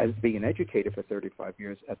as being an educator for 35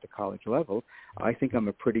 years at the college level, I think I'm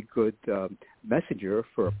a pretty good messenger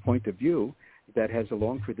for a point of view that has a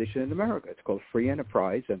long tradition in America. It's called free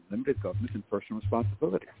enterprise and limited government and personal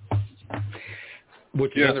responsibility.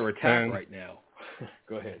 Which is under attack right now.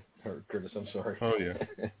 Go ahead, Curtis. I'm sorry. Oh,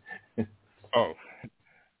 yeah.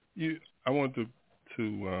 I wanted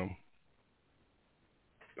to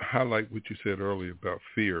highlight what you said earlier about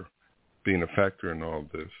fear being a factor in all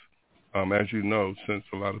this. As you know, since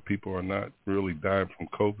a lot of people are not really dying from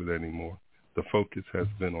COVID anymore, the focus has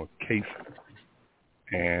been on cases.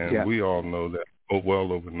 And we all know that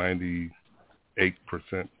well over 98%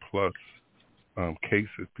 plus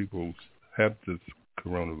cases, people have this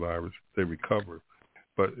coronavirus, they recover.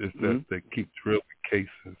 But it's that they keep drilling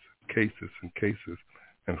cases.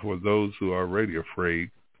 And for those who are already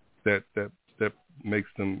afraid, that makes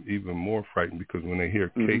them even more frightened, because when they hear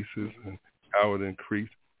cases and how it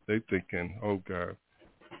increased, they're thinking, oh, God,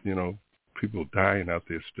 people dying out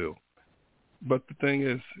there still. But the thing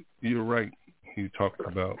is, you're right. You talked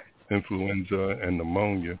about influenza and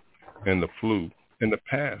pneumonia and the flu. In the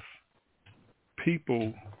past,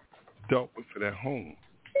 people dealt with it at home.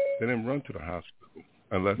 They didn't run to the hospital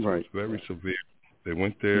unless it was very severe. They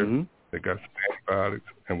went there, they got some antibiotics,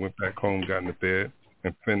 and went back home, got in the bed,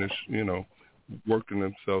 and finished, working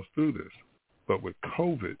themselves through this. But with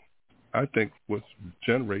COVID, I think what's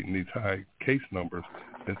generating these high case numbers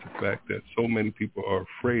is the fact that so many people are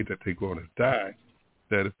afraid that they're going to die,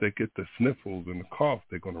 that if they get the sniffles and the cough,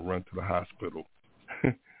 they're going to run to the hospital.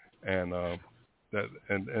 and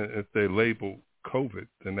if they label COVID,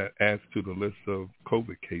 then that adds to the list of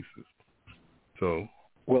COVID cases. So,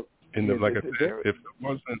 like I said,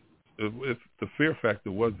 if the fear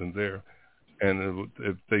factor wasn't there, and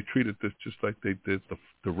if they treated this just like they did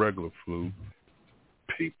the regular flu,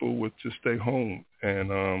 people would just stay home and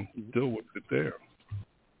deal with it there.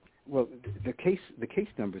 Well, the case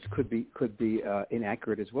numbers could be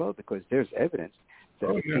inaccurate as well, because there's evidence that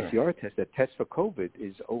a PCR test that tests for COVID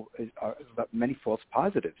are many false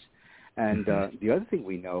positives. And the other thing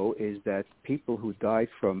we know is that people who died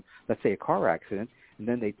from, let's say, a car accident, and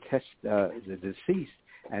then they test the deceased,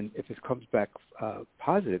 and if it comes back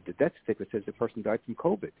positive, the death certificate says the person died from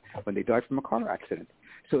COVID when they died from a car accident.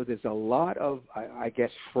 So there's a lot of, I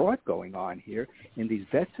guess, fraud going on here in these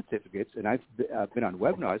death certificates. And I've been on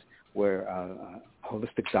webinars where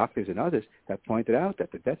holistic doctors and others have pointed out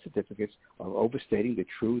that the death certificates are overstating the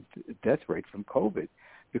true death rate from COVID.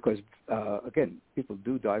 Because, again, people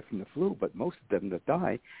do die from the flu, but most of them that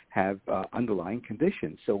die have underlying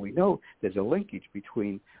conditions. So we know there's a linkage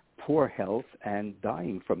between poor health and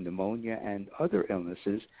dying from pneumonia and other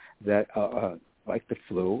illnesses that like the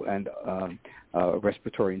flu and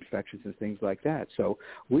respiratory infections and things like that. So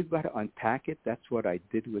we've got to unpack it. That's what I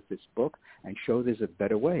did with this book, and show there's a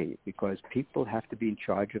better way, because people have to be in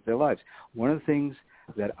charge of their lives. One of the things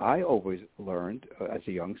that I always learned as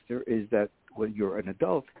a youngster is that when you're an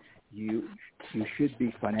adult, you should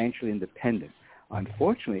be financially independent.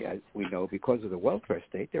 Unfortunately, as we know, because of the welfare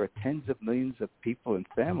state, there are tens of millions of people and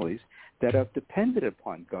families that are dependent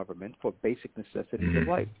upon government for basic necessities of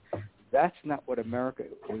life. That's not what America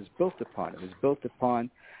was built upon. It was built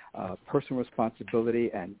upon personal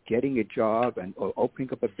responsibility and getting a job and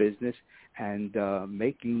opening up a business and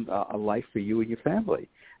making a life for you and your family.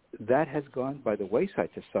 that has gone by the wayside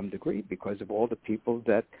to some degree because of all the people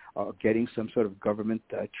that are getting some sort of government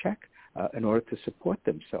check in order to support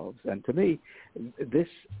themselves. And to me, this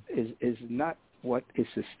is not what is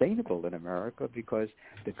sustainable in America, because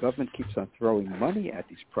the government keeps on throwing money at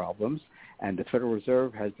these problems, and the Federal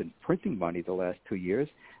Reserve has been printing money the last 2 years,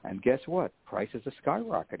 and guess what? Prices are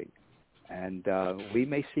skyrocketing. And we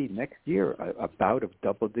may see next year a bout of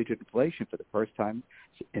double-digit inflation for the first time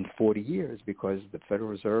in 40 years, because the Federal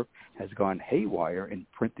Reserve has gone haywire in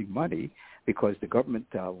printing money because the government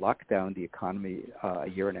locked down the economy a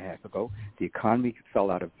year and a half ago. The economy fell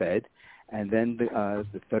out of bed, and then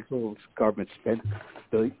the federal government spent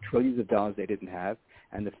trillions of dollars they didn't have,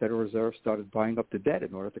 and the Federal Reserve started buying up the debt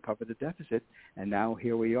in order to cover the deficit. And now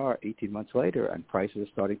here we are 18 months later, and prices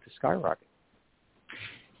are starting to skyrocket.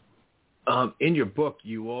 In your book,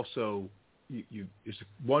 you also there's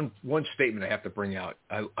one statement I have to bring out.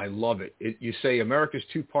 I love it. You say America's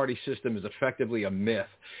two-party system is effectively a myth.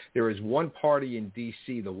 There is one party in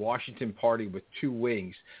D.C., the Washington Party, with two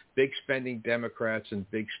wings: big spending Democrats and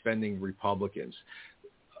big spending Republicans.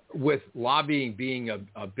 With lobbying being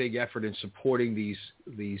a big effort in supporting these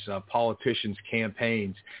politicians'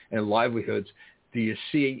 campaigns and livelihoods, do you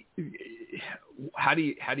see how do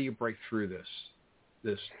you break through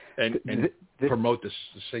this and promote the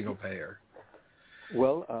single payer?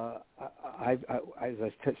 Well, as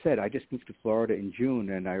I said, I just moved to Florida in June,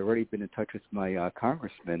 and I've already been in touch with my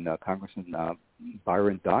Congressman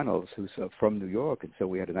Byron Donalds, who's from New York, and so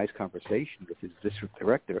we had a nice conversation with his district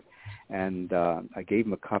director, and I gave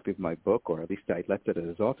him a copy of my book, or at least I left it at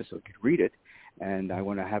his office so he could read it, and I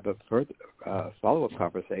want to have a further follow-up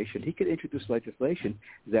conversation. He could introduce legislation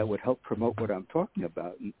that would help promote what I'm talking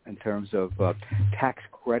about in terms of tax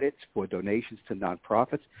credits for donations to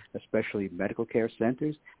nonprofits, especially medical care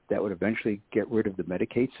centers, that would eventually get rid of the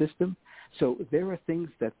Medicaid system. So there are things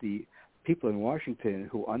that the people in Washington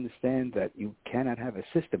who understand that you cannot have a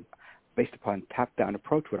system based upon top-down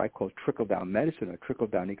approach, what I call trickle-down medicine or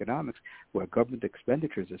trickle-down economics, where government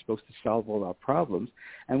expenditures are supposed to solve all our problems.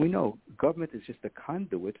 And we know government is just a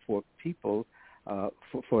conduit for people,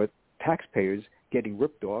 for taxpayers getting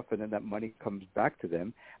ripped off, and then that money comes back to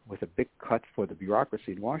them with a big cut for the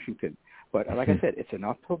bureaucracy in Washington. But like I said, it's an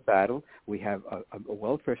uphill battle. We have a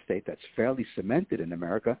welfare state that's fairly cemented in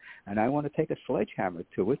America, and I want to take a sledgehammer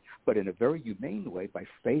to it, but in a very humane way, by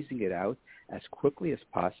phasing it out as quickly as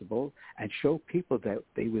possible and show people that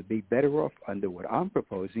they would be better off under what I'm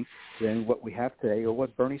proposing than what we have today or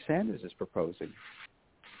what Bernie Sanders is proposing.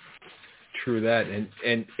 True that.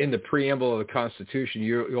 And in the preamble of the Constitution,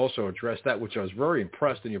 you also addressed that, which I was very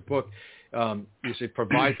impressed in your book. You say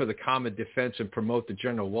provide for the common defense and promote the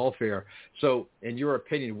general welfare. So in your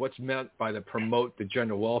opinion, what's meant by the promote the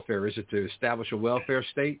general welfare? Is it to establish a welfare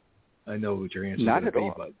state? I know what your answer is going to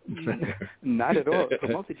be, but not at all.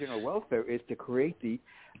 Promote the general welfare is to create the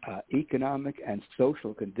economic and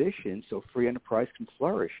social conditions so free enterprise can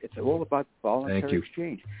flourish. It's all about voluntary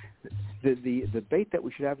exchange. The debate that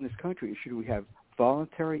we should have in this country is, should we have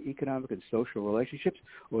voluntary economic and social relationships,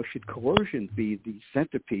 or should coercion be the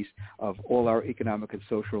centerpiece of all our economic and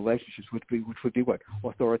social relationships, which would be what?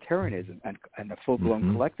 Authoritarianism and a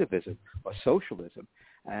full-blown collectivism or socialism.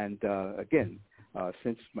 And again,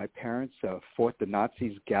 since my parents fought the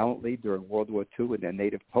Nazis gallantly during World War II in their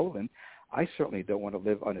native Poland, I certainly don't want to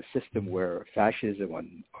live on a system where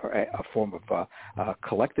fascism or a form of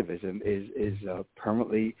collectivism is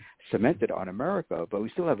permanently cemented on America. But we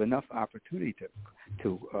still have enough opportunity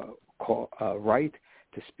to write,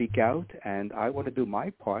 to speak out, and I want to do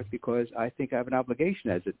my part because I think I have an obligation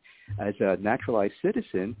as a naturalized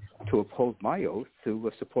citizen to uphold my oath to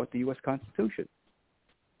support the U.S. Constitution.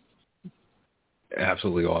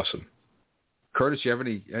 Absolutely awesome. Curtis, you have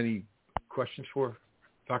any questions for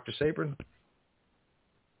Dr. Sabrin?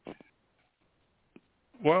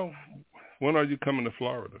 Well, when are you coming to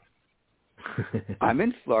Florida? I'm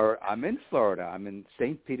in Florida. I'm in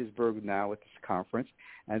St. Petersburg now at this conference,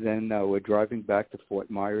 and then we're driving back to Fort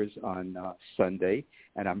Myers on Sunday,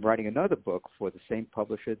 and I'm writing another book for the same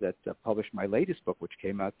publisher that published my latest book, which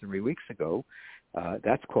came out 3 weeks ago.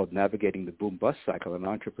 That's called Navigating the Boom Bust Cycle, an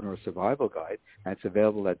Entrepreneur Survival Guide, and it's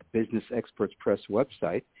available at the Business Experts Press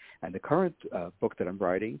website. And the current book that I'm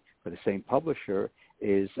writing for the same publisher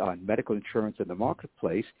is on medical insurance in the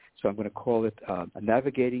marketplace. So I'm going to call it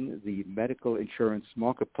Navigating the Medical Insurance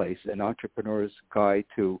Marketplace, an Entrepreneur's Guide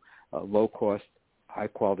to Low-Cost,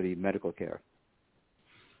 High-Quality Medical Care.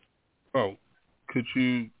 Oh, could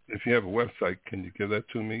you, if you have a website, can you give that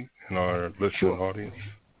to me and our listening audience?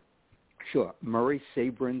 Sure.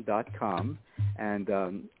 MurraySabrin.com.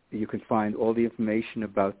 And You can find all the information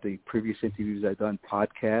about the previous interviews I've done,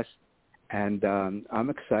 podcasts, and I'm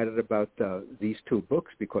excited about these two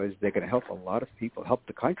books because they're going to help a lot of people, help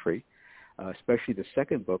the country, especially the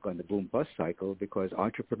second book on the boom-bust cycle, because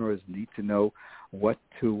entrepreneurs need to know what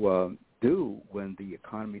to do when the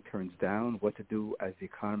economy turns down, what to do as the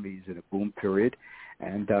economy is in a boom period.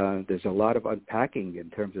 And there's a lot of unpacking in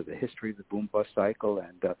terms of the history of the boom-bust cycle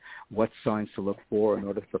and what signs to look for in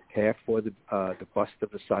order to prepare for the bust of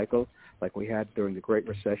the cycle like we had during the Great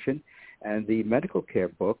Recession. And the medical care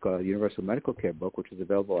book, Universal Medical Care book, which is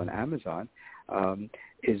available on Amazon,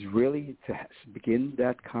 is really to begin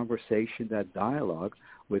that conversation, that dialogue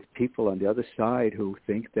with people on the other side who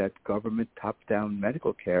think that government top-down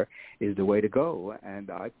medical care is the way to go.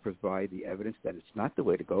 And I provide the evidence that it's not the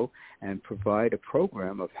way to go and provide a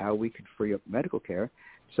program of how we can free up medical care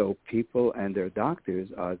so people and their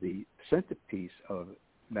doctors are the centerpiece of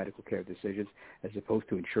medical care decisions as opposed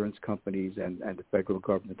to insurance companies and the federal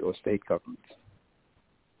government or state governments.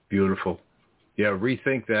 Beautiful. Yeah,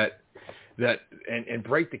 rethink that and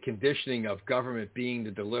break the conditioning of government being the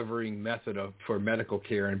delivering method for medical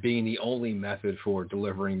care and being the only method for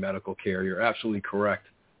delivering medical care. You're absolutely correct.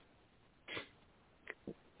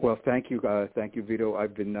 Well, thank you, Vito.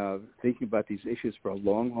 I've been thinking about these issues for a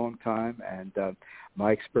long, long time, and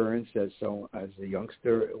my experience as a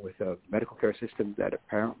youngster with a medical care system that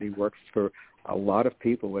apparently works for a lot of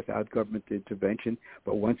people without government intervention,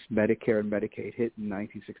 but once Medicare and Medicaid hit in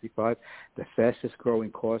 1965, the fastest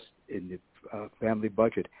growing cost in the family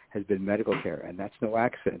budget has been medical care, and that's no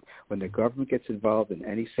accident. When the government gets involved in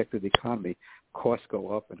any sector of the economy, costs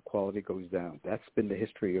go up and quality goes down. That's been the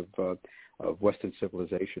history of Western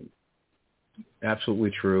civilization.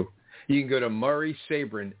 Absolutely true. You can go to Murray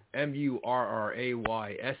Sabrin,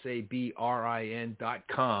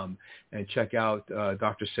 MurraySabrin.com, and check out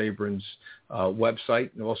Dr. Sabrin's website.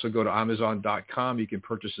 And also go to Amazon.com. You can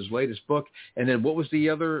purchase his latest book. And then what was the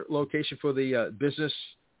other location for the Business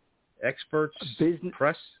Experts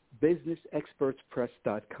Press?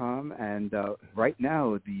 BusinessExpertsPress.com. And right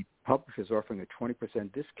now, the publisher is offering a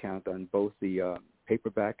 20% discount on both the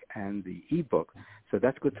paperback and the ebook. So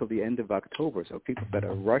that's good till the end of October. So people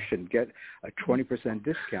better rush and get a 20%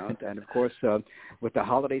 discount. And, of course, with the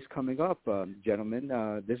holidays coming up, gentlemen,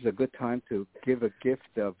 this is a good time to give a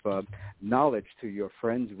gift of knowledge to your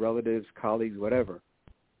friends, relatives, colleagues, whatever.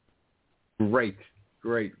 Great.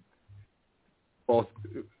 Well,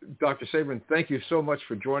 Dr. Sabrin, thank you so much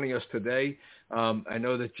for joining us today. I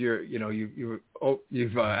know that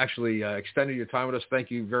you've actually extended your time with us.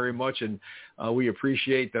 Thank you very much, and we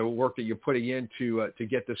appreciate the work that you're putting in to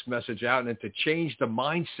get this message out and to change the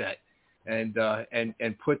mindset and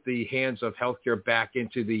put the hands of healthcare back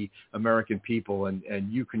into the American people,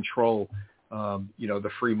 and you control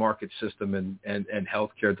the free market system and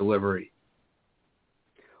healthcare delivery.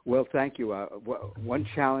 Well, thank you. One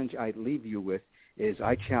challenge I'd leave you with is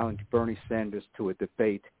I challenge Bernie Sanders to a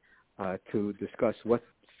debate to discuss what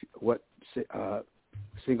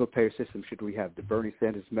single-payer system should we have, the Bernie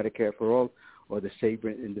Sanders Medicare for All or the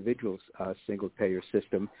Sabrin Individuals single-payer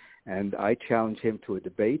system. And I challenge him to a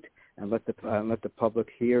debate and let the public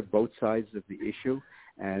hear both sides of the issue.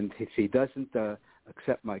 And if he doesn't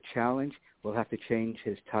accept my challenge, we'll have to change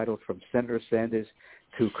his title from Senator Sanders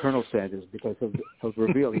to Colonel Sanders because he'll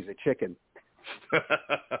reveal he's a chicken.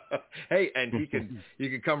 Hey, and you can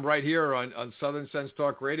come right here on Southern Sense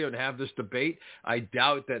Talk Radio and have this debate. I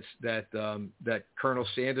doubt that Colonel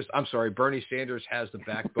Sanders, Bernie Sanders has the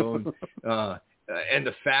backbone and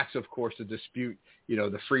the facts, of course, to dispute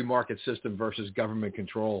the free market system versus government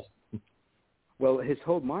control. Well, his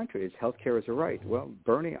whole mantra is healthcare is a right. Well,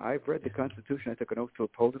 Bernie, I've read the Constitution. I took an oath to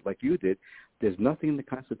uphold it like you did. There's nothing in the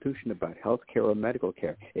Constitution about healthcare or medical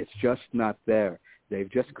care. It's just not there. They've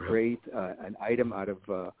just created an item out of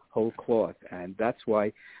whole cloth, and that's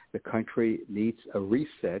why the country needs a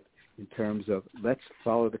reset in terms of let's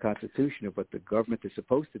follow the Constitution of what the government is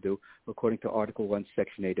supposed to do according to Article 1,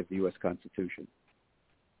 Section 8 of the U.S. Constitution.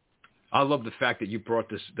 I love the fact that you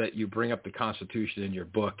bring up the Constitution in your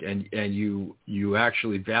book, and you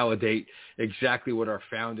actually validate exactly what our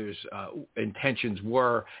founders' intentions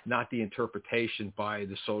were, not the interpretation by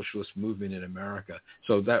the socialist movement in America.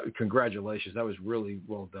 So congratulations. That was really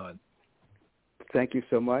well done. Thank you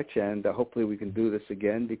so much, and hopefully we can do this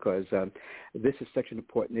again because this is such an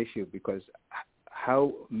important issue because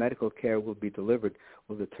how medical care will be delivered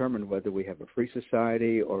will determine whether we have a free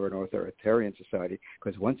society or an authoritarian society,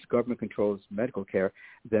 because once government controls medical care,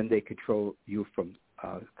 then they control you from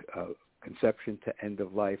conception to end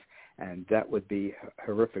of life, and that would be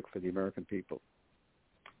horrific for the American people.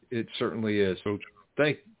 It certainly is.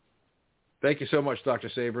 Thank you so much, Dr.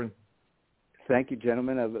 Sabrin. Thank you,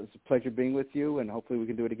 gentlemen. It was a pleasure being with you, and hopefully we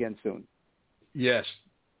can do it again soon. Yes.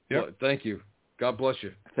 Yep. Well, thank you. God bless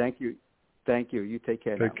you. Thank you. Thank you. You take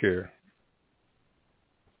care now. Take care.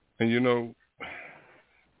 And, you know,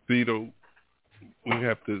 Vito, we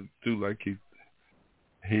have to do like he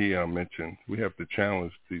mentioned. We have to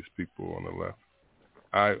challenge these people on the left.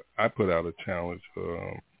 I put out a challenge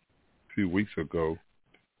a few weeks ago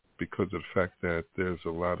because of the fact that there's a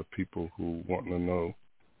lot of people who want to know.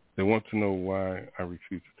 They want to know why I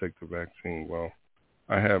refuse to take the vaccine. Well,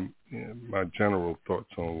 I have my general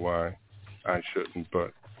thoughts on why I shouldn't,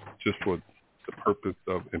 but just for the purpose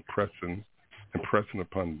of impressing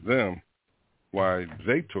upon them why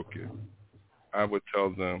they took it, I would tell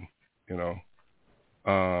them, you know,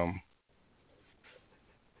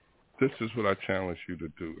 this is what I challenge you to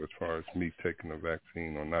do as far as me taking the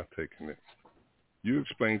vaccine or not taking it. You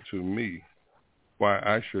explain to me why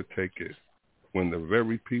I should take it when the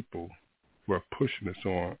very people who are pushing this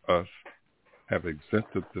on us have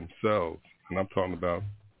exempted themselves, and I'm talking about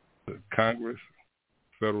the Congress,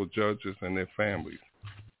 federal judges, and their families.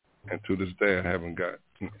 And to this day, I haven't got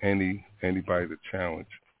anybody to challenge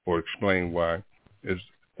or explain why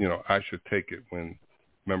I should take it when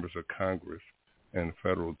members of Congress and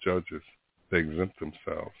federal judges, they exempt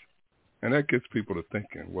themselves. And that gets people to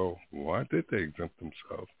thinking, well, why did they exempt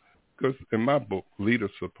themselves? Because in my book,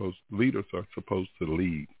 leaders are supposed to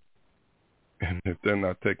lead. And if they're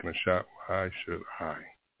not taking a shot, why should I?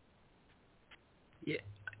 Yeah.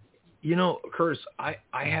 You know, Curtis, I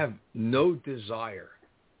have no desire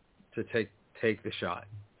to take the shot.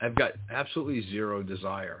 I've got absolutely zero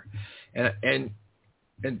desire. And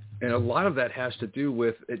a lot of that has to do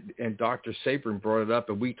with, and Dr. Sabrin brought it up,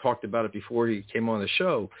 and we talked about it before he came on the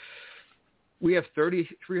show. We have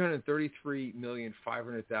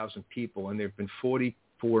 333,500,000 people, and there have been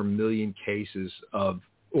 44 million cases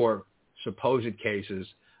or supposed cases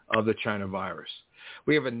of the China virus.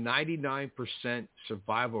 We have a 99%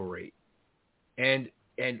 survival rate. And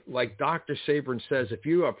like Dr. Sabrin says, if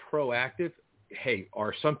you are proactive, hey,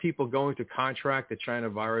 are some people going to contract the China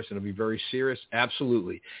virus and it'll be very serious?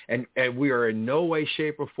 Absolutely. And we are in no way,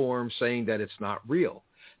 shape, or form saying that it's not real.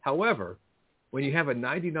 However, when you have a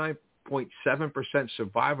 99.7%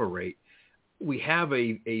 survival rate, we have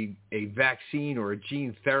a vaccine or a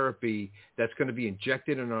gene therapy that's going to be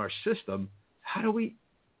injected in our system. How do we,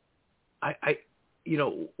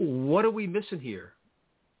 what are we missing here?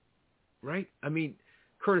 Right? I mean,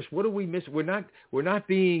 Curtis, what do we miss? We're not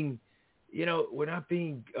being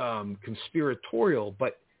conspiratorial,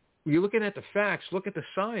 but you're looking at the facts, look at the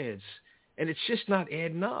science, and it's just not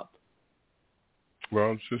adding up.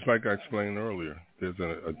 Well, it's just like I explained earlier. There's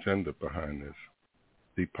an agenda behind this.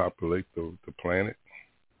 Depopulate the planet,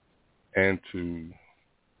 and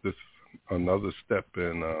this another step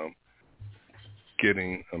in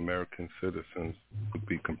getting American citizens to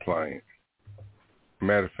be compliant.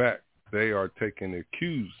 Matter of fact, they are taking their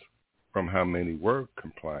cues from how many were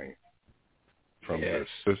compliant. This.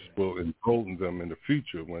 This will embolden them in the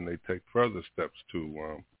future when they take further steps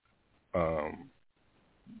to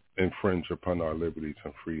infringe upon our liberties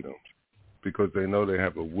and freedoms, because they know they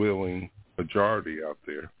have a willing majority out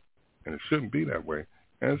there, and it shouldn't be that way.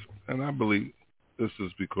 And I believe this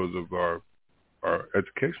is because of our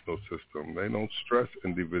educational system. They don't stress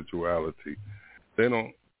individuality. They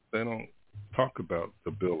don't talk about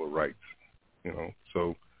the Bill of Rights.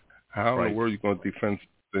 So how in the world are you going to defend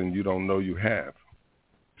something you don't know you have?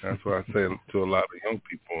 That's what I say to a lot of young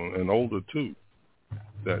people and older too,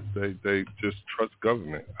 that they just trust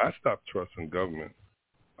government. I stopped trusting government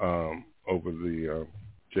over the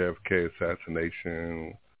JFK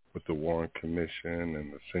assassination with the Warren Commission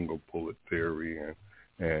and the single bullet theory,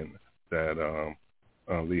 and that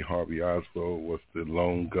Lee Harvey Oswald was the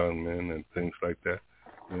lone gunman and things like that.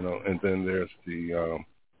 And then there's the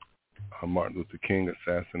Martin Luther King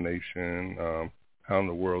assassination. How in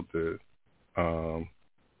the world did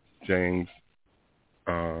James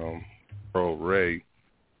Earl Ray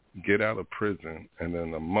get out of prison, and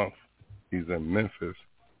then a month he's in Memphis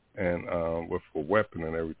and with a weapon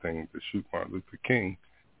and everything to shoot Martin Luther King,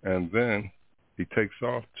 and then he takes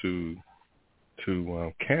off to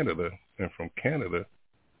Canada, and from Canada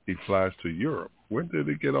he flies to Europe. Where did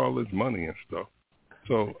he get all this money and stuff?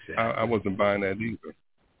 So exactly. I wasn't buying that either.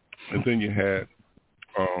 And then you had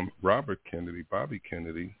Bobby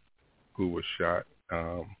Kennedy, who was shot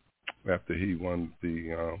after he won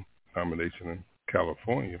the nomination in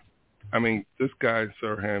California. I mean, this guy,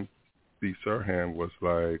 Sirhan was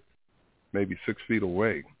like maybe 6 feet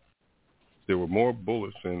away. There were more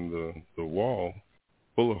bullets in the wall,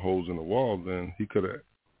 bullet holes in the wall than he could have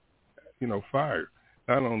fired.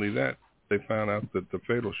 Not only that, they found out that the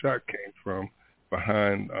fatal shot came from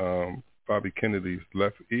behind Bobby Kennedy's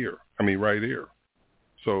right ear.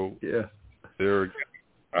 So there,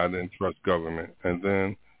 I didn't trust government. And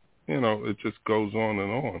then, it just goes on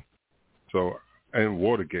and on. So, and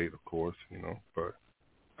Watergate, of course, but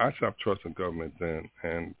I stopped trusting government then.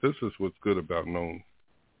 And this is what's good about knowing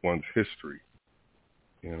one's history,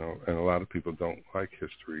 and a lot of people don't like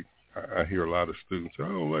history. I hear a lot of students say, I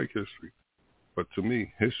don't like history. But to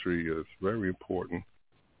me, history is very important.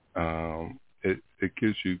 It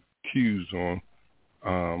gives you cues on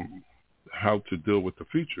how to deal with the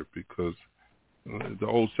future, because the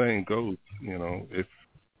old saying goes, if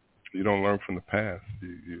you don't learn from the past,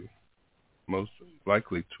 you're most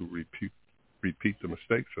likely to repeat the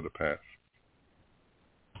mistakes of the past.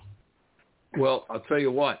 Well, I'll tell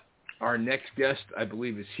you what, our next guest, I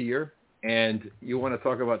believe, is here, and you want to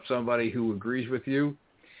talk about somebody who agrees with you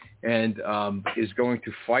and is going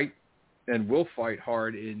to fight and will fight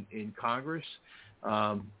hard in Congress.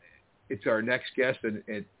 It's our next guest, and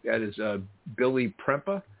that is Billy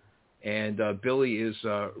Prempeh, and Billy is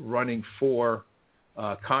running for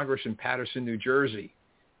Congress in Paterson, New Jersey.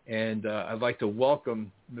 And I'd like to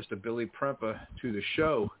welcome Mr. Billy Prempeh to the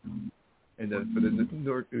show for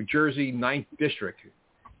the New Jersey 9th District.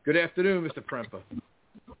 Good afternoon, Mr. Prempeh.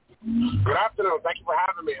 Good afternoon. Thank you for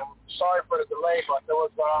having me. I'm sorry for the delay, but there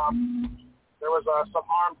was some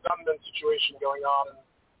armed gunman situation going on in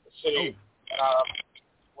the city.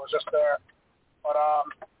 Was just there, but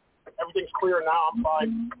everything's clear now. I'm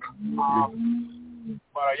fine.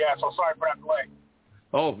 So sorry for that delay.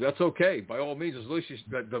 Oh, that's okay. By all means, at least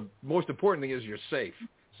the most important thing is you're safe.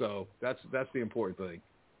 So that's the important thing.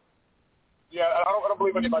 Yeah, I don't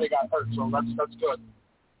believe anybody got hurt, so that's good.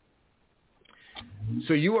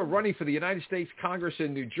 So you are running for the United States Congress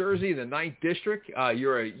in New Jersey in the 9th District.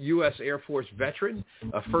 You're a U.S. Air Force veteran,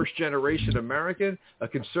 a first-generation American, a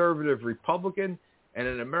conservative Republican, and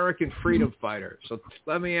an American freedom fighter. So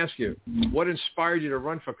let me ask you, what inspired you to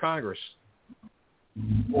run for Congress?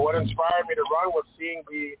 Well, what inspired me to run was seeing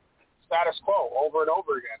the status quo over and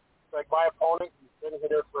over again. Like my opponent, he's been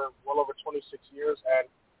here for well over 26 years, and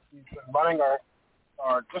he's been running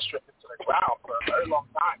our district into the ground for a very long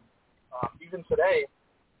time. Even today,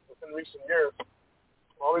 within recent years,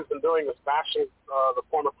 all he's been doing is bashing the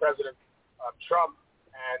former president, Trump,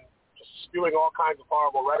 and just spewing all kinds of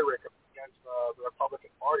horrible rhetoric against the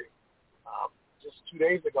Republican Party. Just 2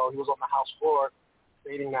 days ago, he was on the House floor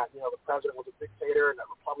stating that, the president was a dictator and that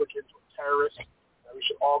Republicans were terrorists, that we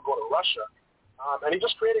should all go to Russia. And he's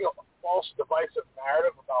just creating a false, divisive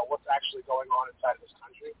narrative about what's actually going on inside of this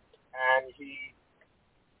country. And he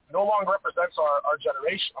no longer represents our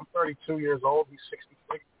generation. I'm 32 years old. He's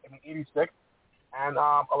 66 and 86. And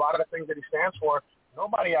a lot of the things that he stands for,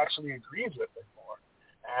 nobody actually agrees with anymore.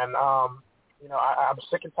 And, I'm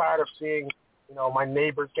sick and tired of seeing, my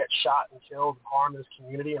neighbors get shot and killed and harmed in this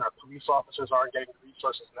community, and our police officers aren't getting the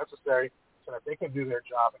resources necessary so that they can do their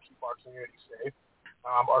job and keep our community safe.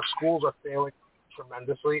 Our schools are failing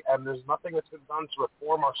tremendously, and there's nothing that's been done to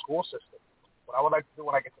reform our school system. What I would like to do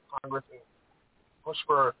when I get to Congress is push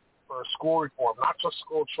for school reform, not just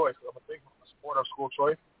school choice. I'm a big supporter of school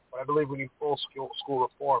choice, but I believe we need full school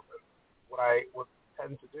reform. And what I would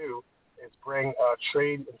tend to do is bring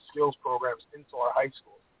trade and skills programs into our high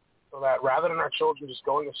schools, so that rather than our children just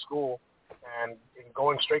going to school and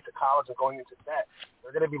going straight to college and going into debt,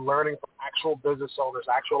 they're going to be learning from actual business owners,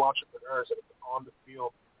 actual entrepreneurs that have been on the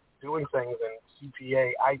field doing things in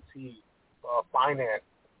CPA, IT, finance,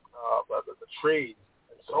 the trades,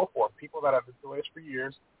 and so forth. People that have been doing this for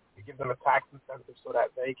years, we give them a tax incentive so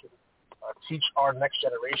that they can teach our next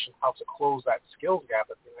generation how to close that skills gap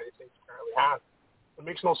that the United States currently has. It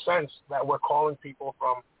makes no sense that we're calling people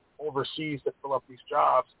from overseas to fill up these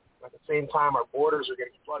jobs. At the same time, our borders are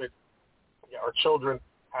getting flooded. Our children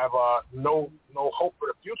have no hope for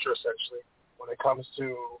the future, essentially, when it comes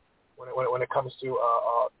to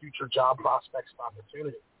future job prospects and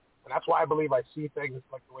opportunity. And that's why I believe I see things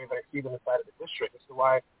like the way that I see them inside of the district. It's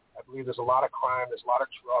why I believe there's a lot of crime, there's a lot of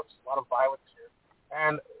drugs, a lot of violence here.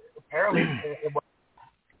 And apparently,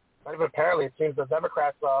 not even apparently, it seems the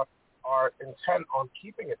Democrats are intent on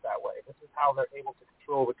keeping it that way. This is how they're able to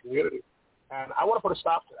control the community. And I want to put a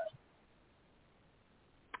stop to that.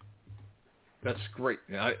 That's great.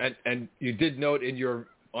 And you did note on your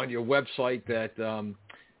website that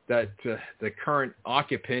the current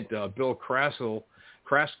occupant, Bill Pascrell,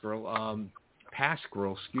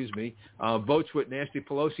 votes with Nancy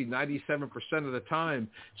Pelosi 97% of the time.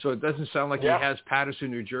 So it doesn't sound like he has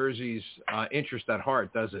Paterson, New Jersey's interest at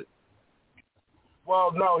heart, does it?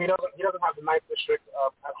 Well, no, he doesn't. He doesn't have the 9th district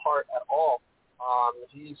at heart at all.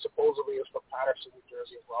 He supposedly is from Paterson, New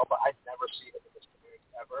Jersey as well, but I never see him in this community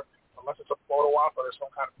ever, unless it's a photo op or there's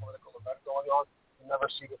some kind of political event going on. You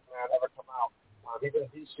never see this man ever come out. He's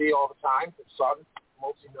in D.C. all the time. His son,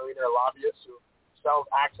 multi-millionaire lobbyist who sells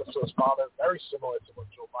access to his father, very similar to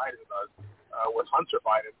what Joe Biden does with Hunter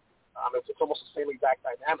Biden. It's almost the same exact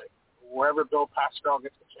dynamic. Wherever Bill Pascal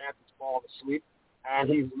gets the chance, he's falling asleep,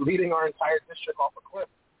 and he's leading our entire district off a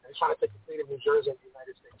cliff. And he's trying to take the state of New Jersey and the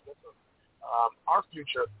United States with him. Our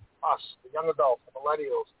future, us, the young adults, the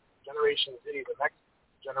millennials, Generation Z, the next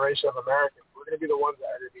generation of Americans, we're going to be the ones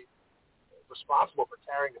that are going to be responsible for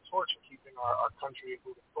carrying the torch and keeping our country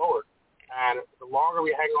moving forward. And the longer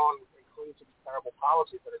we hang on and cling to these terrible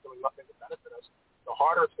policies that are doing nothing to benefit us, the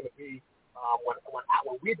harder it's going to be when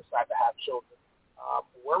we decide to have children.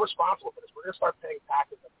 We're responsible for this. We're going to start paying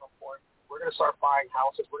taxes at some point. We're going to start buying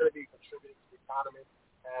houses. We're going to be contributing to the economy.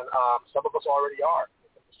 And some of us already are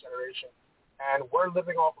in this generation. And we're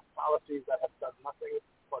living off of policies that have done nothing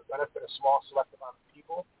but benefit a small select amount of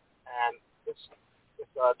people. And this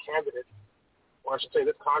candidate, or I should say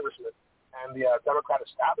this congressman, and the Democrat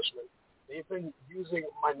establishment, they've been using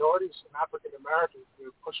minorities and African Americans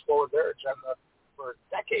to push forward their agenda for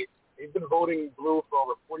decades. They've been voting blue for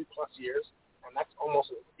over 40-plus years, and that's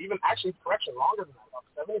almost, even actually, correction, longer than that, about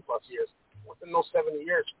 70-plus years. Within those 70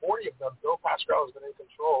 years, 40 of them, Bill Pascal has been in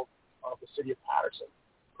control of the city of Paterson.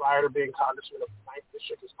 Prior to being congressman of the 9th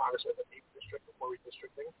district, he was congressman of the 8th district before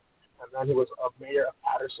redistricting, and then he was a mayor of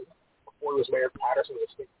Paterson. Before he was mayor of Paterson, he was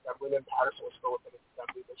state assemblyman. Paterson was still within his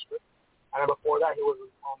assembly district. And then before that, he was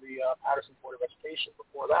on the Paterson Board of Education.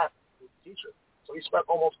 Before that, he was a teacher. So he spent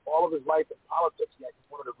almost all of his life in politics, yet he's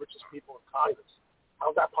one of the richest people in Congress.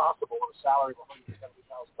 How's that possible with a salary of $170,000?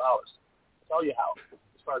 I'll tell you how.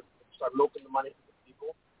 You start milking the money from the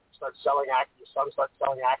people. You start selling active. Your son starts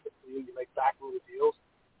selling active to you. You make backroom deals.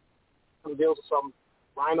 Some deals with some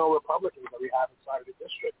rhino Republicans that we have inside of the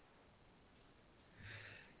district.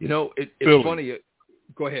 You know, it's Billy. funny.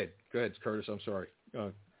 Go ahead, Curtis. I'm sorry.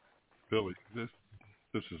 Billy, this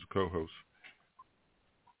is a co-host.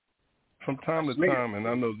 From time to time, and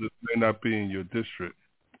I know this may not be in your district,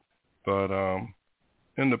 but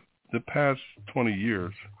in the past 20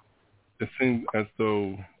 years, it seems as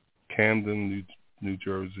though Camden, New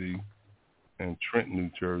Jersey, and Trenton,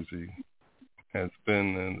 New Jersey, has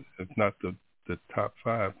been, if not the top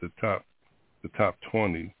 5, the top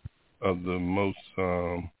 20 of the most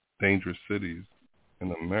dangerous cities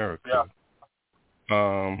in America.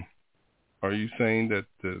 Yeah. Are you saying that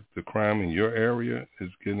the crime in your area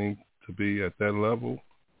is getting to be at that level?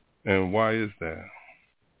 And why is that?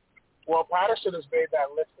 Well, Paterson has made that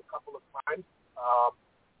list a couple of times.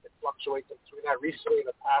 It fluctuates between that. Recently, in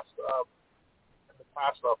the past 4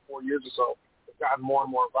 years or so, it's gotten more and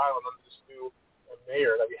more violent under this new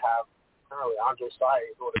mayor that we have currently, Andre Sy.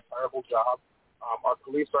 He's doing a terrible job. Our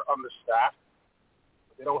police are understaffed.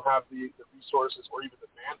 They don't have the resources or even the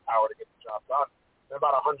manpower to get the job done. There are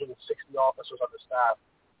about 160 officers understaffed,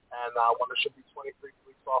 and when there should be 23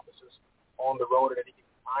 police officers on the road at any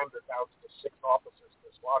given time, they're down to the 6 officers in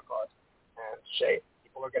the squad cars. And shame.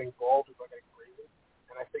 People are getting bold. People are getting crazy.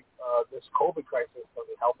 And I think this COVID crisis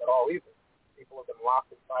doesn't help at all either. People have been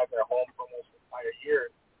locked inside their home for almost an entire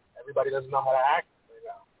year. Everybody doesn't know how to act right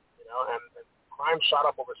now, and crime shot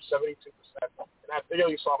up over 72%. In that video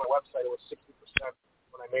you saw on my website, it was 60%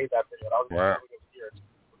 when I made that video. That was the beginning of the year. It's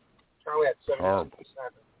currently at 72%.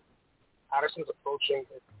 Paterson's approaching,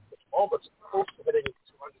 it's almost close to hitting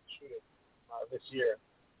 200 shootings this year.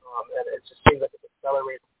 And it just seems like it's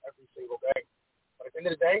accelerating every single day. But at the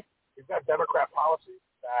end of the day, we've got Democrat policies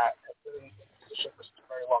that have been in position for such a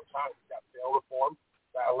very long time. We've got bail reform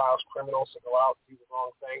that allows criminals to go out, do the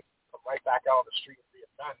wrong thing, come right back out on the street and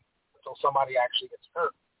reoffend until somebody actually gets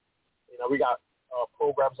hurt. We got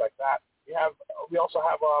programs like that. We also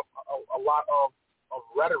have a lot of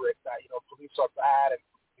rhetoric that police are bad and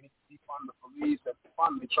we need to defund the police, and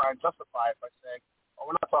they try and justify it by saying, "Oh,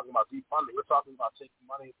 we're not talking about defunding. We're talking about taking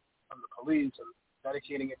money from the police and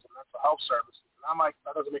dedicating it to mental health services." And I'm like,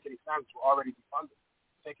 that doesn't make any sense. We're already defunded.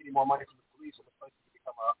 Take any more money from the police, and the place will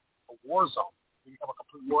become a war zone. It become a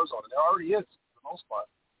complete war zone, and there already is for the most part.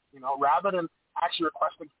 Rather than actually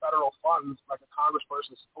requesting federal funds like a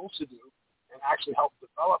congressperson is supposed to do, and actually help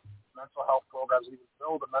develop mental health programs and even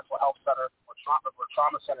build a mental health center or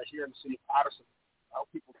trauma center here in the city of Paterson to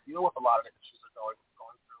help people deal with a lot of the issues they're going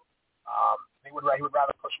through. He would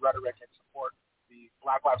rather push rhetoric and support the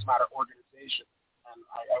Black Lives Matter organization. And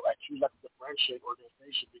I choose that to differentiate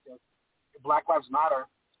organization because Black Lives Matter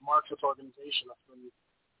is a Marxist organization that's been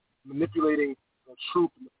manipulating the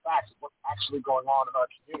truth and the facts of what's actually going on in our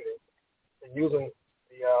community, and using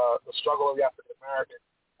the struggle of the African American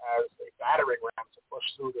as a battering ram to push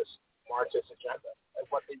through this Marxist agenda. And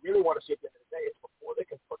what they really want to see at the end of the day is before they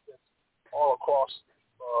can put this all across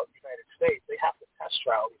the United States, they have to test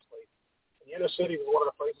trial these places. And the inner city is one of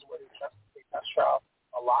the places where they test trial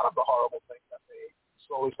a lot of the horrible things that they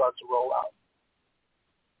slowly start to roll out.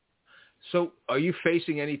 So are you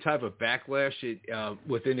facing any type of backlash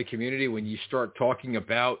within the community when you start talking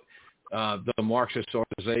about the Marxist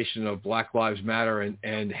organization of Black Lives Matter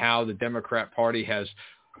and how the Democrat Party has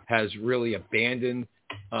really abandoned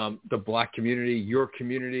the black community, your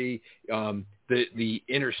community, the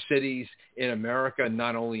inner cities in America,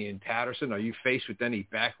 not only in Patterson? Are you faced with any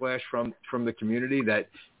backlash from the community that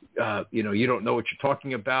you don't know what you're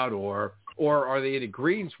talking about, or are they in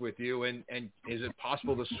agreement with you? And is it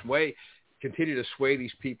possible to continue to sway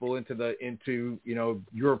these people into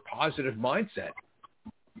your positive mindset?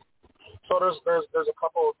 So there's a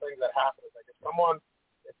couple of things that happen. Like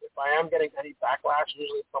if I am getting any backlash,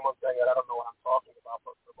 usually it's someone saying that I don't know what I'm talking about,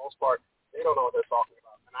 but for the most part, they don't know what they're talking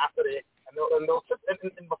about. And after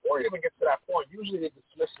and before you even get to that point, usually they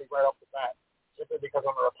dismiss me right off the bat simply because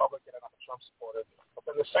I'm a Republican and I'm a Trump supporter. But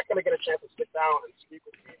then the second I get a chance to sit down and speak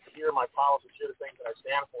with me, hear my policies, hear the things that I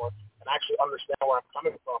stand for, and actually understand where I'm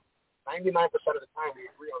coming from, 99% of the time we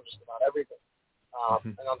agree on just about everything.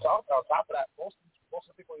 And on top of that, most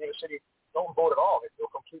of the people in the inner city don't vote at all. They feel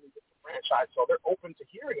completely disenfranchised, so they're open to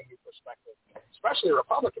hearing a new perspective, especially a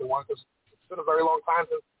Republican one, because it's been a very long time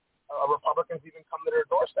since Republicans even come to their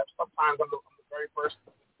doorstep. Sometimes I'm the very first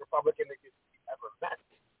Republican that you've ever met,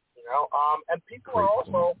 And people are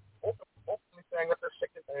also openly saying that they're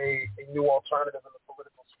sick of a new alternative in the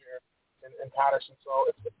political sphere in Patterson. So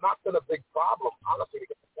it's not been a big problem, honestly, to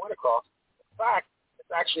get the point across. In fact,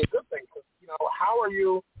 it's actually a good thing because, how are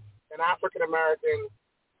you an African-American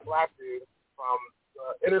black dude from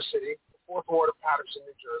the inner city, the fourth ward of Patterson,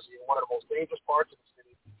 New Jersey, in one of the most dangerous parts of the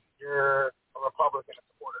city? You're a Republican and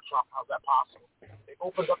supporter of Trump. How's that possible? It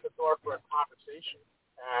opens up the door for a conversation,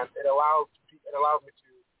 and it allows me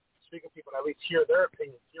to speak with people and at least hear their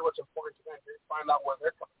opinions, hear what's important to them, find out where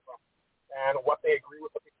they're coming from, and what they agree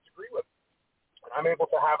with, what they disagree with. And I'm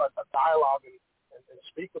able to have a dialogue and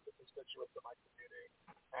speak with the constituents of my community,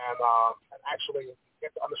 and actually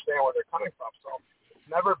get to understand where they're coming from. So it's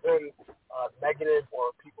never been negative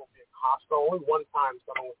or people being hostile. Only one time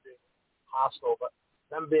someone was being hostile, but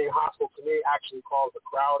them being hostile to me actually caused a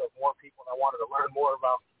crowd of more people that wanted to learn more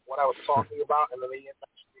about what I was talking about, and then they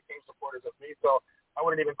actually became supporters of me. So I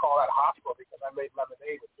wouldn't even call that hostile because I made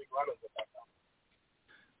lemonade with big lemons at that time.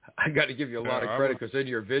 I got to give you a lot of credit because in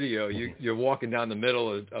your video, you're walking down the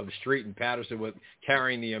middle of the street in Patterson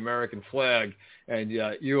carrying the American flag, and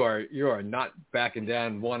you are not backing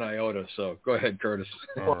down one iota. So go ahead, Curtis.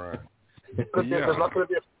 All right. There's nothing to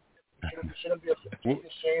be we shouldn't be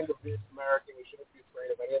ashamed of being American. We shouldn't be afraid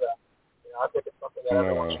of any of that. I think it's something that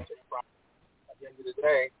everyone should take pride in. At the end of the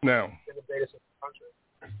day, it's in the data in the country.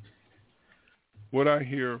 What I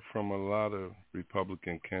hear from a lot of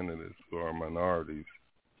Republican candidates who are minorities,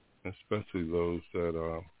 especially those that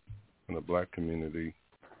are in the black community,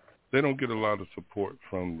 they don't get a lot of support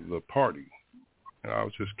from the party. And I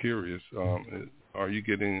was just curious, are you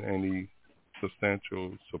getting any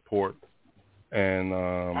substantial support and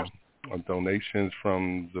donations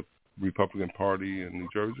from the Republican Party in New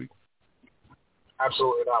Jersey?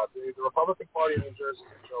 Absolutely not. The Republican Party in New Jersey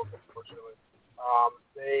is a joke, unfortunately.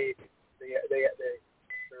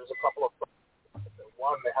 There's a couple of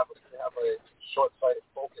one, they have a short-sighted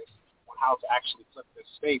focus on how to actually flip this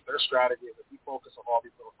state. Their strategy is if we focus on all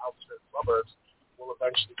these little outskirts suburbs, we'll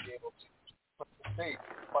eventually be able to flip the state.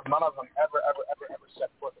 But none of them ever set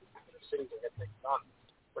foot in the cities and get things done.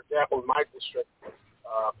 For example, in my district,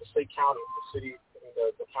 the state county,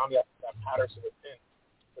 the county that Patterson is in,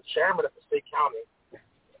 the chairman of the state county,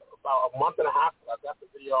 about a month and a half ago, I got the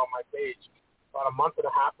video on my page, about a month and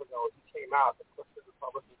a half ago, he came out at the Clifton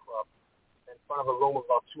Republican Club in front of a room of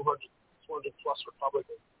about 200 plus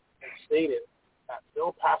Republicans and stated that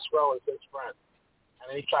Bill Pascrell is his friend. And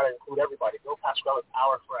then he tried to include everybody. Bill Pascrell is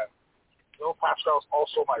our friend. Bill Pascrell is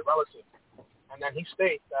also my relative. And then he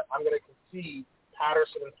states that I'm going to concede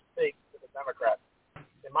Patterson and Stake to the Democrats.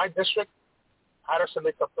 In my district, Patterson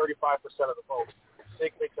makes up 35% of the vote.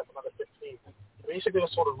 Stake makes up another 15%. Basically, a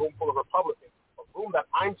sort of room full of Republicans, a room that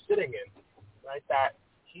I'm sitting in, right? That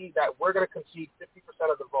we're going to concede 50%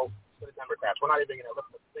 of the vote to the Democrats. We're not even going to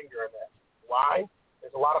lift a finger in there. Why?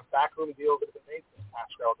 There's a lot of backroom deals that have been made with the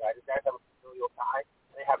Pascrell guy. These guys have a familial tie.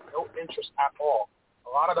 They have no interest at all.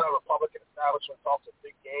 A lot of the Republican establishment talks a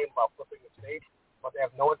big game about flipping the state, but they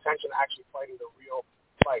have no intention of actually fighting the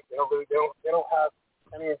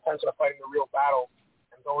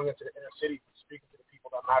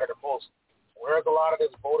matter the most. Where's a lot of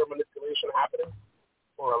this voter manipulation happening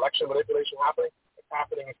or election manipulation happening? It's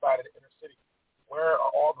happening inside of the inner city. Where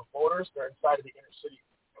are all the voters? They're inside of the inner city.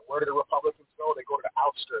 And where do the Republicans go? They go to the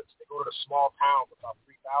outskirts. They go to the small towns with about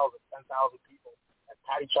 3,000, 10,000 people and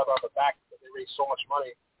pat each other on the back because they raised so much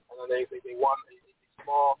money. And then they won a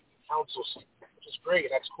small council seat, which is great.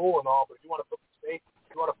 That's cool and all. But if you want to flip the state,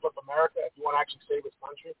 if you want to flip America, if you want to actually save this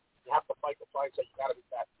country, you have to fight the fight. So you got to do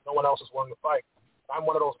that. No one else is willing to fight. I'm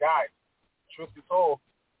one of those guys. Truth be told,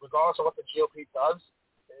 regardless of what the GOP does,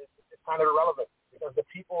 it's kind of irrelevant because the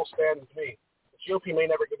people stand with me. The GOP may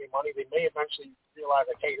never give me money. They may eventually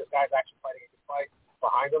realize, like, hey, this guy's actually fighting a good fight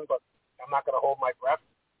behind him, but I'm not going to hold my breath.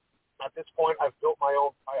 At this point, I've built my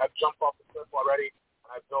own. I've jumped off the cliff already,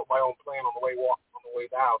 and I've built my own plan on the way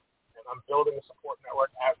down. And I'm building a support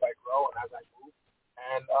network as I grow and as I move,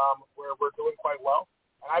 and we're doing quite well.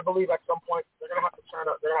 And I believe at some point they're going to have to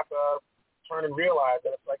turn and realize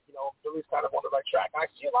that it's like, you know, Billy's kind of on the right track. And I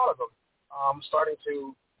see a lot of them starting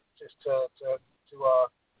to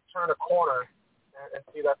turn a corner and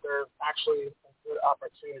see that there's actually a good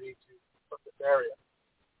opportunity to flip this area.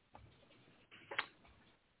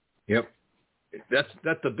 Yep.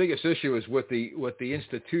 That's the biggest issue is with the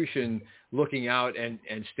institution looking out and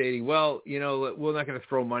stating, well, you know, we're not going to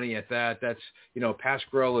throw money at that. That's, you know,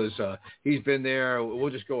 Pasquarello is he's been there. We'll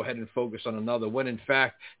just go ahead and focus on another. When in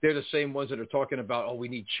fact they're the same ones that are talking about, oh, we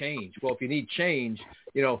need change. Well, if you need change,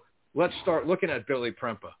 you know, let's start looking at Billy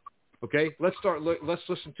Prempeh. Okay, let's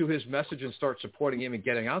listen to his message and start supporting him and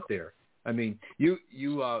getting out there. I mean, you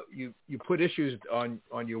put issues on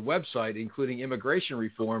your website, including immigration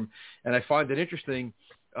reform, and I find it interesting.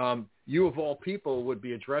 You of all people would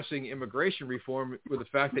be addressing immigration reform with the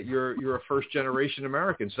fact that you're a first-generation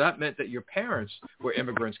American. So that meant that your parents were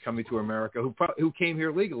immigrants coming to America who came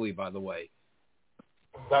here legally, by the way.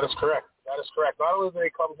 That is correct. Not only did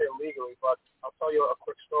they come here legally, but I'll tell you a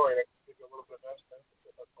quick story that can give you a little bit of insight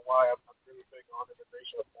as to why I'm really big on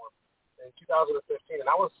immigration reform. In 2015, and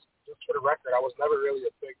I was, just for the record, I was never really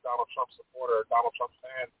a big Donald Trump supporter or Donald Trump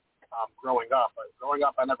fan growing up. Growing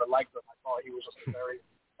up, I never liked him. I thought he was just a very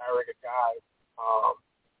arrogant guy.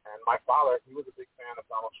 And my father, he was a big fan of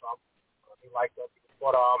Donald Trump. He liked him.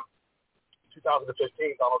 But 2015,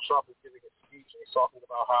 Donald Trump is giving a speech, and he's talking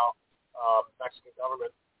about how Mexican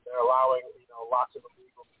government, they're allowing, you know, lots of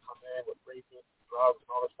illegals to come in with rapists, drugs, and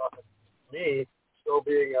all this stuff. And me, still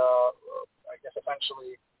being, I guess,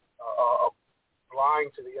 essentially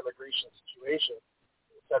blind to the immigration situation,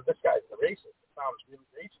 said, this guy's a racist. It sounds really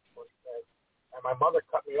racist what he says. And my mother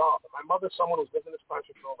cut me off. And my mother's someone who's lived in this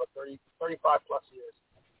country for over 35 plus years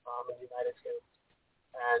in the United States.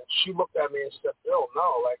 And she looked at me and said, Bill,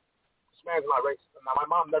 no, like, this man's not racist. And now my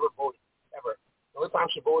mom never voted, ever. The only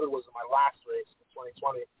time she voted was in my last race in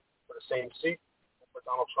 2020 for the same seat for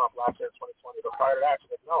Donald Trump last year in 2020. But prior to that,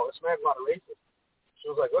 she said, no, this man's not a racist.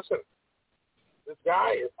 She was like, listen, this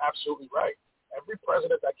guy is absolutely right. Every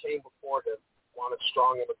president that came before him wanted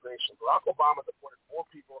strong immigration. Barack Obama deported more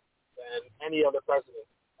people than any other president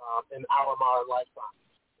in our modern lifetime.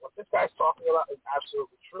 What this guy's talking about is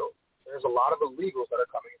absolutely true. There's a lot of illegals that are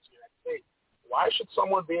coming into the United States. Why should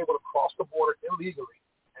someone be able to cross the border illegally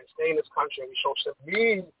and stay in this country? And we show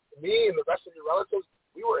me and the rest of your relatives,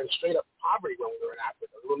 we were in straight up poverty when we were in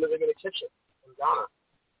Africa. We were living in a kitchen in Ghana.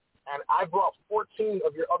 And I brought 14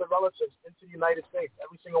 of your other relatives into the United States,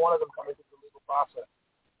 every single one of them coming through the legal process.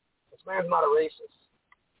 This man's not a racist.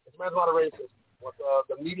 What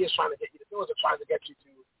the media is trying to get you to do is they're trying to get you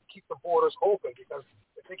to keep the borders open, because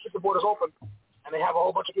if they keep the borders open and they have a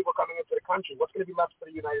whole bunch of people coming into the country, what's going to be left for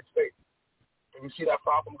the United States? And we see that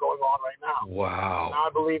problem going on right now. Wow. Now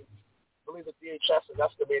I believe the DHS is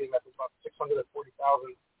estimating that there's about 640,000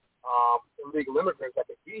 illegal immigrants that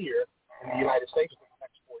could be here in the United States within the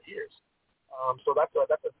next 4 years. So that's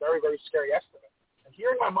a very, very scary estimate. And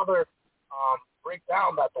hearing my mother break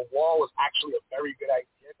down that the wall is actually a very good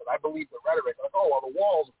idea, because I believe the rhetoric, like, oh, well, the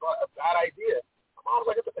wall is a bad idea. My mom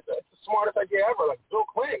was like, it's the smartest idea ever. Like, Bill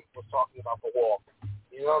Clinton was talking about the wall.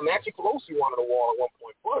 You know, Nancy Pelosi wanted a wall at one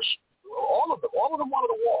point. Bush, all of them wanted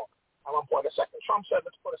a wall at one point. The second Trump said,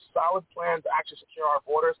 let's put a solid plan to actually secure our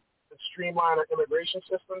borders and streamline our immigration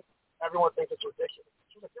system, everyone thinks it's ridiculous.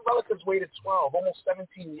 She was like, your relatives waited 12, almost 17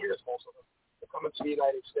 years, most of them, to come into the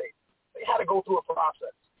United States. They had to go through a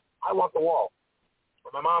process. I want the wall.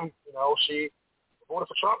 But my mom, you know, she voted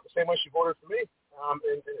for Trump the same way she voted for me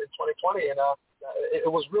in 2020. And it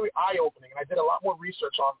was really eye-opening. And I did a lot more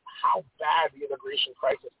research on how bad the immigration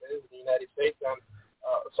crisis is in the United States. And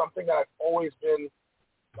something that I've always been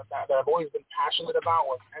passionate about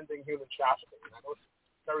was ending human trafficking. And I know it's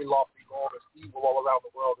a very lofty goal. There's evil all around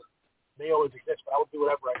the world. And may always exist, but I will do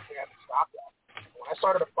whatever I can to stop that. When I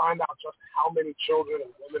started to find out just how many children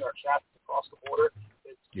and women are trafficked across the border,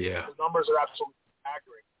 the numbers are absolutely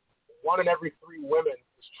staggering. 1 in every 3 women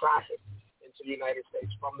is trafficked into the United States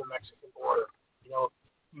from the Mexican border. You know,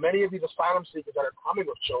 many of these asylum seekers that are coming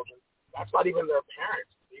with children, that's not even their parents.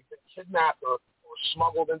 They've been kidnapped or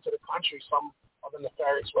smuggled into the country some other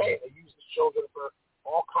nefarious way. They use these children for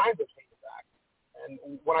all kinds of heinous acts.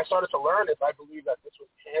 And when I started to learn this, I believe that this was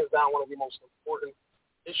hands down one of the most important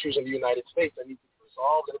issues in the United States that need to be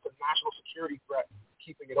resolved. And it's a national security threat,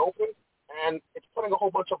 keeping it open. And it's putting a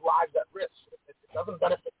whole bunch of lives at risk. It doesn't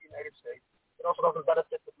benefit the United States. It also doesn't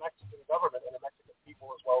benefit the Mexican government and the Mexican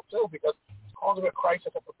people as well, too, because it's causing a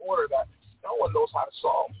crisis at the border that no one knows how to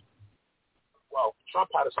solve. Well, Trump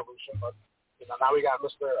had a solution, but now we got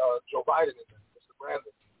Mr. Joe Biden and Mr.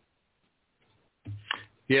 Brandon.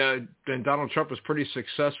 Yeah, and Donald Trump was pretty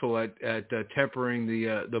successful at tempering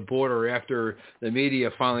the border after the media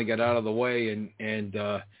finally got out of the way, and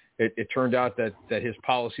it turned out that his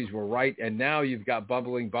policies were right. And now you've got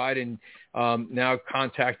bumbling Biden now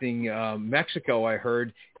contacting Mexico, I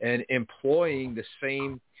heard, and employing the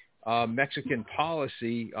same Mexican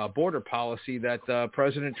policy, border policy that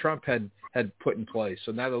President Trump had put in place.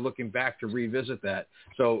 So now they're looking back to revisit that.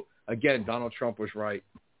 So again, Donald Trump was right.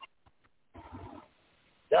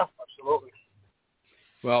 Yeah, absolutely.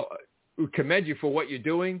 Well, we commend you for what you're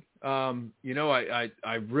doing. I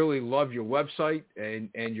really love your website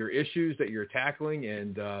and your issues that you're tackling,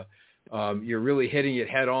 and you're really hitting it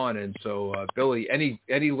head on. And so, Billy, any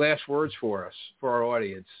last words for us, for our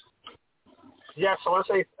audience? Yes, I want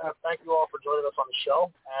to say thank you all for joining us on the show.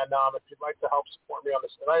 And if you'd like to help support me on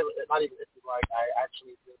this, not even if you'd like, I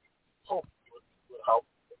actually really hope you would help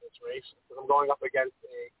in this race, because I'm going up against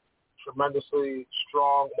a tremendously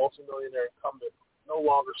strong multimillionaire incumbent who no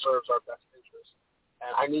longer serves our best interests. And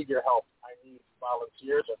I need your help. I need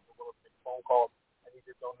volunteers. I need a big phone call. I need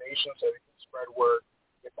your donations so we can spread word,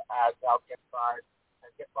 get the ads out, get signed, and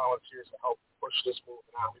get volunteers to help push this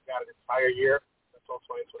movement out. We've got an entire year until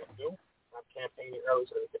 2022. I'm campaigning early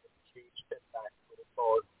so that we get a huge impact moving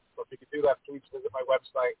forward. So if you could do that, please visit my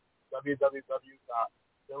website,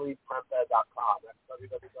 www.billyprempeh.com. That's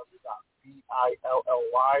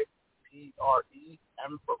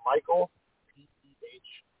www.BILLYPREM for Michael,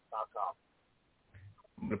 PEH.com.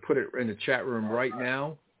 I'm going to put it in the chat room right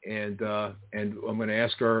now, and I'm going to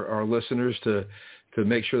ask our listeners to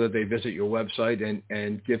make sure that they visit your website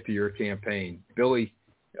and give to your campaign. Billy,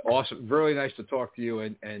 awesome. Really nice to talk to you,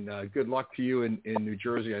 and good luck to you in New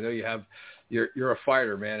Jersey. I know you're a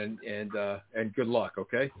fighter, man, and good luck,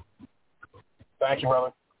 okay? Thank you,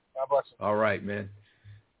 brother. God bless you. All right, man.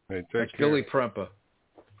 Hey, that's care. Billy Prempeh.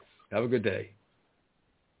 Have a good day.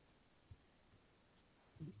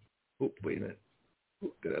 Oh, wait a minute.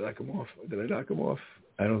 Did I knock him off?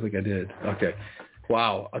 I don't think I did. Okay.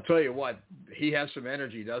 Wow. I'll tell you what. He has some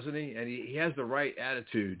energy, doesn't he? And he has the right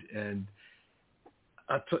attitude. And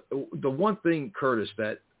the one thing, Curtis,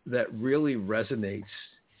 that really resonates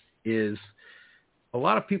is a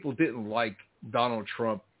lot of people didn't like Donald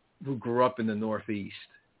Trump who grew up in the Northeast.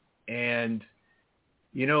 And,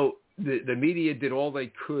 the media did all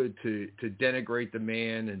they could to denigrate the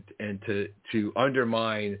man and to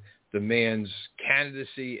undermine the man's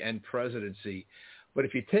candidacy and presidency. But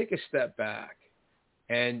if you take a step back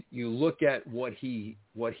and you look at what he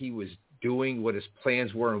was doing, what his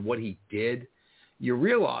plans were, and what he did, you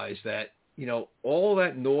realize that, all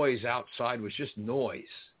that noise outside was just noise.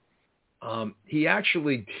 He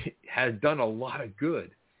actually had done a lot of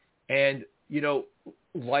good. And,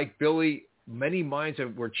 like Billy, many minds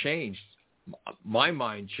were changed. My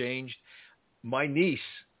mind changed. My niece,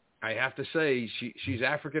 I have to say, she's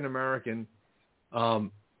African-American.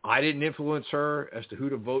 I didn't influence her as to who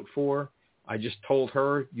to vote for. I just told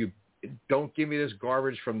her, you don't give me this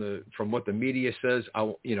garbage from what the media says.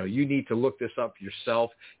 You need to look this up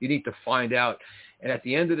yourself. You need to find out. And at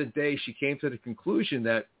the end of the day, she came to the conclusion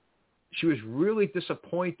that she was really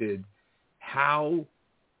disappointed how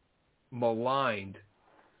maligned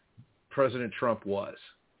President Trump was.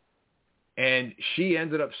 And she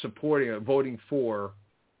ended up voting for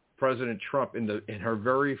President Trump in her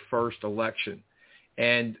very first election.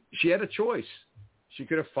 And she had a choice. She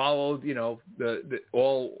could have followed,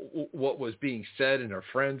 all what was being said and her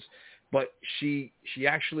friends, but she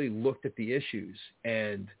actually looked at the issues.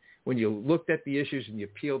 And when you looked at the issues and you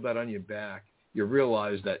peeled that onion back, you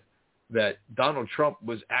realized that Donald Trump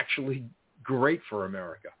was actually great for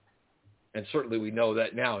America. And certainly we know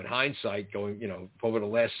that now in hindsight, going, over the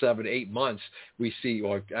last 7 to 8 months, we see,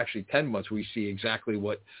 or actually 10 months, we see exactly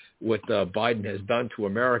what Biden has done to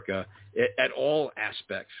America at all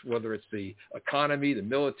aspects, whether it's the economy, the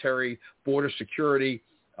military, border security,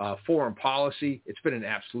 foreign policy. It's been an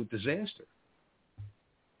absolute disaster.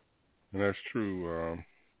 And that's true.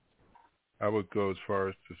 I would go as far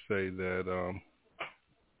as to say that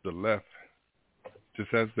the left,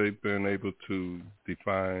 just as they've been able to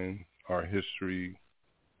define our history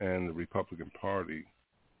and the Republican Party,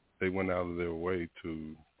 they went out of their way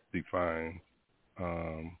to define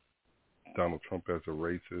Donald Trump as a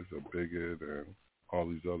racist, a bigot, and all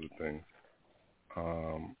these other things.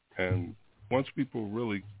 And once people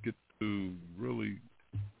really get to really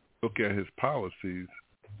look at his policies,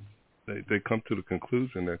 they come to the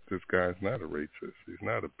conclusion that this guy's not a racist. He's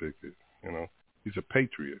not a bigot. He's a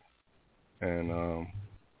patriot. And in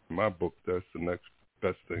my book, that's the next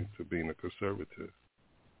best thing to being a conservative.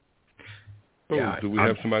 Oh, yeah, do we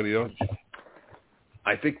have somebody else?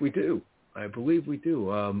 I think we do. I believe we do.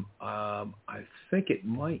 I think it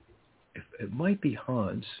might be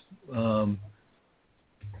Hans. Let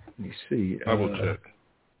me see. I will check.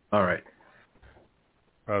 All right.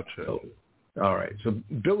 I'll check. All right. So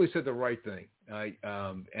Billy said the right thing.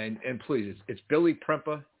 And please, it's Billy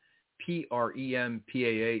Prempeh,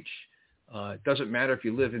 Prempah. It doesn't matter if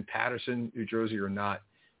you live in Paterson, New Jersey or not.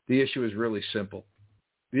 The issue is really simple.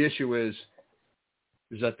 The issue is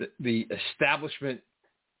that the establishment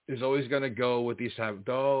is always going to go with these.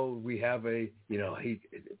 We have a,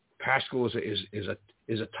 Pascal is a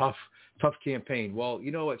tough campaign. Well,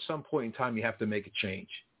 at some point in time you have to make a change,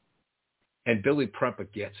 and Billy Prempeh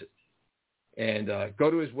gets it. And go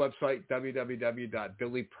to his website,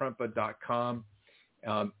 www.billyprempeh.com.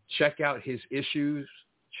 Check out his issues.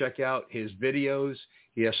 Check out his videos.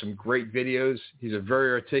 He has some great videos. He's a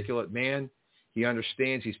very articulate man. He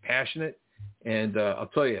understands. He's passionate. And I'll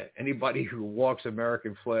tell you, anybody who walks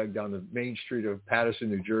American flag down the main street of Paterson,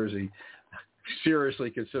 New Jersey, seriously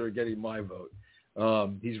consider getting my vote.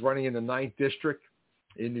 He's running in the 9th District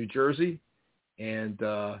in New Jersey. And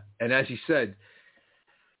as he said,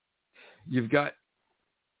 you've got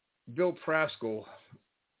Bill Prascal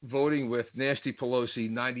voting with Nasty Pelosi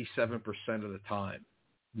 97% of the time.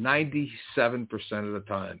 97% of the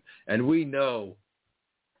time. And we know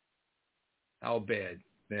how bad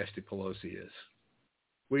Nasty Pelosi is.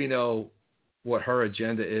 We know what her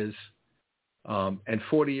agenda is. And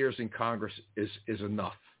 40 years in Congress is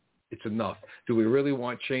enough. It's enough. Do we really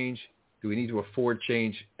want change? Do we need to afford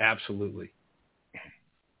change? Absolutely.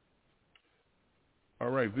 All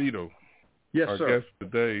right, Vito. Yes, Our sir. guest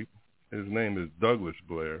today, his name is Douglas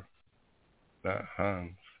Blair, not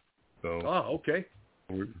Hans. So, okay.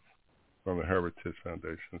 We're from the Heritage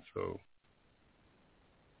Foundation. So,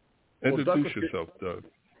 introduce yourself,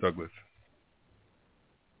 Douglas.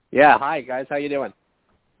 Yeah, hi guys. How you doing?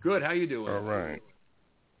 Good. How you doing? All right.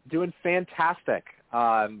 Doing fantastic.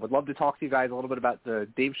 Would love to talk to you guys a little bit about the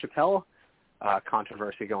Dave Chappelle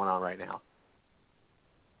controversy going on right now.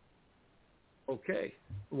 Okay.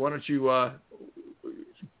 Why don't you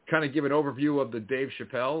kind of give an overview of the Dave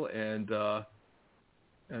Chappelle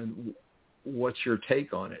and what's your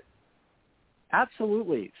take on it?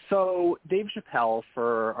 Absolutely. So Dave Chappelle,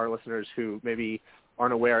 for our listeners who maybe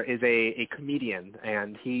aren't aware, is a comedian,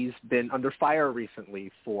 and he's been under fire recently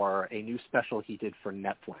for a new special he did for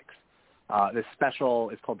Netflix. This special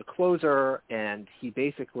is called The Closer, and he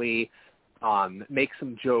basically makes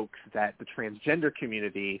some jokes that the transgender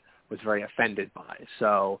community was very offended by.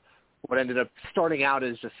 So what ended up starting out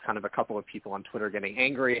as just kind of a couple of people on Twitter getting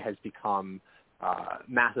angry has become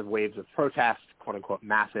massive waves of protest, quote-unquote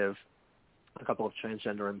massive. A couple of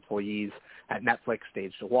transgender employees at Netflix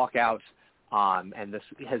staged a walkout, and this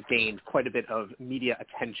has gained quite a bit of media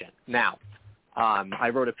attention. Now, I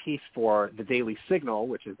wrote a piece for the Daily Signal,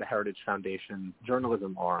 which is the Heritage Foundation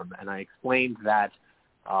journalism arm, and I explained that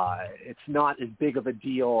it's not as big of a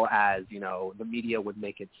deal as, the media would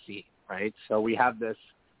make it seem, right? So we have this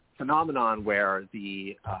phenomenon where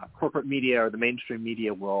the corporate media or the mainstream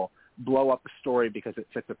media will blow up a story because it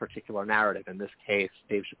fits a particular narrative. In this case,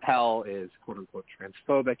 Dave Chappelle is quote-unquote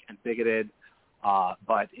transphobic and bigoted,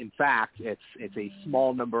 but in fact, it's a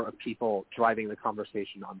small number of people driving the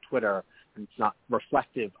conversation on Twitter, and it's not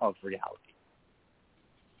reflective of reality.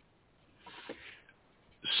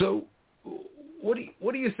 So, what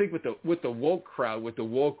do you think with the woke crowd, with the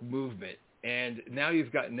woke movement? And now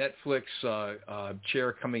you've got Netflix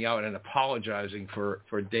chair coming out and apologizing for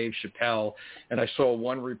Dave Chappelle. And I saw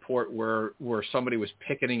one report where somebody was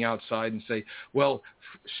picketing outside and say, well,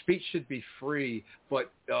 speech should be free,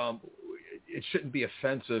 but it shouldn't be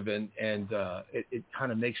offensive, and it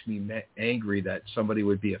kind of makes me angry that somebody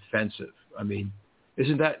would be offensive. I mean,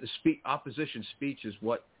 isn't that opposition speech is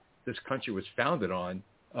what this country was founded on?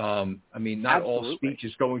 I mean, not Absolutely. all speech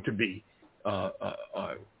is going to be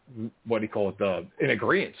what do you call it, in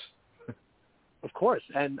agreement. Of course,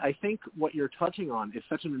 and I think what you're touching on is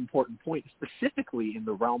such an important point, specifically in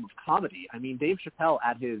the realm of comedy. I mean, Dave Chappelle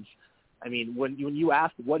when you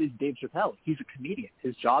ask what is Dave Chappelle, he's a comedian.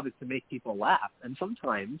 His job is to make people laugh, and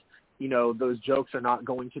sometimes, those jokes are not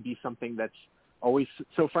going to be something that's always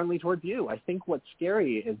so friendly towards you. I think what's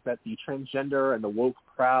scary is that the transgender and the woke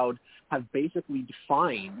crowd have basically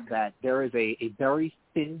defined that there is a very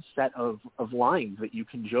thin set of lines that you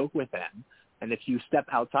can joke within. And if you step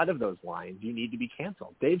outside of those lines, you need to be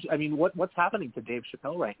canceled. What's happening to Dave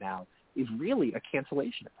Chappelle right now is really a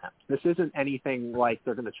cancellation attempt. This isn't anything like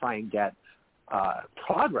they're going to try and get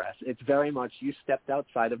progress. It's very much you stepped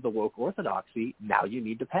outside of the woke orthodoxy, now you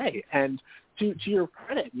need to pay. And to your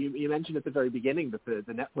credit, you mentioned at the very beginning that the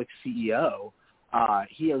Netflix CEO,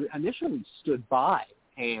 he initially stood by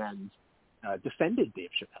and defended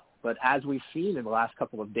Dave Chappelle. But as we've seen in the last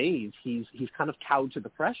couple of days, he's kind of cowed to the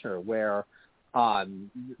pressure where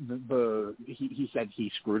he said he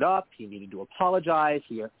screwed up, he needed to apologize,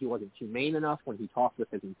 he wasn't humane enough when he talked with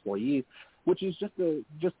his employees, which is just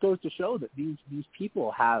goes to show that these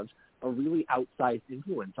people have a really outsized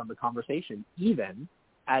influence on the conversation, even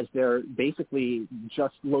as they're basically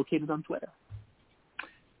just located on Twitter.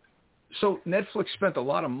 So Netflix spent a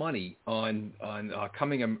lot of money on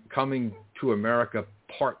Coming to America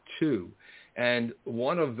Part 2. And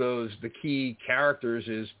one of the key characters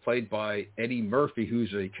is played by Eddie Murphy,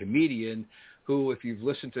 who's a comedian who, if you've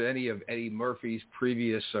listened to any of Eddie Murphy's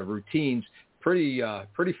previous routines, pretty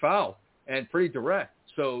foul and pretty direct.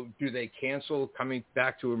 So do they cancel Coming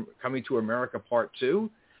to America Part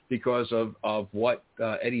 2 because of what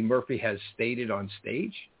Eddie Murphy has stated on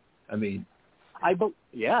stage? I mean... I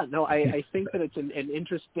think that it's an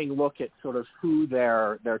interesting look at sort of who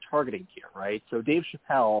they're targeting here, right? So Dave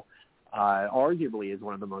Chappelle arguably is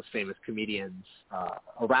one of the most famous comedians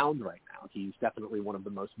around right now. He's definitely one of the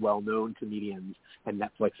most well-known comedians, and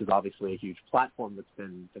Netflix is obviously a huge platform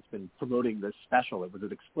that's been promoting this special. It was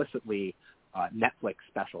an explicitly Netflix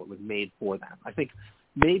special. It was made for them. I think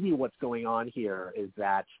maybe what's going on here is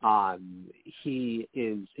that he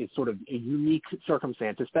is sort of a unique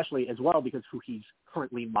circumstance, especially as well because who he's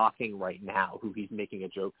currently mocking right now, who he's making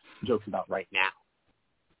jokes about right now.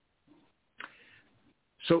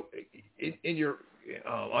 So in your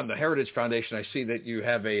on the Heritage Foundation, I see that you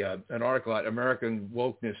have an article out, American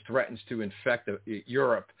Wokeness Threatens to Infect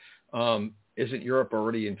Europe. Isn't Europe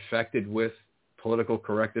already infected with political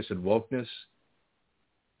correctness and wokeness?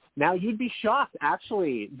 Now, you'd be shocked.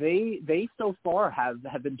 Actually, they so far have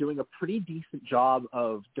been doing a pretty decent job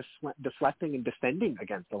of deflecting and defending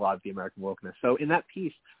against a lot of the American wokeness. So in that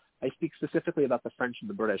piece, I speak specifically about the French and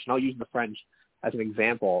the British, and I'll use the French as an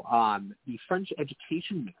example. The French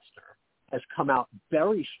education minister has come out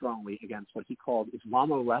very strongly against what he called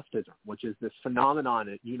Islamo-leftism, which is this phenomenon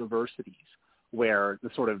at universities where the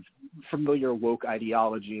sort of familiar woke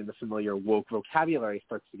ideology and the familiar woke vocabulary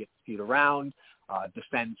starts to get spewed around,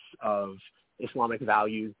 defense of Islamic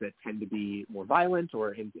values that tend to be more violent,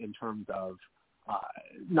 or in terms of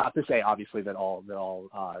not to say obviously that all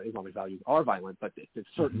Islamic values are violent, but it's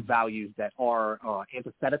certain values that are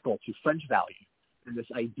antithetical to French values. And this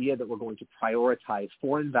idea that we're going to prioritize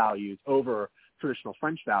foreign values over traditional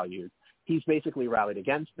French values, he's basically rallied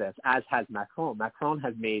against this, as has Macron. Macron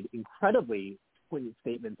has made incredibly poignant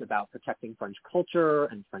statements about protecting French culture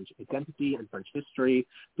and French identity and French history,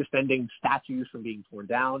 defending statues from being torn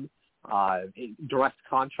down, in direct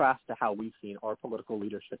contrast to how we've seen our political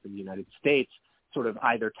leadership in the United States sort of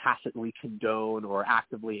either tacitly condone or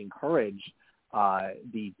actively encourage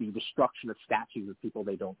the destruction of statues of people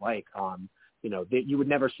they don't like. You would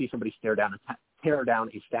never see somebody tear down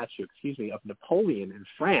a statue, of Napoleon in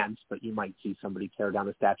France, but you might see somebody tear down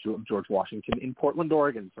a statue of George Washington in Portland,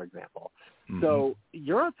 Oregon, for example. Mm-hmm. So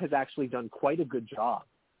Europe has actually done quite a good job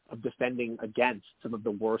of defending against some of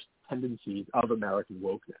the worst tendencies of American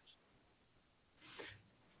wokeness.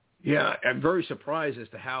 Yeah, I'm very surprised as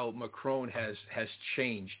to how Macron has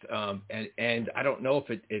changed, and I don't know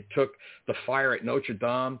if it took the fire at Notre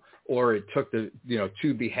Dame or it took the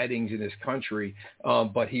two beheadings in his country,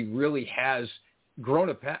 but he really has grown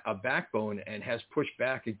a backbone and has pushed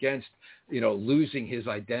back against losing his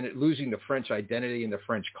identity, losing the French identity and the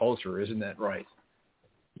French culture. Isn't that right?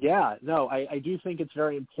 Yeah, no, I do think it's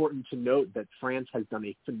very important to note that France has done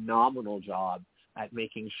a phenomenal job at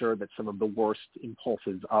making sure that some of the worst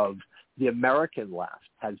impulses of the American left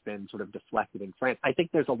has been sort of deflected in France. I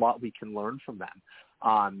think there's a lot we can learn from them.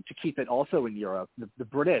 To keep it also in Europe, the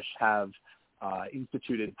British have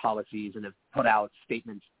instituted policies and have put out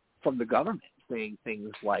statements from the government saying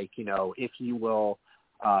things like, if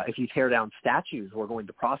you tear down statues, we're going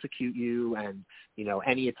to prosecute you, and,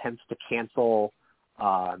 any attempts to cancel,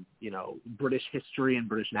 British history and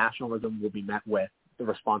British nationalism will be met with the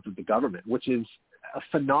response of the government, which is a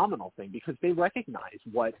phenomenal thing because they recognize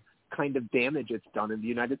what kind of damage it's done in the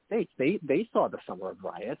United States. They saw the Summer of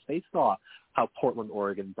Riots. They saw how Portland,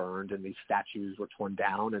 Oregon burned and these statues were torn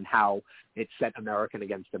down and how it set American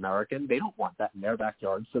against American. They don't want that in their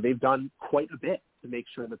backyard. So they've done quite a bit to make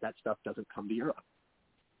sure that stuff doesn't come to Europe.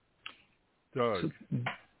 Doug,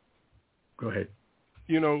 go ahead.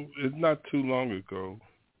 It's not too long ago,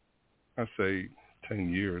 I say 10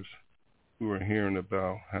 years, we were hearing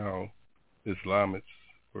about how Islamists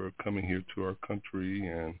were coming here to our country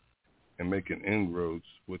and making inroads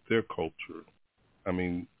with their culture. I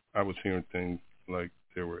mean, I was hearing things like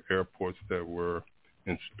there were airports that were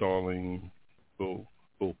installing little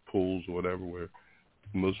pools or whatever where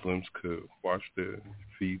Muslims could wash their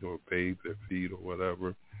feet or bathe their feet or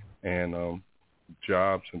whatever. And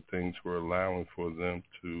jobs and things were allowing for them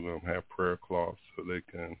to have prayer cloths so they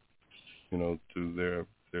can, do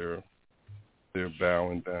their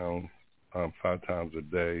bowing down 5 times a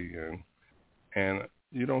day. And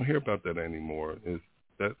you don't hear about that anymore. Is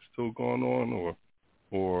that still going on,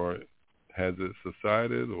 or has it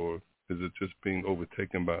subsided, or is it just being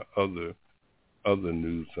overtaken by other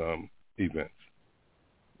news events?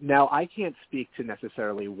 Now, I can't speak to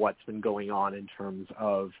necessarily what's been going on in terms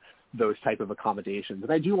of those type of accommodations.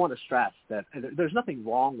 And I do want to stress that there's nothing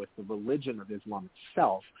wrong with the religion of Islam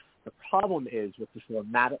itself. The problem is with this more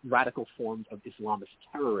radical forms of Islamist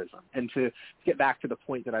terrorism. And to get back to the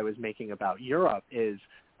point that I was making about Europe is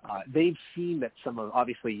they've seen that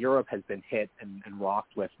obviously Europe has been hit and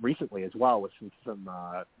rocked with recently as well with some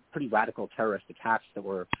pretty radical terrorist attacks that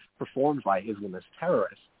were performed by Islamist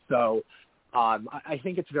terrorists. So I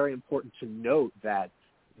think it's very important to note that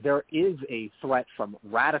there is a threat from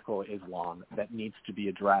radical Islam that needs to be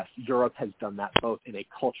addressed. Europe has done that both in a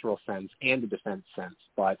cultural sense and a defense sense.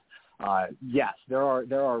 But yes, there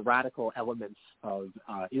are radical elements of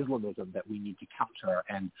Islamism that we need to counter,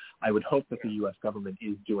 and I would hope that the U.S. government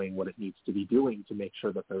is doing what it needs to be doing to make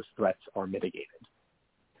sure that those threats are mitigated.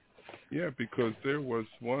 Yeah, because there was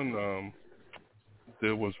one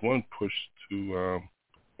push to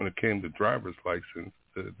when it came to driver's license,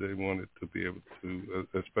 that they wanted to be able to,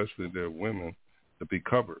 especially their women, to be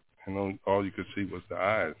covered. And all you could see was the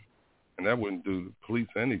eyes. And that wouldn't do the police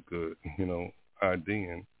any good,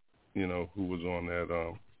 IDing, who was on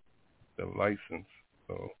that license.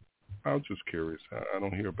 So I was just curious. I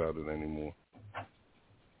don't hear about it anymore.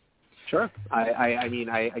 Sure. I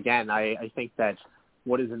think that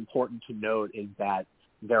what is important to note is that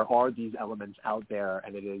there are these elements out there,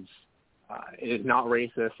 and it is not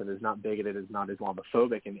racist, and is not bigoted, it is not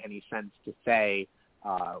Islamophobic in any sense to say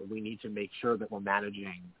we need to make sure that we're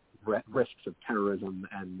managing risks of terrorism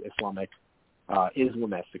and Islamist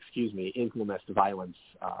violence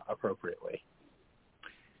appropriately.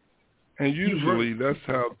 And usually that's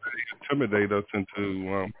how they intimidate us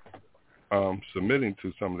into submitting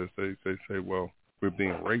to some of this. They say, well, we're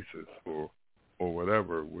being racist or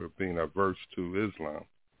whatever. We're being averse to Islam.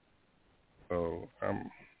 So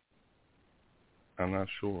I'm not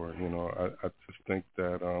sure. I just think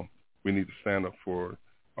that we need to stand up for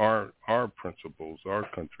our principles, our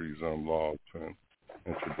country's laws and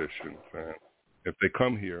traditions. And if they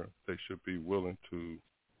come here, they should be willing to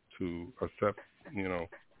accept,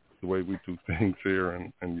 the way we do things here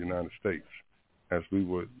in the United States, as we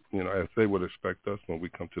would, as they would expect us when we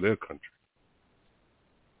come to their country.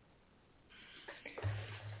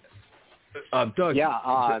 Doug.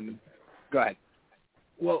 Yeah. Go ahead.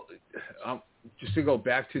 Well, just to go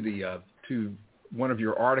back to to one of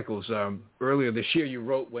your articles earlier this year, you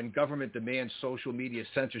wrote, "When government demands social media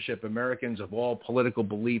censorship, Americans of all political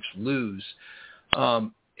beliefs lose."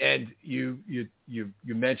 And you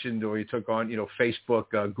mentioned, or you took on,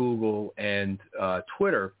 Facebook, Google, and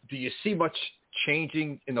Twitter. Do you see much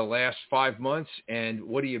changing in the last 5 months? And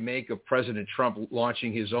what do you make of President Trump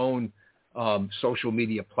launching his own social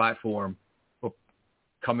media platform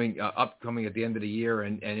upcoming at the end of the year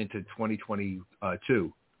and into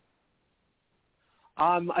 2022?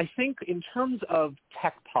 I think in terms of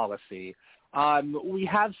tech policy, we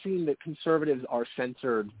have seen that conservatives are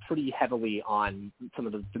censored pretty heavily on some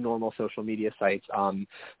of the normal social media sites.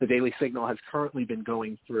 The Daily Signal has currently been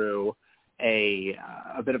going through a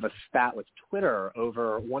bit of a spat with Twitter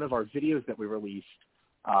over one of our videos that we released.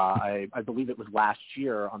 I believe it was last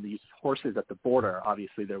year on the use of horses at the border.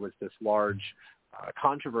 Obviously, there was this large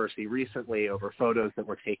controversy recently over photos that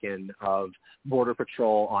were taken of Border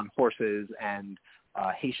Patrol on horses and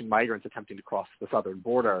Haitian migrants attempting to cross the southern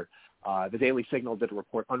border. The Daily Signal did a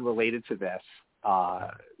report unrelated to this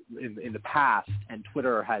in the past, and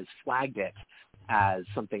Twitter has flagged it as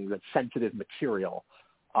something that's sensitive material.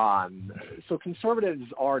 So conservatives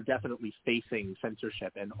are definitely facing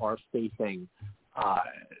censorship and are facing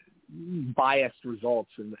biased results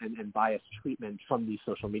and biased treatment from these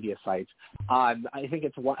social media sites. I think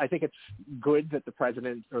it's good that the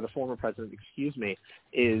president, or the former president,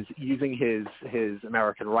 is using his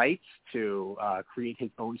American rights to create his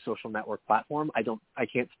own social network platform. I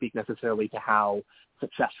can't speak necessarily to how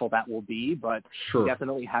successful that will be, but Sure. He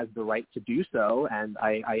definitely has the right to do so, and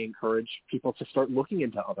I encourage people to start looking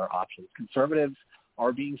into other options. Conservatives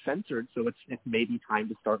are being censored, so it's maybe time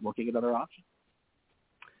to start looking at other options.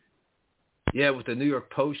 Yeah, with the New York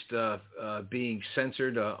Post being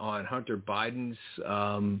censored on Hunter Biden's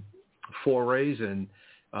forays and,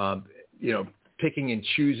 picking and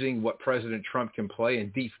choosing what President Trump can play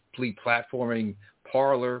and deeply platforming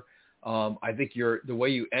Parler. I think the way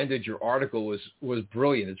you ended your article was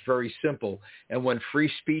brilliant. It's very simple. And when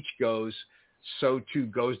free speech goes, so too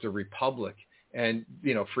goes the republic. And,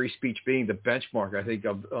 free speech being the benchmark, I think,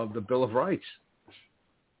 of the Bill of Rights.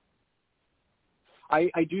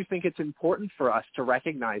 I do think it's important for us to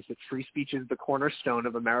recognize that free speech is the cornerstone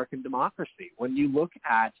of American democracy. When you look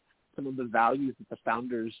at some of the values that the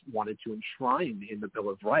founders wanted to enshrine in the Bill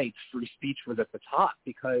of Rights, free speech was at the top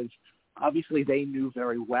because obviously they knew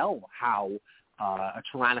very well how a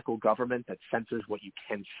tyrannical government that censors what you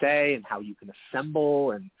can say and how you can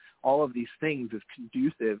assemble and all of these things is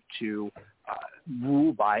conducive to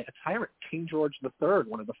rule by a tyrant. King George III,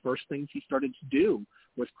 one of the first things he started to do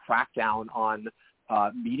was crack down on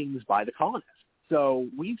meetings by the colonists. So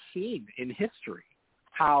we've seen in history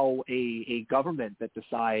how a government that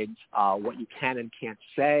decides what you can and can't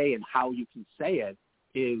say and how you can say it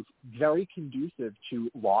is very conducive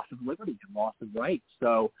to loss of liberty and loss of rights.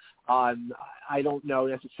 So I don't know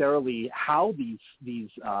necessarily how these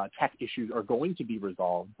tech issues are going to be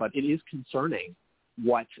resolved, but it is concerning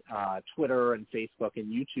what Twitter and Facebook and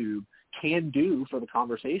YouTube can do for the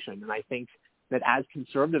conversation. And I think that as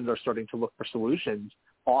conservatives are starting to look for solutions,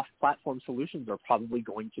 off-platform solutions are probably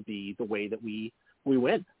going to be the way that we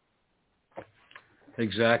win.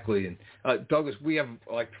 Exactly. And Douglas, we have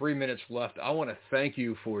like 3 minutes left. I want to thank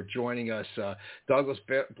you for joining us. Douglas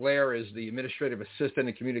Blair is the administrative assistant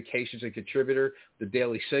and communications and contributor, the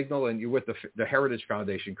Daily Signal, and you're with the Heritage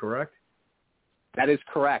Foundation, correct? That is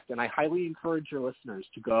correct, and I highly encourage your listeners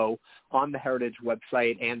to go on the Heritage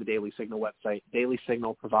website and the Daily Signal website. Daily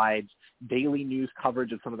Signal provides daily news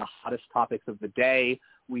coverage of some of the hottest topics of the day.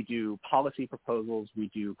 We do policy proposals. We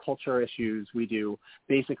do culture issues. We do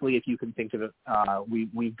basically, if you can think of it,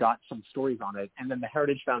 we've got some stories on it. And then the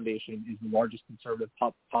Heritage Foundation is the largest conservative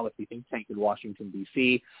policy think tank in Washington,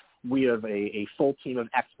 D.C. We have a full team of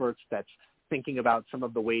experts that's thinking about some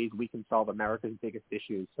of the ways we can solve America's biggest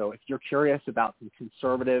issues. So if you're curious about some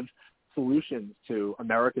conservative solutions to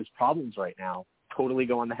America's problems right now, totally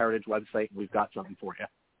go on the Heritage website and we've got something for you.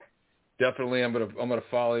 Definitely. I'm gonna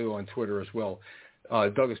follow you on Twitter as well.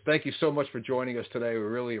 Douglas, thank you so much for joining us today. We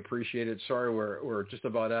really appreciate it. Sorry we're just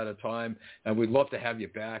about out of time, and we'd love to have you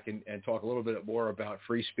back and talk a little bit more about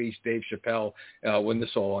free speech, Dave Chappelle, when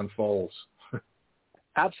this all unfolds.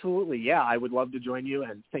 Absolutely. Yeah, I would love to join you,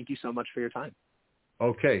 and thank you so much for your time.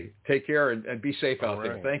 Okay. Take care and be safe out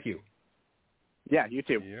there. Thank you. Yeah, you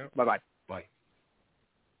too. Yep. Bye-bye. Bye.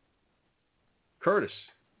 Curtis,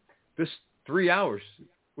 this 3 hours,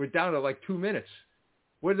 we're down to like 2 minutes.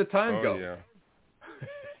 Where did the time go? Yeah.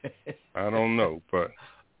 I don't know, but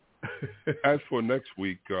as for next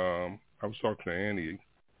week, I was talking to Annie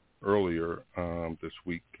earlier this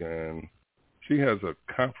week, and she has a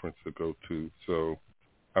conference to go to, so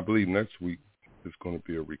I believe next week is going to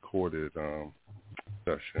be a recorded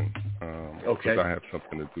session. Okay. 'Cause I have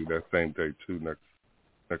something to do that same day, too,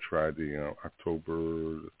 next Friday, October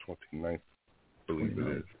the 29th, I believe it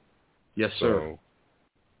is. Yes, sir.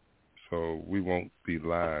 So we won't be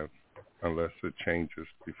live unless it changes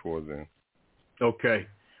before then. Okay.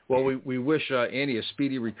 Well, we wish Annie a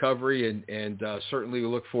speedy recovery, and certainly we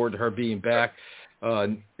look forward to her being back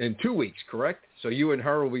in 2 weeks, correct? So you and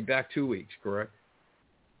her will be back 2 weeks, correct?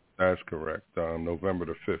 That's correct. November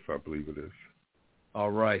the 5th, I believe it is.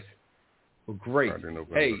 All right. Well, great. Friday,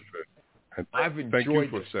 November hey, 5th. And I've enjoyed thank you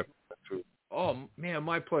for this. accepting that, too. Oh man,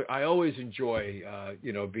 my pleasure. I always enjoy,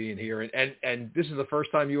 being here, and this is the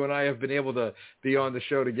first time you and I have been able to be on the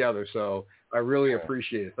show together. So I really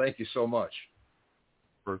appreciate it. Thank you so much.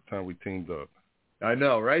 First time we teamed up. I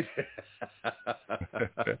know, right?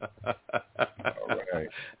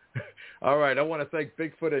 All right. I want to thank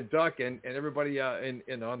Bigfoot and Duck and everybody on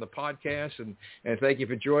the podcast, and thank you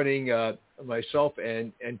for joining myself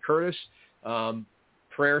and Curtis.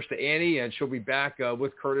 Prayers to Annie, and she'll be back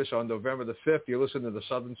with Curtis on November the 5th. You listen to the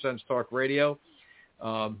Southern Sense Talk Radio.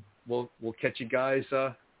 We'll catch you guys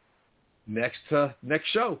next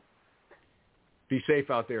show. Be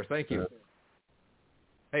safe out there. Thank you.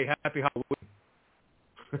 Hey, happy Halloween.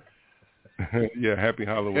 Yeah, happy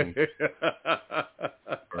Halloween.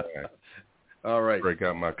 All right. Break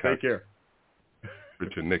out my Take care.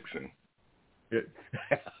 Richard Nixon.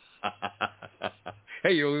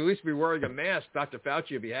 Hey, you'll at least be wearing a mask. Dr.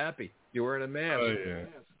 Fauci will be happy. You're wearing a mask. Oh,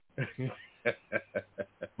 yeah.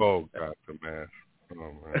 Oh, Dr. Mask.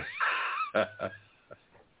 Oh, man.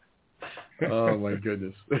 Oh, my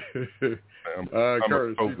goodness. I'm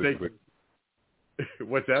Curtis, a COVID victim.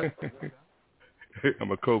 What's that?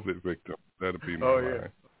 I'm a COVID victim. That'll be my line.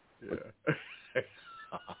 Yeah.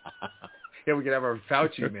 Yeah, we can have our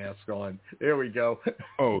Fauci mask on. There we go.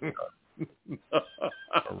 Oh, God.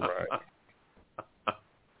 All right.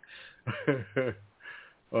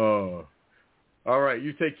 Oh, all right.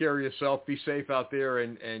 You take care of yourself. Be safe out there,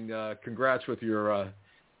 and congrats with your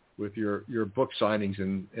book signings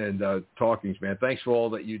and talkings, man. Thanks for all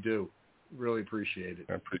that you do. Really appreciate it.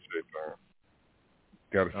 I appreciate that.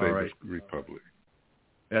 Got to save this republic.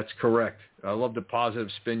 That's correct. I love the positive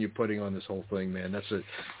spin you're putting on this whole thing, man.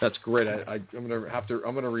 That's great. I'm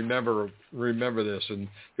gonna remember this and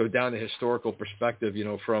go down the historical perspective,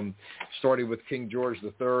 from starting with King George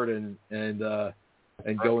III and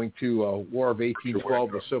going to War of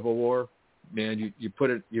 1812, the Civil War. Man, you put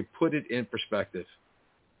it in perspective.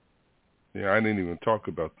 Yeah, I didn't even talk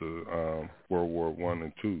about the World War I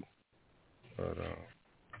and II, but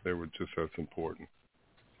they were just as important.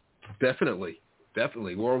 Definitely.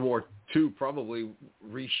 World War II probably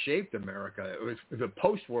reshaped America. It was the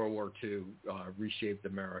post-World War II reshaped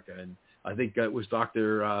America. And I think that was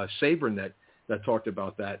Dr. Sabrin that talked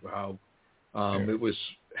about that, how it was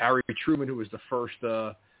Harry Truman who was the first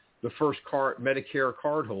Medicare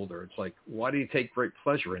card holder. It's like, why do you take great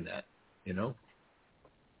pleasure in that,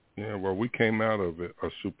 Yeah, well, we came out of it a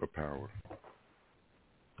superpower.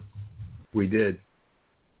 We did.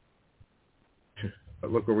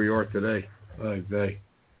 But look where we are today. Oh, yeah.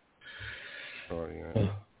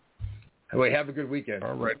 Anyway, have a good weekend.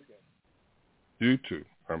 All right. You too.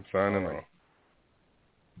 I'm signing off.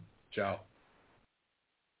 Ciao.